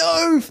 I'm like,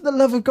 no, for the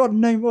love of God,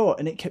 no more.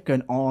 And it kept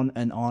going on.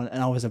 And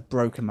I was a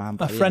broken man.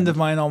 A friend of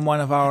mine on one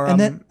of our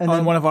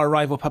one of our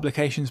rival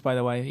publications, by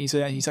the way, he's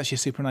actually a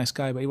super nice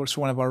guy, but he works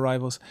for one of our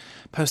rivals,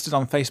 posted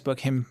on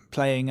Facebook him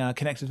playing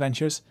Kinect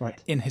Adventures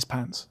in his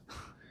pants.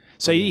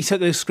 So he took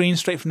the screen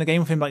straight from the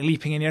game of him like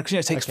leaping in the air,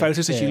 because it takes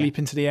photos as you leap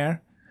into the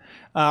air.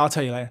 I'll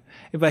tell you later.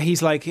 But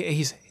he's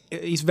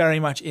very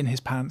much in his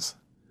pants.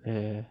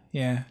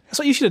 Yeah. That's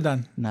what you should have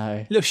done. No.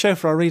 A little show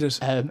for our readers.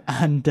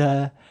 And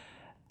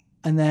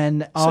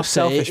then after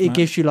selfish, it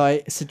gives you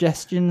like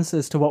suggestions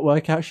as to what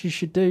workouts you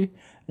should do.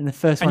 And the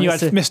first one, and you had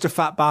Mr.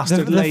 Fat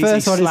Bastard, the lazy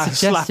first one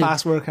slap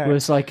ass workout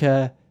was like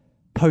a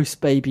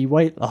post-baby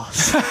weight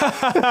loss.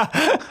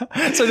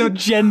 So the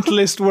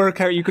gentlest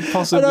workout you could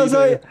possibly do. And I was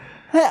like,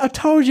 hey, I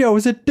told you I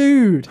was a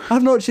dude.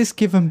 I've not just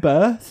given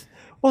birth.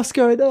 What's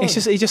going on?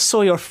 He just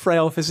saw your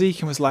frail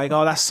physique and was like,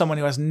 oh, that's someone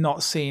who has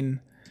not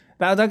seen...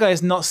 That guy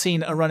has not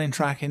seen a running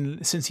track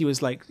since he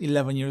was like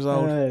 11 years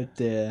old. Oh,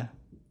 dear.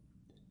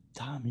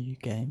 Damn you,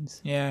 games.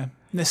 Yeah.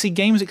 Now, see,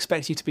 games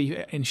expect you to be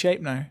in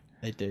shape now.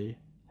 They do.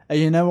 And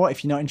you know what?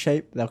 If you're not in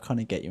shape, they'll kind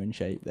of get you in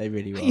shape. They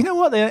really will. You know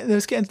what? They're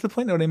just getting to the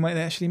point where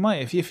they actually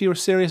might. If you're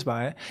serious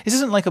about it. This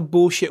isn't like a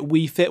bullshit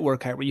Wii Fit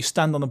workout where you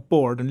stand on a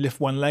board and lift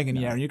one leg in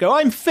the air and you go,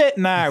 I'm fit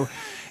now.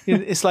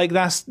 It's like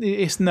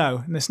it's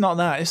not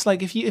that. It's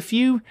like if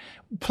you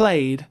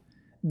played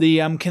the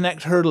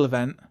Kinect Hurdle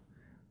event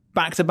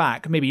back to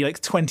back, maybe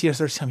like 20 or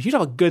 30 times, you'd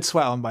have a good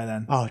sweat on by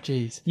then. Oh,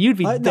 jeez. You'd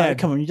be dead. No,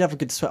 come on, you'd have a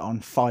good sweat on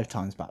 5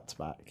 times back to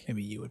back.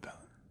 Maybe you would.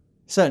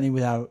 Certainly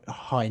without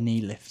high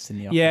knee lifts in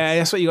the office. Yeah,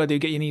 that's what you got to do.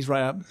 Get your knees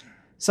right up.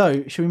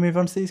 So, should we move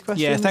on to these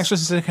questions? Yeah, thanks for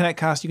listening to the Kinect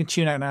Cast. You can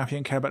tune out now if you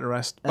don't care about the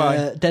rest.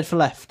 Bye. Dead for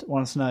Left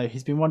wants to know,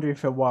 he's been wondering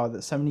for a while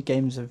that so many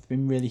games have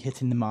been really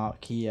hitting the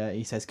mark.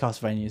 He says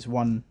Castlevania is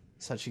one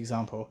such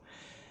example.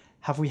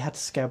 Have we had to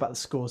scale back the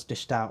scores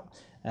dished out?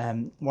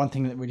 One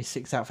thing that really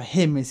sticks out for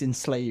him is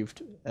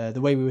Enslaved.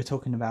 The way we were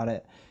talking about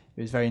it,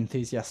 it was very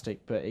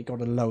enthusiastic, but it got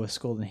a lower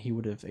score than he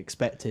would have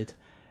expected.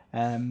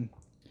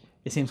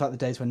 It seems like the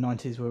days when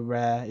 90s were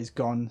rare is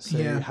gone. So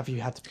have you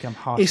had to become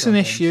harsher? It's an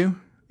issue.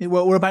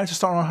 We're about to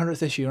start on our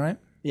 100th issue, right?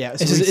 Yeah.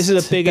 So this is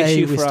a big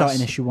issue for us. We're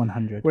starting issue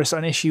 100. We're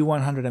starting issue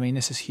 100. I mean,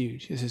 this is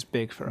huge. This is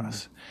big for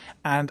us.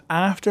 And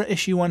after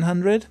issue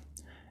 100,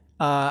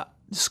 the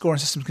scoring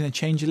system is going to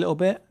change a little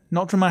bit.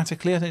 Not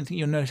dramatically. I don't think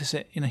you'll notice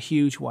it in a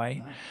huge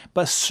way. No.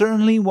 But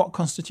certainly what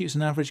constitutes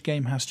an average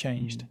game has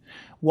changed.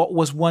 What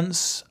was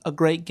once a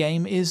great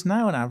game is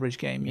now an average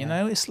game. You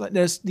know, it's like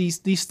there's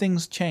these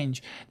things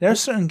change. There are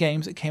certain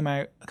games that came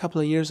out a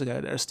couple of years ago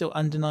that are still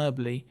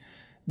undeniably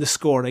the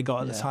score they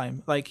got at the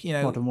time. Like, you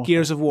know,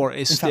 Gears of War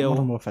is still...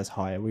 Modern Warfare's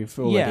higher. We've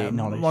already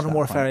acknowledged Modern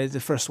Warfare, the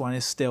first one,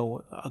 is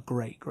still a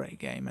great, great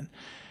game. And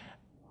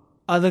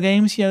other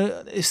games, you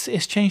know,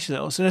 it's changed a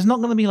little. So there's not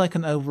going to be like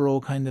an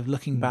overall kind of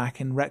looking back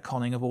and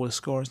retconning of all the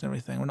scores and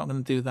everything. We're not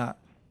going to do that.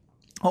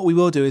 What we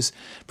will do is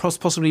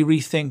possibly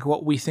rethink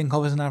what we think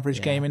of as an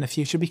average game in the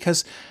future,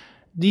 because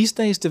these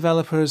days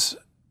developers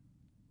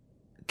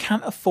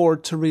can't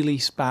afford to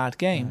release bad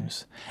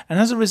games. And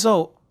as a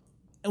result,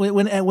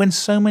 when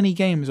so many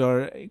games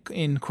are,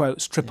 in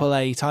quotes,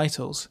 AAA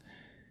titles,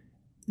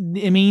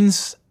 it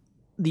means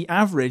the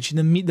average,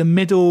 the mid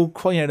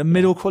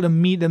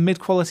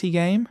quality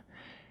game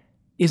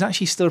is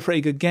actually still a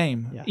pretty good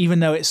game, even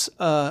though it's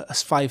a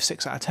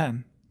 5-6 out of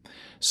 10.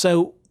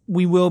 So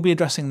we will be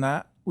addressing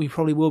that. We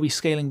probably will be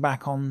scaling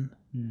back on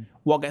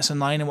what gets a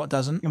 9 and what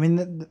doesn't. I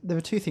mean, there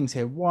are two things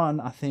here. One,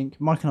 I think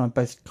Mike and I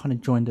both kind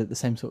of joined at the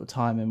same sort of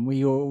time, and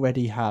we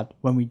already had,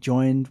 when we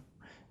joined,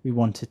 we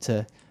wanted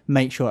to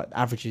make sure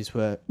averages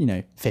were,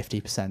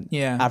 50%.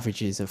 Yeah.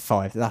 Averages of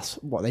 5. That's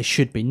what they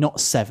should be, not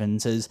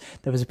 7s. As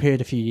there was a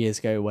period a few years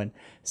ago when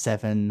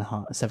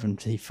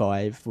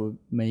 75 were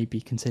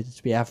maybe considered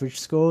to be average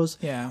scores.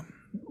 Yeah.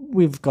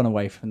 We've gone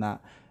away from that.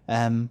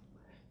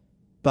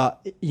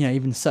 But,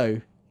 even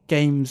so,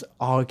 games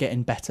are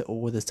getting better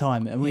all the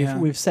time. And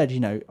we've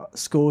said,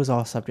 scores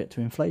are subject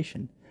to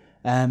inflation.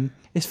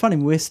 It's funny,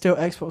 we're still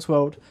Xbox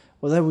World.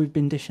 Although we've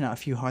been dishing out a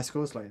few high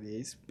scores lately,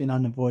 it's been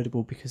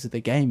unavoidable because of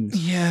the games.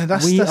 Yeah,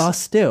 we are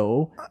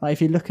still, like,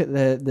 if you look at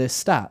the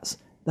stats,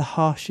 the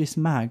harshest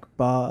mag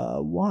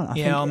bar one.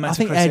 I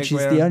think Edge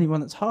is the only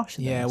one that's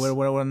harsher than us.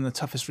 We're one of the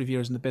toughest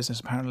reviewers in the business,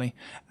 apparently.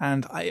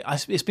 And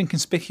it's been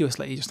conspicuous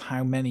lately just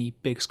how many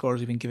big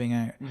scores we've been giving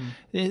out.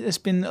 It's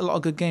been a lot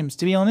of good games.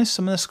 To be honest,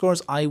 some of the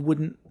scores I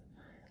would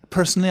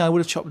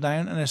have chopped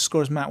down, and the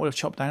scores Matt would have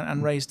chopped down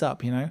and raised up,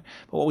 But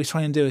what we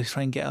try and do is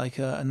try and get like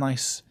a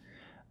nice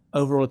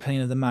overall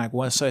opinion of the mag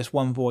was, so it's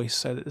one voice,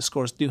 so that the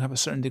scores do have a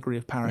certain degree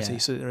of parity. Yeah.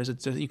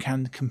 So you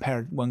can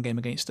compare one game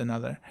against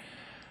another.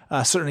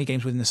 Certainly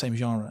games within the same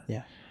genre.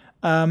 Yeah.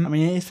 I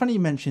mean, it's funny you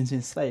mentioned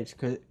Enslaved,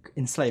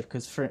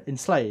 because for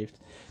Enslaved,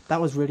 that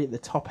was really at the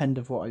top end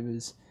of what I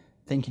was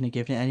thinking of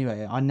giving it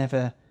anyway.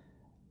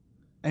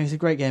 It was a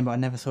great game, but I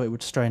never thought it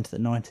would stray into the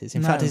 90s.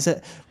 In fact,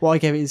 what I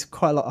gave it is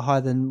quite a lot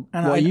higher than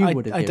what you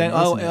would have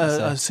given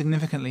it.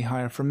 Significantly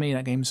higher. For me,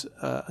 that game's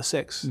a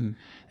 6. The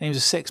game's a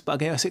 6, but I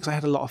gave it a 6 I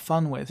had a lot of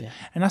fun with. Yeah.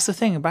 And that's the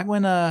thing. Back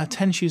when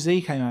Tenchu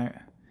Z came out,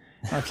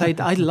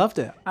 I loved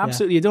it.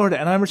 Absolutely adored it.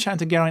 And I remember chatting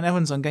to Geraint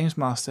Evans on Games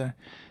Master,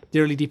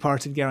 dearly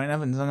departed Geraint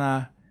Evans, and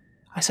I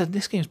said,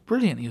 this game's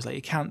brilliant. He was like,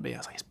 it can't be. I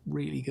was like, it's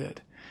really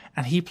good.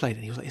 And he played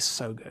it. He was like, it's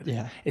so good.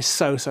 Yeah. It's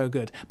so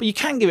good. But you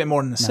can't give it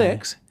more than a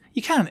 6.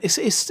 You can.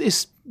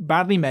 It's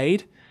badly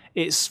made.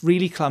 It's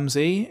really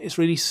clumsy. It's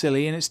really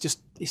silly, and it's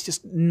just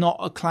not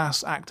a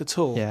class act at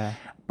all. Yeah.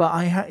 But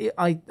I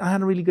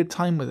had a really good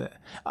time with it,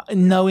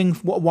 knowing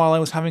while I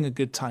was having a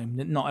good time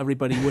that not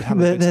everybody would have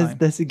a good time.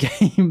 There's a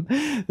game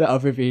that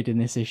I've reviewed in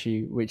this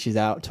issue, which is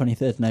out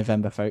 23rd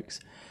November, folks,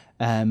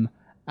 and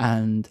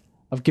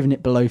I've given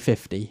it below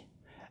 50.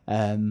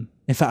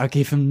 In fact, I've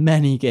given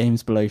many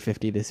games below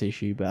 50 this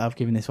issue, but I've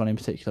given this one in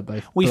particular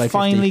below 50. We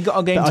finally got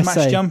a game to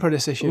match Jumper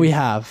this issue. We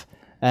have.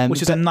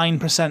 Which is a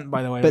 9%,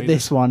 by the way. But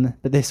this one,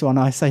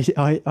 I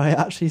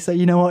actually say,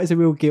 you know what? It's a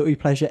real guilty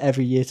pleasure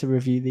every year to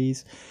review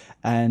these,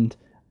 and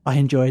I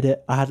enjoyed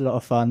it. I had a lot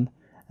of fun.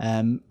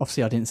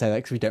 Obviously, I didn't say that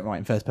because we don't write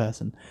in first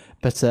person,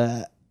 but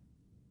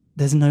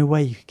there's no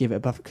way you could give it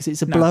above, because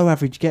it's a below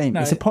average game.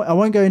 It's a point. I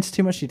won't go into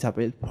too much detail,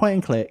 but it's point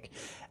and click.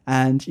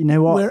 And you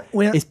know what?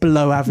 It's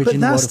below average in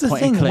the world of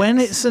point and click. But that's the thing. When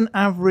it's an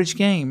average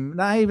game,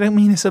 I don't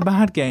mean it's a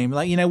bad game.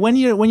 Like, you know, when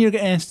you're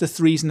getting into the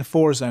 3s and the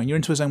 4 zone, you're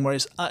into a zone where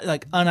it's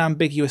like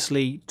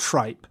unambiguously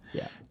tripe.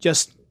 Yeah.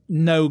 Just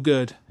no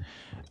good.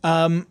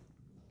 When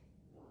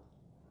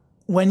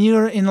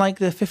you're in like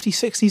the 50,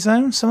 60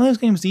 zone, some of those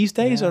games these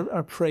days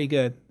are pretty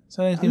good.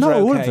 Some of those games not are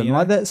okay, all of them. You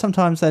know? Like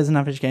sometimes there's an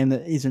average game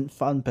that isn't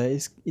fun, but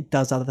it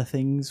does other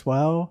things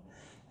well.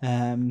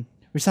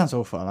 Which sounds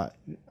awful. Like,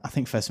 I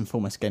think first and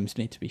foremost, games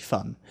need to be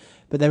fun.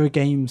 But there are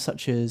games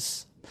such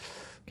as,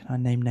 can I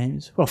name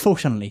names? Well,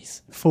 Force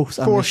Unleashed. Force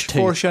Unleashed.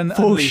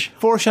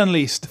 Force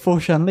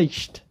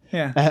Unleashed.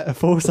 Yeah.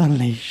 Force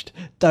Unleashed.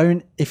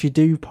 If you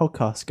do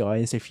podcasts,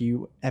 guys, if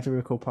you ever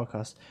record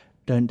podcasts,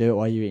 don't do it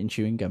while you're eating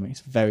chewing gum.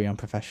 It's very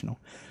unprofessional.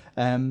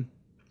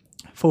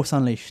 Force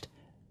Unleashed,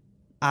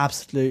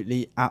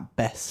 absolutely, at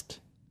best,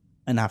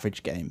 an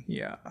average game.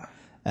 Yeah.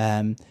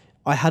 I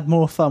had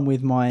more fun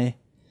with my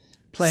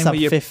playing with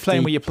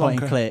your point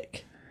and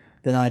click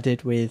than I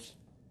did with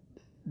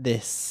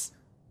this.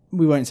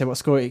 We won't say what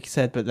score it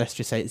said, but let's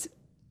just say it's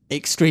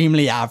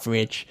extremely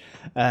average.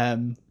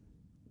 But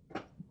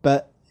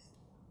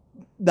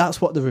that's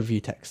what the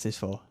review text is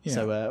for. Yeah.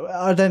 So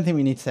I don't think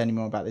we need to say any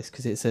more about this,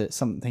 because it's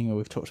something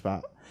we've talked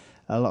about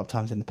a lot of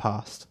times in the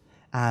past.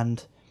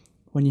 And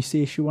when you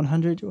see issue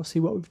 100, you'll see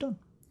what we've done.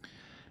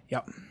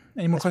 Yep.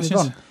 Any more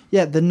questions?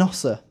 Yeah, the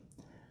Nosser.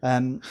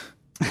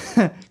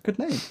 Good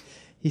name.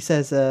 He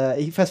says,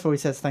 first of all, he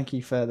says thank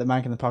you for the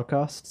mag and the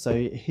podcast. So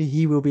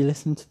he will be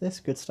listening to this.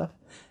 Good stuff.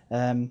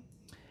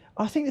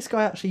 I think this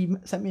guy actually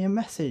sent me a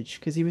message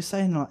because he was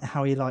saying like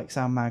how he likes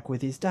our mag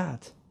with his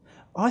dad.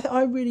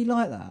 I really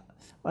like that.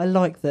 I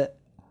like that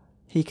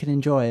he can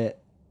enjoy it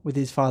with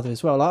his father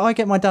as well. Like, I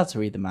get my dad to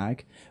read the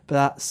mag, but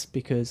that's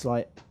because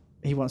like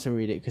he wants to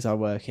read it because I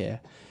work here.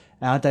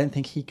 And I don't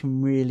think he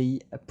can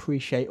really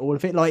appreciate all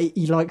of it. Like,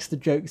 he likes the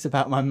jokes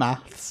about my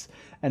maths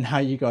and how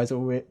you guys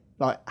all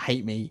like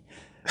hate me.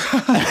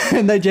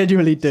 And they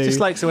genuinely do. Just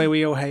likes the way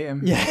we all hate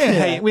him.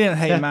 Yeah, we don't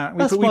hate Matt.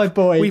 That's my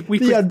boy,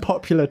 the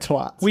unpopular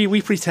twat.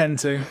 We pretend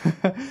to.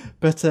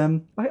 But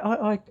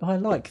I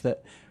like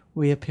that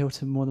we appeal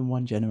to more than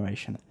one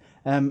generation.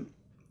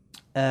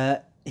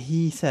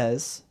 He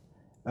says,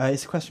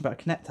 it's a question about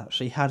Kinect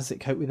actually. How does it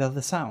cope with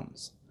other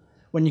sounds?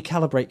 When you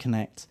calibrate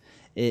Kinect,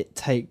 it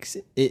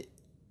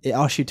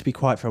asks you to be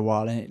quiet for a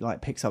while, and it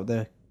like picks up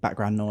the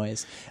background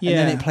noise, and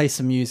then it plays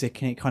some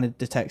music, and it kind of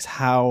detects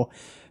how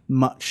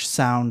much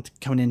sound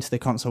coming into the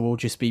console will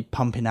just be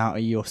pumping out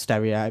of your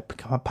stereo,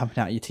 pumping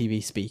out of your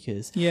TV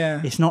speakers.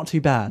 Yeah. It's not too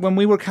bad. When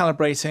we were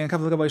calibrating, a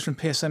couple of guys from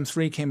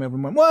PSM3 came over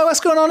and went, "Whoa, what's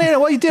going on here?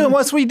 What are you doing?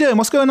 What are you doing?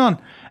 What's going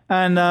on?"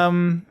 And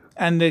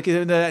the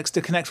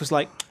Kinect was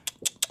like,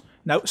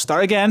 "No,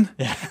 start again."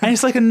 Yeah. And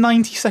it's like a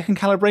 90-second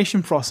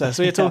calibration process.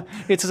 So you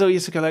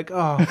have to go like,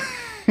 oh,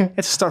 you have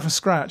to start from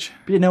scratch.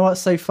 But you know what?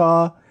 So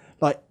far,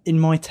 like in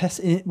my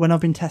test, when I've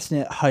been testing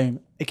it at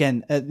home,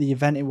 again, at the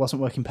event it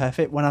wasn't working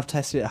perfect. When I've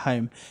tested it at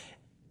home,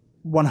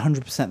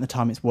 100% of the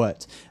time it's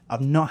worked.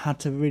 I've not had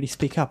to really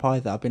speak up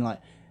either. I've been like,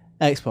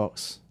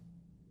 Xbox,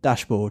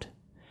 dashboard,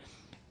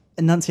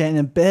 enunciating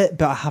a bit,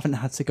 but I haven't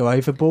had to go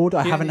overboard.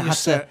 I haven't had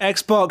to...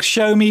 Xbox,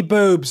 show me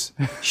boobs.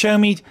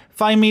 Find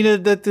me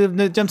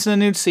the jumps in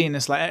the nude scene.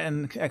 It's like,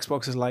 and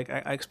Xbox is like,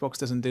 Xbox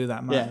doesn't do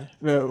that, man.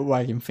 Yeah,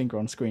 wagging finger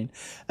on screen.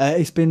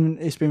 It's been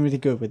really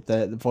good with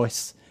the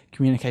voice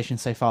communication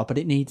so far, but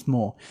it needs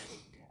more.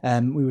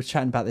 We were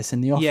chatting about this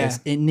in the office.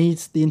 Yeah. It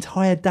needs the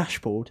entire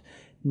dashboard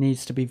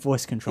needs to be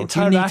voice controlled.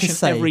 Entire You need dash to in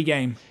say every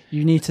game.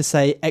 You need to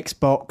say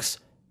Xbox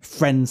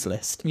friends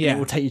list. Yeah. It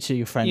will take you to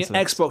your friends Yeah,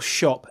 list. Xbox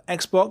shop,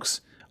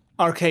 Xbox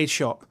arcade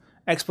shop,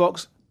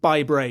 Xbox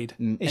buy Braid.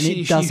 And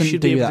it doesn't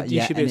do that You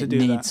yet, should be and able it to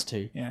do needs that.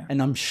 to. Yeah.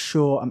 And I'm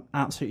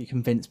absolutely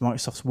convinced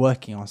Microsoft's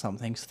working on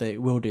something so that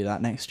it will do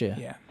that next year.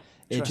 Yeah.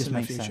 It Trust just in the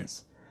makes future.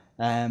 sense.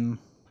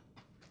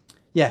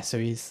 Yeah, so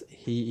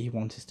he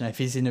wanted to know if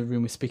he's in a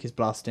room with speakers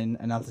blasting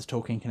and others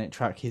talking, can it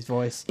track his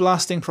voice?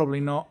 Blasting,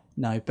 probably not.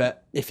 No,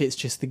 but if it's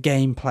just the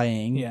game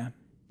playing, Yeah.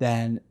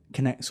 then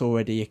Kinect's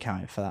already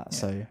accounted for that,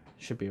 so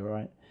should be all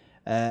right.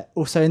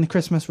 Also, in the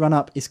Christmas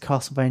run-up, is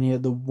Castlevania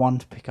the one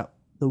to pick up?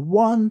 The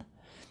one?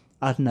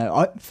 I don't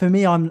know. For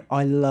me,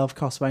 I love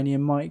Castlevania,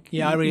 Mike.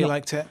 Yeah, I really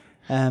liked it.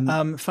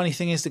 Um, Funny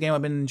thing is, the game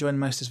I've been enjoying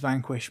most is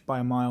Vanquish by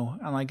a mile,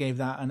 and I gave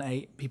that an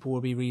 8. People will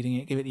be reading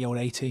it. Give it the old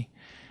 80.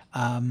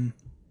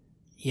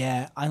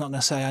 Yeah, I'm not going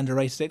to say I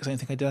underrated it because I don't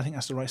think I did. I think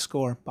that's the right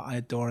score, but I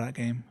adore that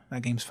game.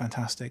 That game's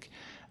fantastic.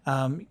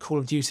 Call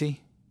of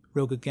Duty,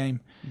 real good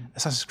game.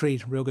 Assassin's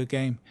Creed, real good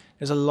game.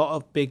 There's a lot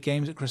of big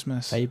games at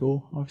Christmas.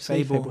 Fable,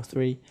 obviously. Fable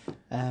 3.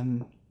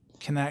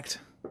 Connect.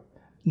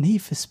 Need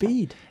for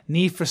Speed.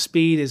 Need for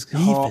Speed is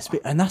Need hot. for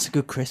Speed. And that's a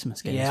good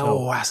Christmas game Yeah, as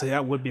well.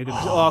 that would be a good...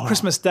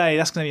 Christmas Day,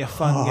 that's going to be a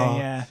fun game,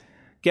 yeah.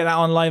 Get that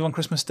on live on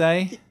Christmas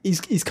Day. Is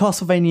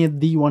Castlevania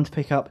the one to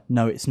pick up?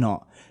 No, it's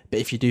not. But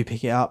if you do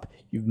pick it up,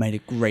 you've made a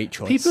great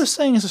choice. People are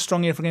saying it's a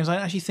strong year for games. I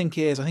don't actually think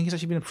it is. I think it's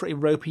actually been a pretty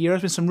ropey year.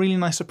 There's been some really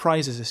nice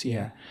surprises this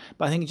year.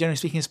 But I think generally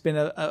speaking, it's been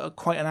a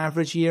quite an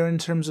average year in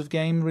terms of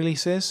game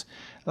releases.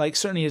 Like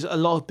certainly there's a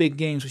lot of big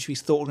games which we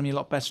thought were going to be a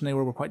lot better than they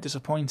were quite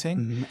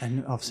disappointing.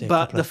 And obviously,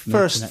 But the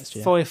first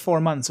 4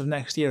 months of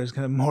next year is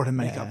going to more than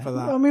make up for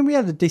that. Well, I mean, we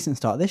had a decent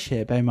start this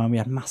year. Bear in mind, we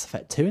had Mass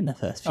Effect 2 in the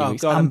first few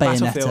weeks. God, And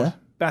Battlefield.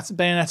 Bayonetta.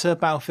 Bayonetta,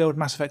 Battlefield,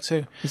 Mass Effect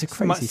 2. It's a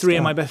crazy 3 of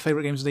start. my best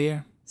favourite games of the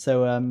year.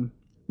 So,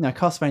 no,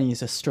 Castlevania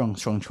is a strong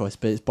choice,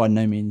 but it's by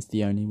no means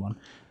the only one.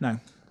 No.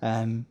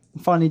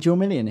 Finally, Joel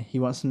Million, he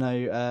wants to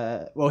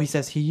know, he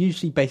says he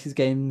usually bases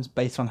games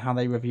based on how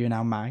they review in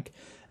our mag.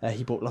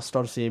 He bought Lost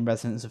Odyssey and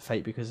Resonance of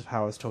Fate because of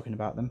how I was talking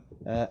about them.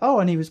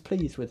 And he was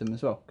pleased with them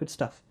as well. Good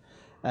stuff.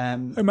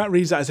 Matt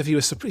reads that as if he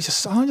was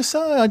surprised.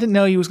 I didn't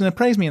know he was going to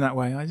praise me in that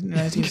way. I didn't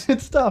know.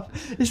 Good stuff.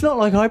 It's not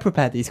like I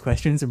prepared these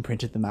questions and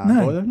printed them out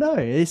for them. No,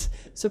 it's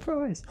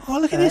surprise. Oh,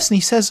 look at this. And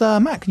he says,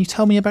 Matt, can you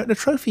tell me about the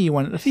trophy you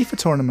won at the FIFA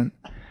tournament?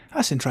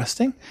 That's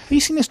interesting. Have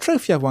you seen this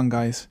trophy I've won,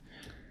 guys?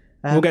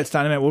 We'll get to that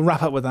in a minute. We'll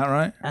wrap up with that,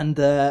 right? And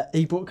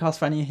he bought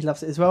Castlevania. He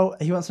loves it as well.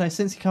 He wants to know,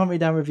 since he can't read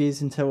down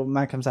reviews until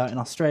Mag comes out in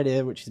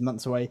Australia, which is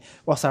months away,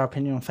 what's our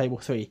opinion on Fable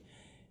 3?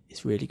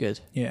 It's really good.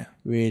 Yeah.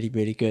 Really,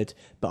 really good.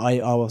 But I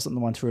wasn't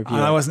the one to review it.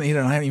 I wasn't either,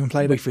 and I haven't even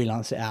played We it.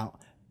 freelanced it out.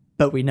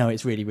 But we know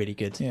it's really, really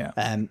good. Yeah.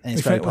 And We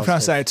it's very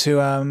pronounced positive.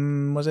 out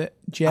to, was it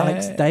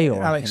Alex Dale, I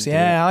Alex, think,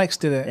 yeah, did it. Alex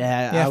did it.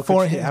 Yeah, how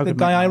for good- how the good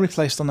guy Matt I Alex.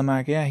 replaced on the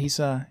mag. Yeah,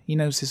 he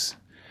knows his.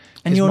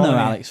 And his you'll know money.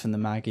 Alex from the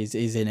mag. He's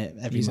in it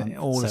every He's month.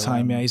 all the So,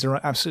 time. Yeah, he's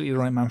absolutely the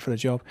right man for the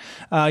job.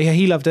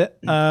 He loved it.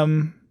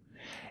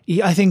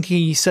 I think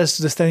he says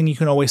the thing you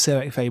can always say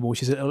about Fable,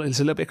 which is it's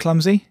a little bit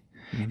clumsy.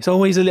 It's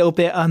always a little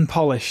bit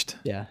unpolished.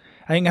 Yeah.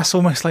 I think that's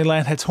almost like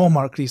Lionhead's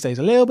hallmark these days.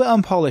 A little bit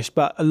unpolished,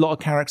 but a lot of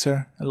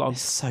character, a lot of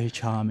It's so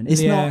charming.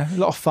 It's not a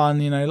lot of fun.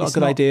 A lot of it's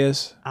good not-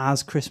 ideas.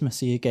 as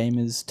Christmassy a game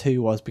as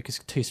 2 was, because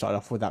 2 started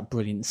off with that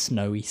brilliant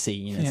snowy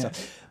scene and Yeah.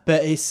 stuff.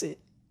 But it's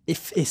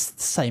the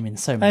same in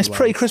so many And it's ways.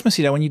 pretty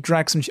Christmassy though when you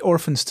drag some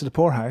orphans to the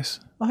poorhouse.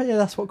 Oh yeah,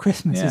 that's what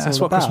Christmas Yeah, is that's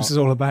all what about. Christmas is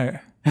all about.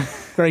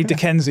 Very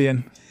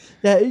Dickensian.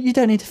 Yeah, you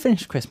don't need to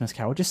finish Christmas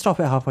Carol. Just stop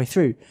it halfway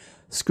through.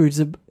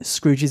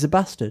 Scrooge is a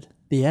bastard.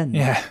 The end.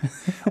 Yeah.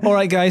 All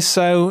right, guys.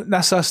 So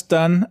that's us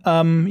done.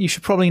 You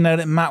should probably know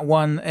that Matt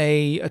won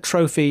a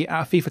trophy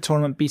at a FIFA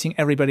tournament, beating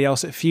everybody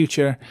else at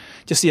Future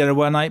just the other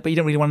one night. But you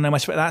don't really want to know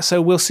much about that.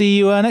 So we'll see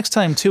you next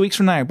time, 2 weeks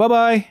from now.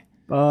 Bye-bye.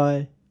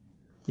 Bye.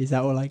 Is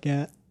that all I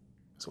get?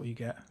 That's what you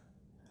get.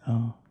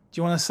 Oh.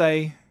 Do you want to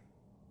say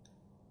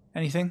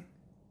anything?